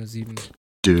 007.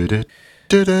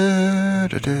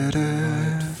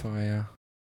 Nightfire.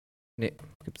 Nee,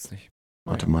 gibt's nicht.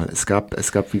 Warte mal, es gab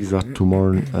wie gesagt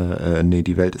Tomorrow,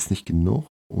 die Welt ist nicht genug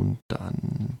und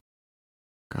dann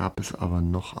gab es aber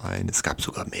noch einen, es gab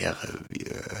sogar mehrere, wie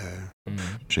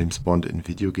James Bond in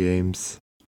Videogames.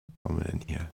 Was haben wir denn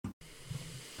hier?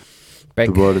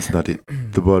 The World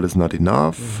is Not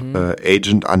Enough,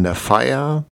 Agent Under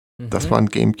Fire, das war ein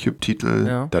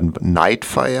Gamecube-Titel, dann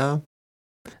Nightfire,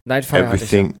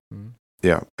 Everything,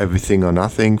 Everything or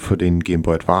Nothing für den Game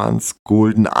Boy Advance,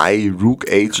 GoldenEye Rogue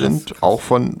Agent, krass. Auch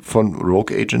von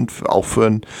Rogue Agent, auch für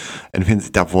ein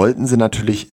N64. Da wollten sie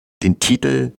natürlich den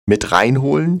Titel mit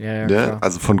reinholen, ne?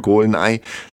 Also von GoldenEye,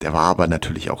 der war aber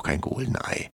natürlich auch kein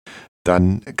GoldenEye.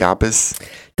 Dann gab es.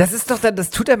 Das ist doch dann,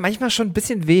 das tut ja manchmal schon ein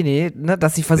bisschen weh, ne?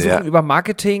 Dass sie versuchen, über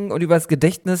Marketing und über das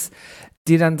Gedächtnis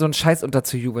dir dann so einen Scheiß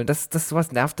unterzujubeln.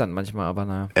 Sowas nervt dann manchmal, aber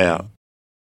naja. Ja.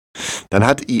 Dann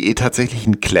hat EA tatsächlich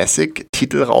einen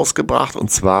Classic-Titel rausgebracht und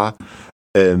zwar,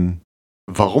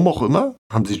 warum auch immer,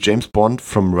 haben sie James Bond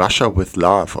From Russia with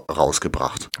Love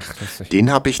rausgebracht. Ach,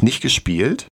 den habe ich nicht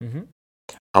gespielt,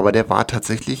 aber der war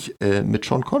tatsächlich mit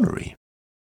Sean Connery.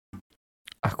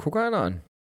 Ach, guck einer an.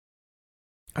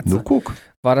 Nur guck.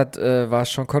 War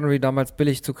Sean Connery damals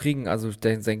billig zu kriegen? Also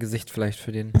sein Gesicht vielleicht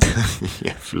für den.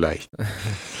 Ja, vielleicht.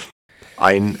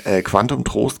 Ein Quantum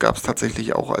Trost gab es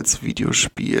tatsächlich auch als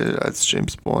Videospiel, als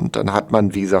James Bond. Dann hat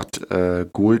man, wie gesagt,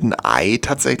 GoldenEye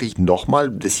tatsächlich nochmal.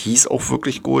 Das hieß auch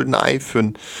wirklich GoldenEye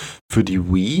für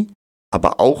die Wii.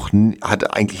 Aber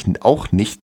hatte eigentlich auch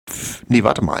nicht. Nee,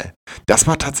 warte mal. Das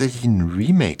war tatsächlich ein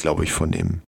Remake, glaube ich, von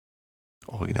dem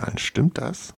Originalen. Stimmt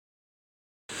das?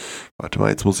 Warte mal,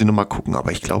 jetzt muss ich nochmal gucken,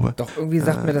 aber ich glaube. Doch, irgendwie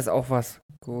sagt mir das auch was.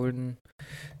 GoldenEye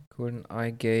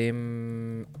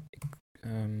Game.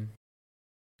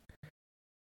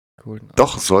 GoldenEye.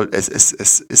 Doch, es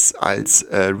ist als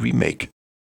Remake.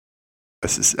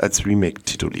 Es ist als Remake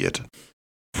tituliert.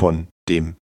 Von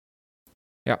dem.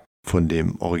 Ja. Von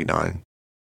dem Originalen.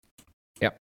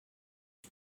 Ja.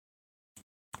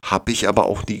 Habe ich aber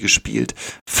auch nie gespielt.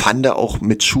 Fand auch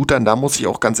mit Shootern, da muss ich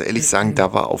auch ganz ehrlich sagen,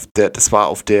 das war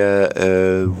auf der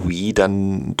Wii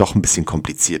dann doch ein bisschen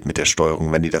kompliziert mit der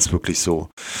Steuerung, wenn die das wirklich so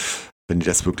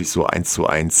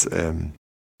 1:1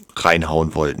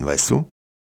 reinhauen wollten, weißt du?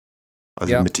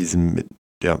 Also mit diesem,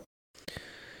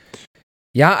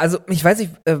 Ja, also ich weiß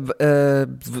nicht,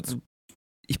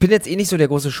 ich bin jetzt nicht so der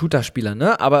große Shooter-Spieler,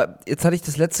 ne? Aber jetzt hatte ich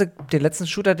den letzten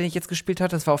Shooter, den ich jetzt gespielt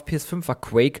hatte, das war auf PS5, war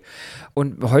Quake.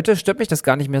 Und heute stört mich das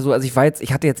gar nicht mehr so. Also ich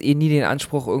hatte jetzt nie den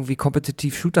Anspruch, irgendwie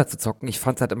kompetitiv Shooter zu zocken. Ich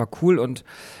fand es halt immer cool und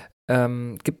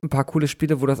Gibt ein paar coole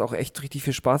Spiele, wo das auch echt richtig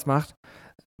viel Spaß macht.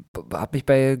 Hat mich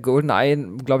bei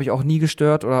GoldenEye, glaube ich, auch nie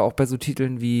gestört oder auch bei so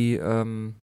Titeln wie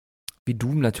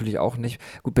Doom natürlich auch nicht.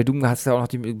 Gut, bei Doom hast du ja auch noch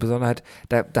die Besonderheit,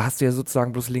 da hast du ja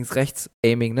sozusagen bloß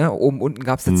links-rechts-Aiming, ne? Oben, unten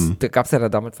gab's ja da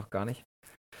damals noch gar nicht.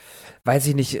 Weiß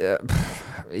ich nicht,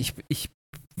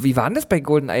 wie war denn das bei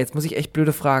GoldenEye? Jetzt muss ich echt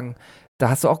blöde fragen. Da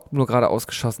hast du auch nur gerade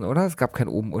ausgeschossen, oder? Es gab kein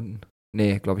oben, unten.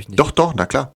 Nee, glaube ich nicht. Doch, na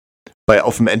klar.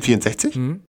 Auf dem N64?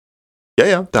 Mhm.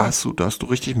 Ja, da hast du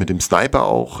richtig mit dem Sniper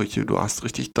auch, richtig, du hast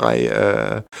richtig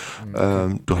du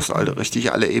hast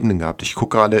alle Ebenen gehabt. Ich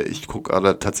guck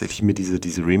gerade tatsächlich mir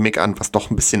diese Remake an, was doch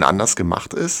ein bisschen anders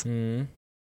gemacht ist. Mhm.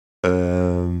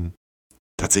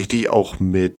 Tatsächlich auch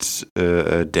mit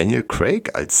Daniel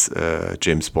Craig als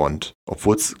James Bond,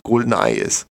 obwohl es GoldenEye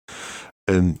ist.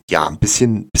 Ja, ein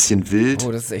bisschen wild.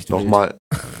 Oh, das ist echt Nochmal,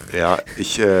 wild. Ja,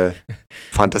 ich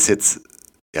fand das jetzt,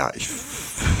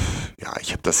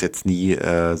 ich habe das jetzt nie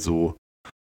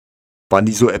war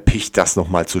nie so erpicht, das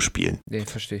nochmal zu spielen. Nee,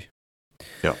 verstehe ich.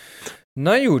 Ja.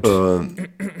 Na gut.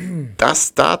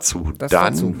 Das dazu.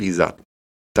 Wie gesagt,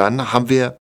 dann haben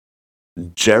wir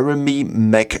Jeremy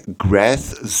McGrath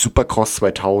Supercross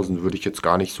 2000, würde ich jetzt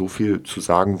gar nicht so viel zu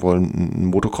sagen wollen. Ein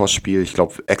Motocross-Spiel, ich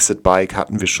glaube Exit Bike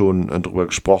hatten wir schon drüber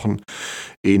gesprochen.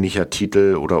 Ähnlicher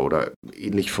Titel oder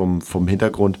ähnlich vom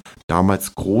Hintergrund.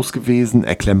 Damals groß gewesen.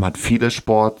 Clem hat viele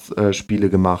Sportspiele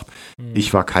gemacht.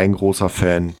 Ich war kein großer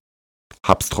Fan.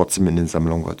 Hab's trotzdem in den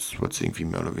Sammlungen, weil es irgendwie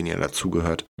mehr oder weniger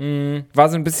dazugehört. War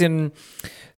so ein bisschen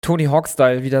Tony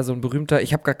Hawk-Style, wieder so ein berühmter.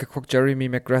 Ich habe gerade geguckt, Jeremy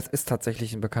McGrath ist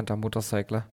tatsächlich ein bekannter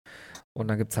Motorcycler. Und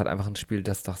dann gibt es halt einfach ein Spiel,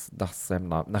 das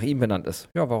nach ihm benannt ist.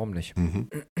 Ja, warum nicht?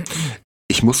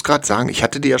 Ich muss gerade sagen, ich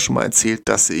hatte dir ja schon mal erzählt,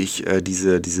 dass ich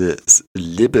diese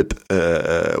Libib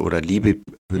oder Libib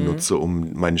benutze,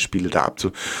 um meine Spiele da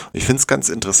Ich finde es ganz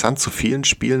interessant, zu vielen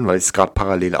Spielen, weil ich es gerade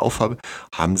parallel aufhabe,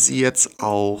 haben sie jetzt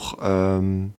auch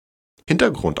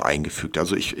Hintergrund eingefügt.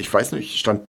 Also ich weiß nicht, ich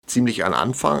stand ziemlich am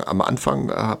Anfang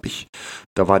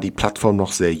da war die Plattform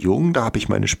noch sehr jung, da habe ich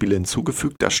meine Spiele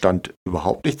hinzugefügt, da stand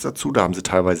überhaupt nichts dazu, da haben sie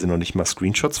teilweise noch nicht mal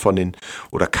Screenshots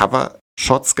oder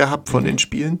Cover-Shots gehabt von den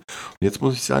Spielen. Und jetzt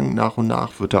muss ich sagen, nach und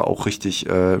nach wird da auch richtig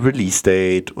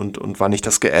Release-Date und wann ich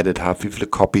das geaddet habe, wie viele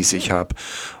Copies ich habe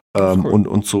cool.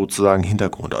 und sozusagen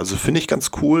Hintergrund. Also finde ich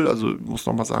ganz cool, also ich muss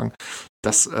nochmal sagen,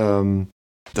 das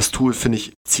Tool finde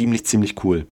ich ziemlich, ziemlich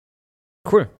cool.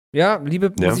 Cool. Ja,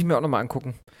 muss ich mir auch nochmal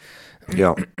angucken.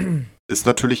 Ja, ist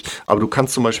natürlich, aber du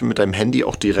kannst zum Beispiel mit deinem Handy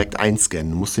auch direkt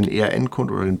einscannen. Du musst den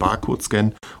ERN-Code oder den Barcode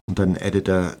scannen und dann addet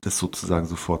er das sozusagen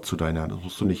sofort zu deiner. Das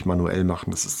musst du nicht manuell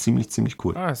machen. Das ist ziemlich, ziemlich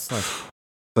cool. Ist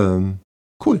nice.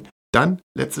 Cool. Dann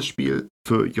letztes Spiel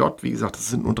für J. Wie gesagt, es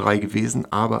sind nur 3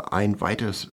 gewesen, aber ein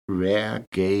weiteres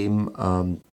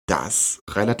Rare-Game, das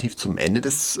relativ zum Ende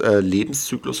des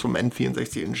Lebenszyklus vom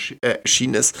N64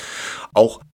 erschienen ist.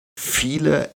 Auch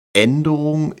viele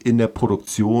Änderungen in der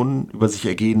Produktion über sich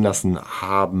ergehen lassen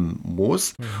haben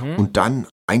muss und dann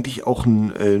eigentlich auch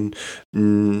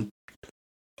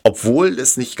obwohl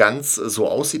es nicht ganz so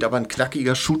aussieht, aber ein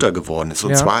knackiger Shooter geworden ist.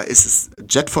 Und zwar ist es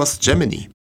Jet Force Gemini.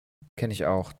 Kenne ich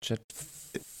auch. Jet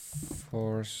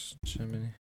Force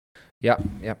Gemini. Ja,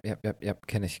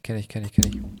 kenne ich.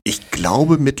 Ich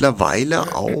glaube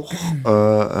mittlerweile auch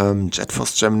Jet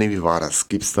Force Gemini, wie war das?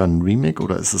 Gibt es da ein Remake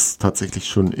oder ist es tatsächlich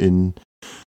schon in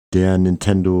der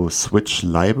Nintendo Switch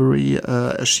Library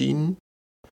erschienen?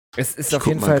 Es ist auf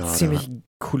jeden Fall ein ziemlich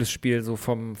cooles Spiel, so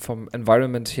vom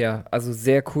Environment her. Also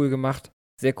sehr cool gemacht,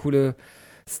 sehr coole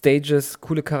Stages,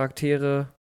 coole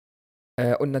Charaktere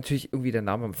und natürlich irgendwie der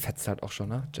Name fetzt halt auch schon,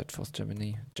 ne? Jet Force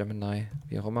Gemini,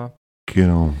 wie auch immer.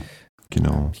 Genau.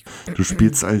 Du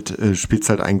spielst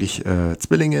halt eigentlich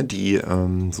Zwillinge, die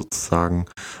sozusagen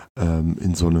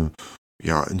in so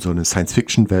eine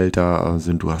Science-Fiction-Welt da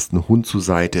sind. Du hast einen Hund zur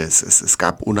Seite. Es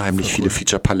gab unheimlich viele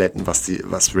Feature-Paletten,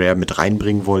 was Rare mit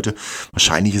reinbringen wollte.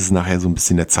 Wahrscheinlich ist es nachher so ein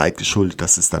bisschen der Zeit geschuldet,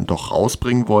 dass sie es dann doch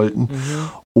rausbringen wollten.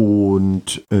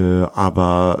 Und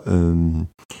aber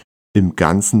im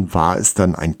Ganzen war es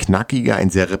dann ein knackiger, ein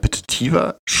sehr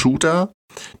repetitiver Shooter,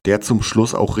 der zum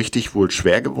Schluss auch richtig wohl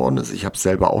schwer geworden ist. Ich habe es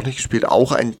selber auch nicht gespielt.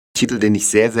 Auch ein Titel, den ich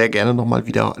sehr, sehr gerne nochmal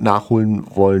wieder nachholen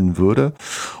wollen würde.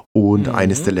 Und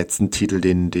eines der letzten Titel,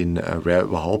 den Rare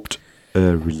überhaupt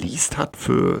released hat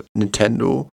für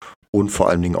Nintendo und vor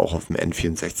allen Dingen auch auf dem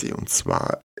N64 und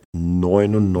zwar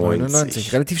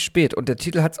 99. Relativ spät. Und der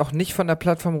Titel hat es auch nicht von der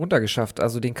Plattform runtergeschafft.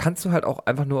 Also den kannst du halt auch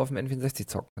einfach nur auf dem N64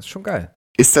 zocken. Das ist schon geil.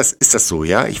 Ist das so,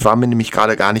 ja? Ich war mir nämlich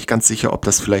gerade gar nicht ganz sicher, ob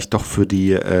das vielleicht doch für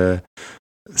die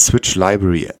Switch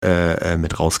Library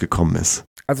mit rausgekommen ist.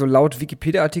 Also laut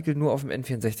Wikipedia-Artikel nur auf dem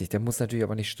N64. Der muss natürlich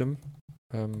aber nicht stimmen.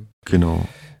 Genau.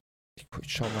 Ich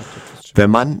schau mal.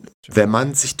 Wenn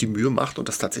man sich die Mühe macht und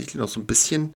das tatsächlich noch so ein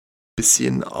bisschen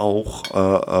auch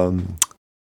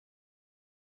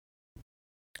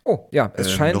oh, ja,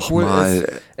 es scheint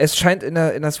es scheint in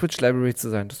der Switch-Library zu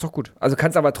sein. Das ist doch gut. Also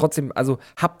kannst aber trotzdem, also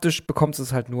haptisch bekommst du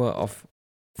es halt nur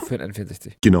für den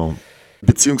N64. Genau.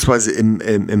 Beziehungsweise im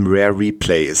Rare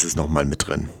Replay ist es nochmal mit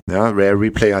drin. Ja, Rare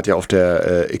Replay hat ja auf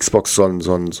der Xbox so eine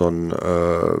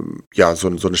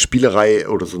Spielerei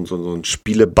oder so ein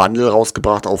Spiele-Bundle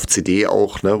rausgebracht, auf CD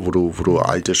auch, ne, wo du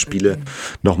alte Spiele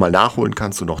nochmal nachholen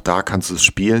kannst und auch da kannst du es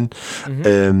spielen.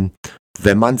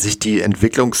 Wenn man sich die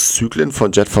Entwicklungszyklen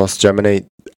von Jet Force Gemini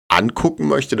angucken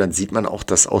möchte, dann sieht man auch,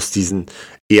 dass aus diesen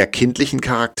eher kindlichen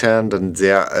Charakteren dann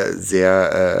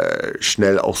sehr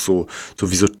schnell auch so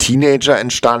wie so Teenager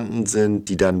entstanden sind,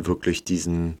 die dann wirklich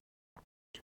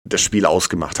das Spiel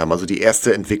ausgemacht haben. Also die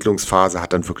erste Entwicklungsphase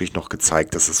hat dann wirklich noch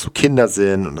gezeigt, dass es so Kinder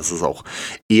sind und dass es auch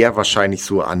eher wahrscheinlich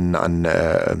so an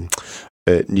ein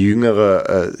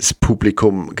jüngeres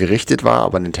Publikum gerichtet war,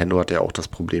 aber Nintendo hatte ja auch das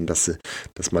Problem, dass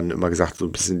man immer gesagt, so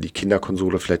ein bisschen die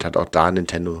Kinderkonsole, vielleicht hat auch da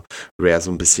Nintendo Rare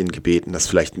so ein bisschen gebeten, das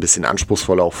vielleicht ein bisschen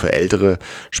anspruchsvoller auch für ältere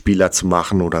Spieler zu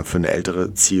machen oder für eine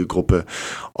ältere Zielgruppe.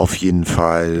 Auf jeden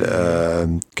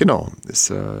Fall, genau, ist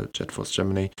Jet Force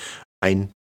Gemini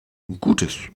ein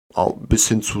gutes, auch bis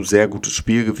hin zu sehr gutes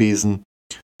Spiel gewesen,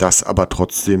 das aber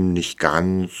trotzdem nicht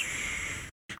ganz,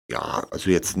 ja, also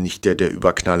jetzt nicht der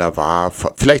Überknaller war.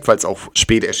 Vielleicht, weil es auch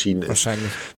spät erschienen ist.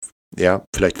 Wahrscheinlich. Ja,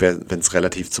 vielleicht wenn es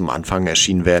relativ zum Anfang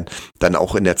erschienen wäre, dann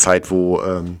auch in der Zeit, wo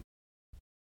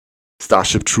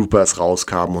Starship Troopers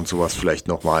rauskamen und sowas vielleicht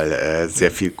nochmal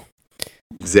sehr viel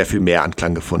mehr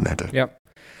Anklang gefunden hätte. Ja.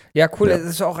 Ja, cool. Es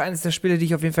ist auch eines der Spiele, die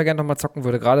ich auf jeden Fall gerne nochmal zocken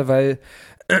würde. Gerade weil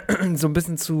so ein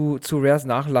bisschen zu Rares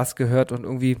Nachlass gehört und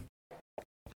irgendwie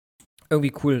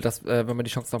cool, dass, wenn man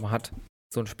die Chance nochmal hat,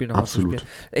 so ein Spiel nochmal zu spielen.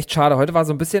 Echt schade. Heute war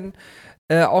so ein bisschen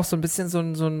auch so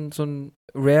ein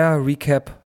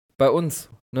Rare-Recap bei uns.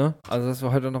 Ne? Also, dass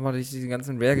wir heute nochmal durch diese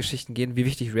ganzen Rare-Geschichten gehen, wie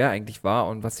wichtig Rare eigentlich war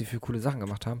und was sie für coole Sachen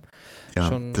gemacht haben. Ja,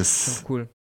 schon cool.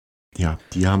 Ja,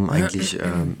 die haben eigentlich,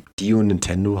 die und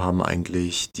Nintendo haben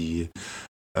eigentlich den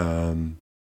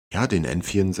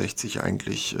N64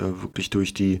 eigentlich wirklich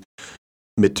durch die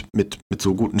mit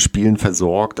so guten Spielen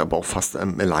versorgt, aber auch fast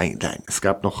allein. Es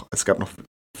gab noch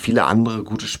viele andere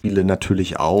gute Spiele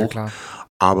natürlich auch, ja, klar.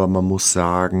 Aber man muss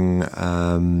sagen,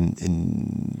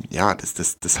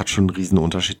 das hat schon einen riesen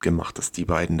Unterschied gemacht, dass die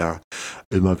beiden da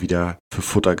immer wieder für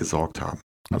Futter gesorgt haben.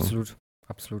 Absolut,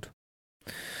 absolut.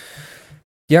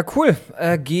 Ja, cool.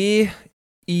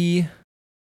 GHIJ.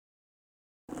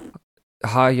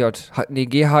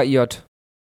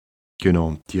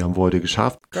 Genau, die haben wir heute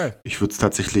geschafft. Geil. Ich würde es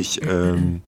tatsächlich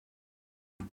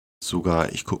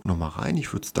sogar, ich gucke nochmal rein,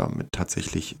 ich würde es damit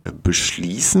tatsächlich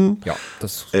beschließen. Ja,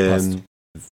 das passt.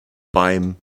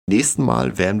 Beim nächsten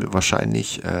Mal werden wir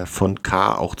wahrscheinlich von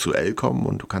K auch zu L kommen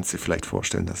und du kannst dir vielleicht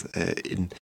vorstellen, dass in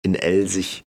L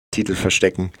sich Titel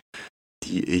verstecken,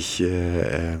 die ich,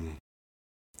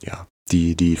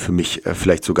 die für mich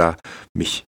vielleicht sogar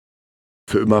mich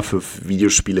für immer für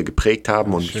Videospiele geprägt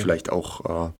haben und mich vielleicht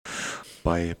auch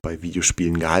bei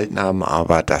Videospielen gehalten haben,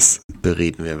 aber das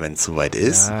bereden wir, wenn es soweit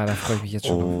ist. Ja, da freue ich mich jetzt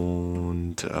schon.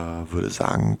 Und würde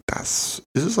sagen, das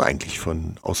ist es eigentlich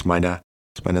aus meiner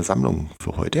Sammlung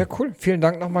für heute. Ja, cool. Vielen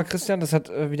Dank nochmal, Christian. Das hat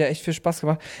wieder echt viel Spaß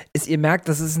gemacht. Ihr merkt,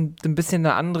 das ist ein bisschen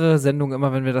eine andere Sendung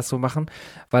immer, wenn wir das so machen,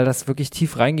 weil das wirklich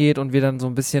tief reingeht und wir dann so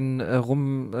ein bisschen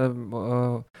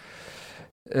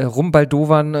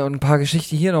rumbaldowern und ein paar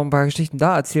Geschichten hier, noch ein paar Geschichten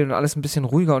da erzählen und alles ein bisschen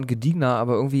ruhiger und gediegener,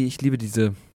 aber irgendwie, ich liebe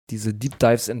diese Deep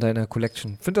Dives in deiner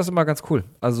Collection. Finde das immer ganz cool.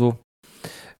 Also,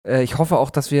 ich hoffe auch,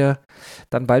 dass wir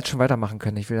dann bald schon weitermachen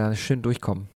können. Ich will da schön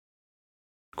durchkommen.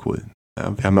 Cool.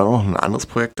 Ja, wir haben ja noch ein anderes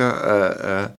Projekt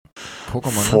vor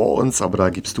uns, aber da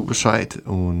gibst du Bescheid.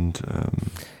 Und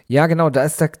ja, genau, da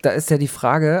ist ja die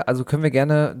Frage, also können wir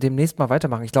gerne demnächst mal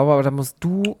weitermachen. Ich glaube aber, da musst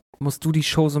du die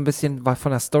Show so ein bisschen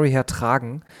von der Story her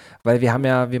tragen, weil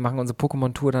wir machen unsere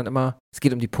Pokémon-Tour dann immer, es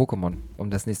geht um die Pokémon, um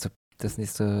das nächste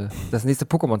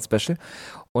Pokémon-Special.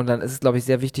 Und dann ist es, glaube ich,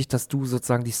 sehr wichtig, dass du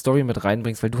sozusagen die Story mit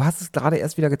reinbringst, weil du hast es gerade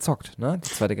erst wieder gezockt, ne? Die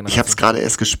zweite Generation. Ich habe es gerade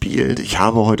erst gespielt. Ich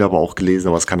habe heute aber auch gelesen,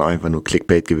 aber es kann auch einfach nur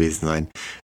Clickbait gewesen sein,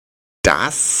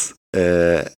 dass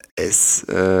es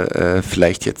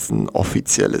vielleicht jetzt ein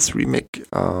offizielles Remake,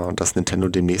 dass Nintendo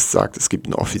demnächst sagt, es gibt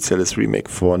ein offizielles Remake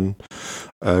von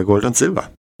Gold und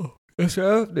Silber. Ist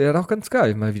ja doch ganz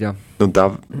geil, mal wieder. Und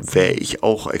da wäre ich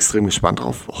auch extrem gespannt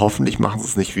drauf. Hoffentlich machen sie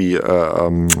es nicht wie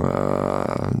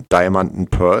Diamond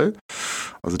and Pearl.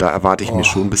 Also da erwarte ich mir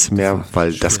schon ein bisschen mehr,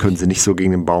 weil das können sie nicht so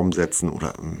gegen den Baum setzen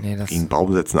oder gegen den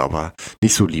Baum setzen, aber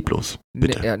nicht so lieblos,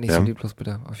 bitte. Nee, ja, nicht so lieblos,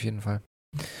 bitte, auf jeden Fall.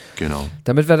 Genau.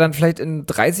 Damit wir dann vielleicht in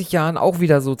 30 Jahren auch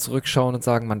wieder so zurückschauen und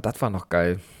sagen, Mann, das war noch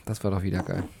geil. Das war doch wieder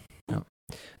geil. Ja.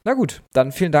 Na gut,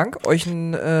 dann vielen Dank. Euch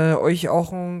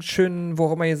auch einen schönen, wo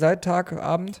auch immer ihr seid, Tag,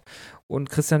 Abend. Und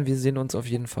Christian, wir sehen uns auf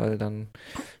jeden Fall dann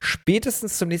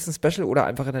spätestens zum nächsten Special oder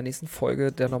einfach in der nächsten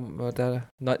Folge, der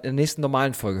nächsten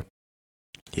normalen Folge.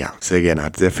 Ja, sehr gerne.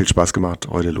 Hat sehr viel Spaß gemacht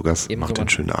heute, Lukas. Ebenso, Macht einen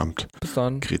schönen Abend. Bis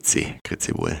dann. Grüezi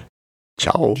wohl.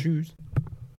 Ciao. Tschüss.